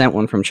 99-cent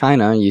one from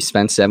China, you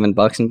spend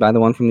 $7 and buy the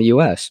one from the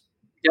US.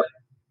 Yep.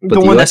 But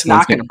the one that's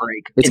not going to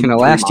break. It's going to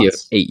last you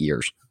 8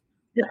 years.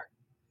 Yeah.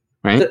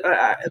 Right?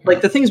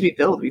 Like, the things we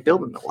build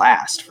them to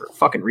last for a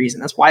fucking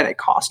reason. That's why they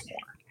cost more.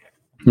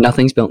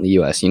 Nothing's built in the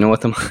U.S. You know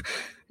what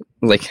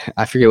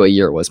I forget what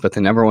year it was, but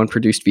the number one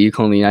produced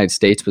vehicle in the United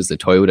States was the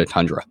Toyota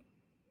Tundra.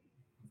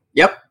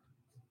 Yep.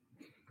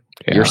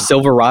 Yeah. Your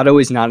Silverado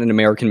is not an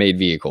American-made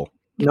vehicle.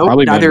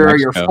 Nope. Neither are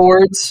your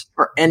Fords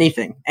or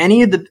anything.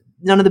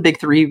 None of the big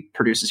three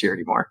produces here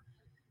anymore.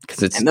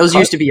 And those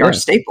used to be our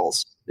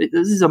staples.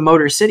 This is a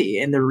motor city,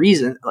 and the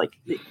reason, like,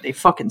 they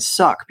fucking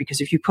suck, because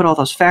if you put all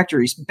those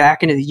factories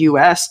back into the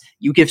U.S.,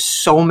 you give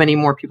so many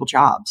more people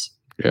jobs.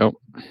 Yep.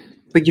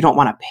 But you don't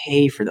want to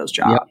pay for those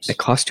jobs. It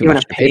costs too much. You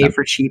want to pay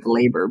for cheap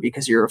labor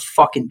because you're a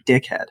fucking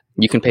dickhead.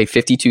 You can pay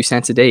 52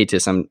 cents a day to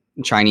some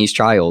Chinese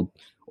child,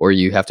 or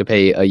you have to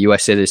pay a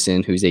U.S.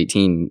 citizen who's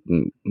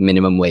 18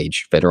 minimum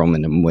wage, federal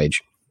minimum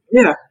wage.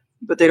 Yeah,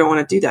 but they don't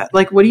want to do that.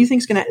 Like, what do you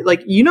think's going to,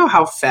 like, you know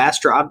how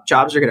fast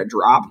jobs are going to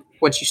drop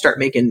once you start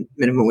making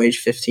minimum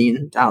wage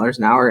 $15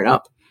 an hour and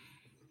up?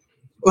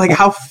 Like,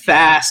 how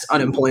fast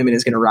unemployment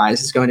is going to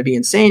rise is going to be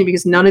insane,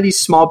 because none of these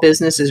small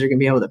businesses are going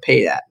to be able to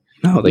pay that.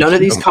 No, none of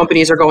these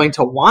companies are going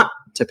to want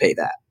to pay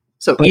that.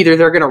 So either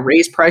they're going to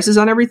raise prices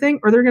on everything,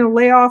 or they're going to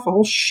lay off a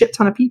whole shit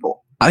ton of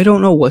people. I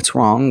don't know what's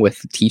wrong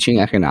with teaching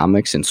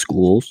economics in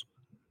schools,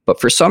 but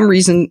for some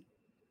reason,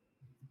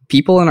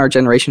 people in our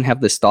generation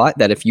have this thought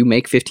that if you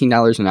make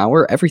 $15 an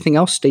hour, everything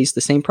else stays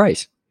the same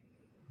price.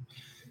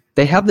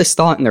 They have this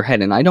thought in their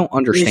head, and I don't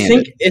understand it. They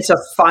think it's a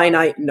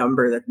finite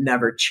number that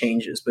never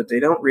changes, but they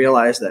don't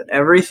realize that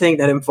everything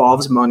that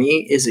involves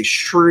money is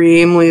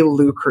extremely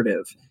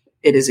lucrative.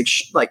 It is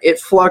it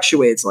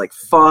fluctuates like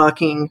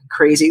fucking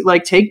crazy.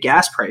 Like, take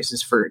gas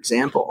prices, for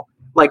example.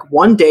 Like,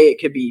 one day it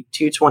could be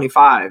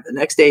 $2.25, the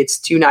next day it's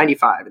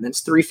 $2.95, and then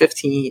it's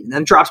 $3.15, and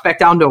then it drops back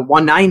down to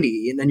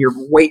 $1.90, and then you're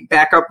way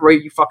back up where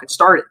you fucking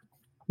started.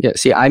 Yeah,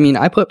 see, I mean,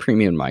 I put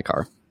premium in my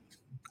car.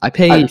 I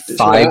pay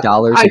 $5 a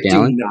gallon. I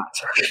do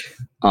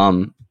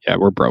not. Yeah,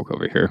 we're broke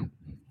over here.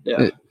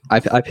 Yeah,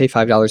 I pay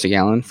 $5 a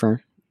gallon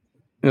for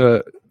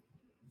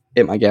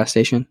at my gas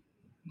station.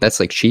 That's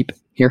like cheap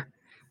here.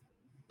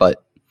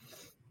 But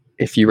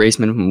if you raise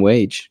minimum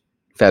wage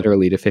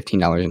federally to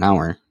 $15 an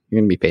hour,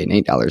 you're going to be paying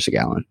 $8 a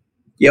gallon.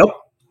 Yep.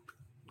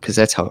 Because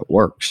that's how it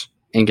works.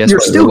 And guess you're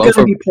what? Still going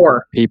to be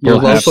poor. Your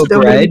loaf of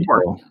bread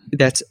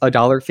that's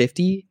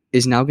 $1.50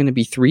 is now going to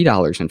be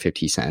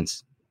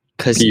 $3.50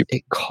 because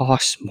it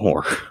costs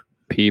more.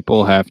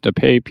 People have to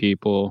pay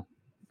people.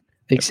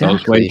 Exactly.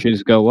 If those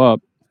wages go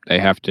up, they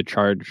have to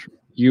charge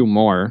you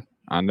more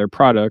on their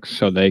products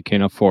so they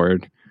can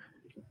afford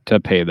to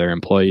pay their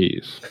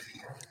employees.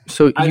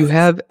 So you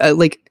have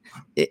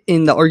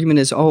in the argument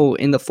is,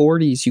 in the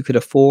 40s you could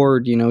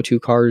afford, 2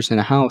 cars and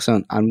a house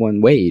on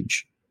one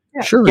wage.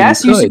 Yeah. Sure,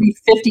 gas used to be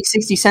 50,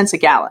 60 cents a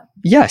gallon.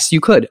 Yes, you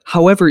could.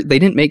 However, they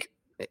didn't make.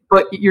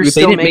 But they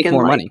didn't make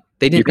more money.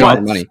 They didn't make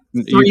more money.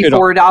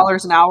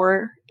 $3-4 an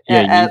hour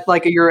at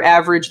like your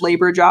average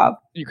labor job.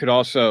 You could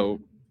also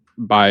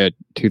buy a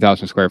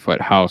 2,000 square foot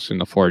house in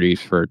the 40s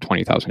for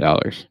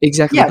 $20,000.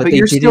 Exactly, but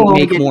they didn't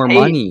make more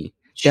money.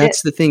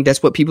 That's the thing.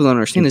 That's what people don't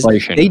understand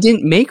inflation. Is they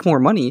didn't make more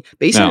money.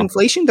 Based on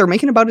inflation, they're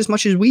making about as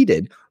much as we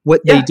did.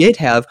 What they did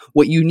have,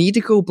 what you need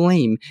to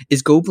blame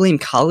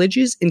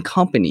colleges and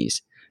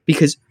companies,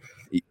 because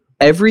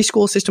every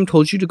school system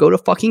told you to go to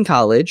fucking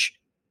college,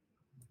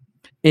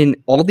 and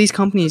all these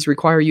companies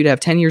require you to have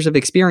 10 years of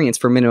experience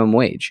for minimum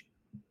wage.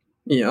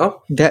 Yeah.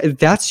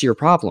 That's your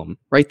problem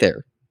right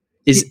there.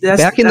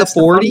 Back in the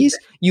 40s,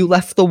 you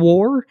left the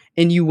war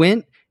and you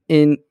went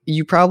and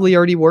you probably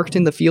already worked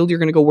in the field you're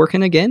going to go work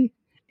in again.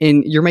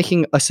 And you're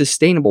making a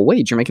sustainable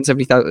wage. You're making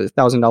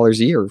 $70,000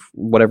 a year,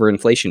 whatever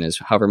inflation is,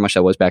 however much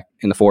that was back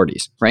in the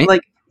 40s, right?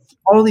 Like,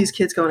 all these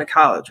kids going to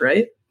college,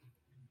 right?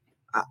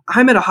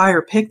 I'm at a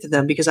higher pick than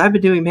them because I've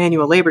been doing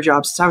manual labor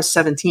jobs since I was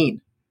 17.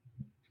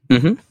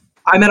 Mm-hmm.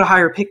 I'm at a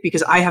higher pick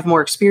because I have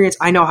more experience.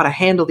 I know how to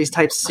handle these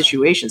types of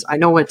situations. I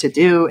know what to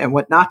do and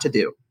what not to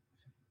do.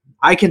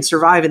 I can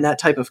survive in that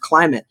type of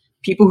climate.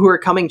 People who are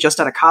coming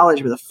just out of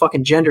college with a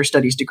fucking gender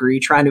studies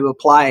degree trying to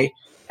apply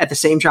at the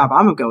same job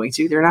I'm going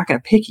to, they're not going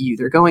to pick you.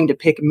 They're going to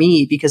pick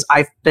me because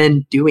I've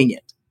been doing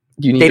it.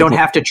 They don't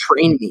have to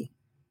train me.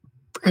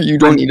 You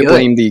don't need to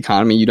blame the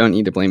economy. You don't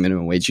need to blame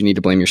minimum wage. You need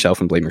to blame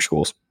yourself and blame your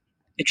schools.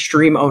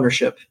 Extreme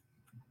ownership.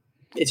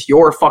 It's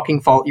your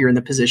fucking fault you're in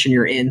the position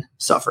you're in.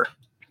 Suffer.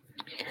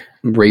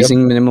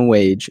 Raising minimum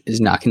wage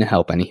is not going to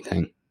help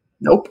anything.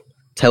 Nope.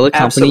 Tell a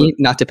company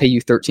not to pay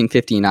you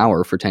 $13.50 an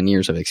hour for 10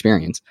 years of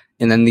experience.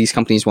 And then these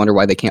companies wonder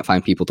why they can't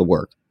find people to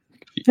work.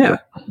 Yeah.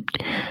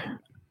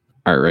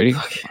 Alrighty.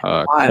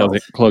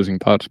 Closing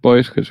thoughts,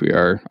 boys, because we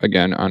are,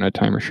 again, on a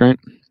time restraint.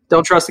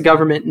 Don't trust the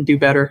government and do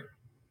better.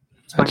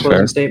 That's my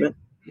closing statement.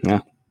 Yeah.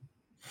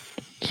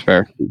 It's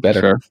fair. Do better.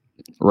 Fair.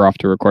 We're off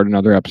to record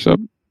another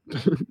episode.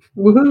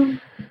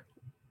 Woohoo.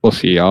 We'll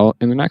see y'all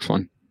in the next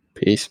one.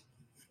 Peace.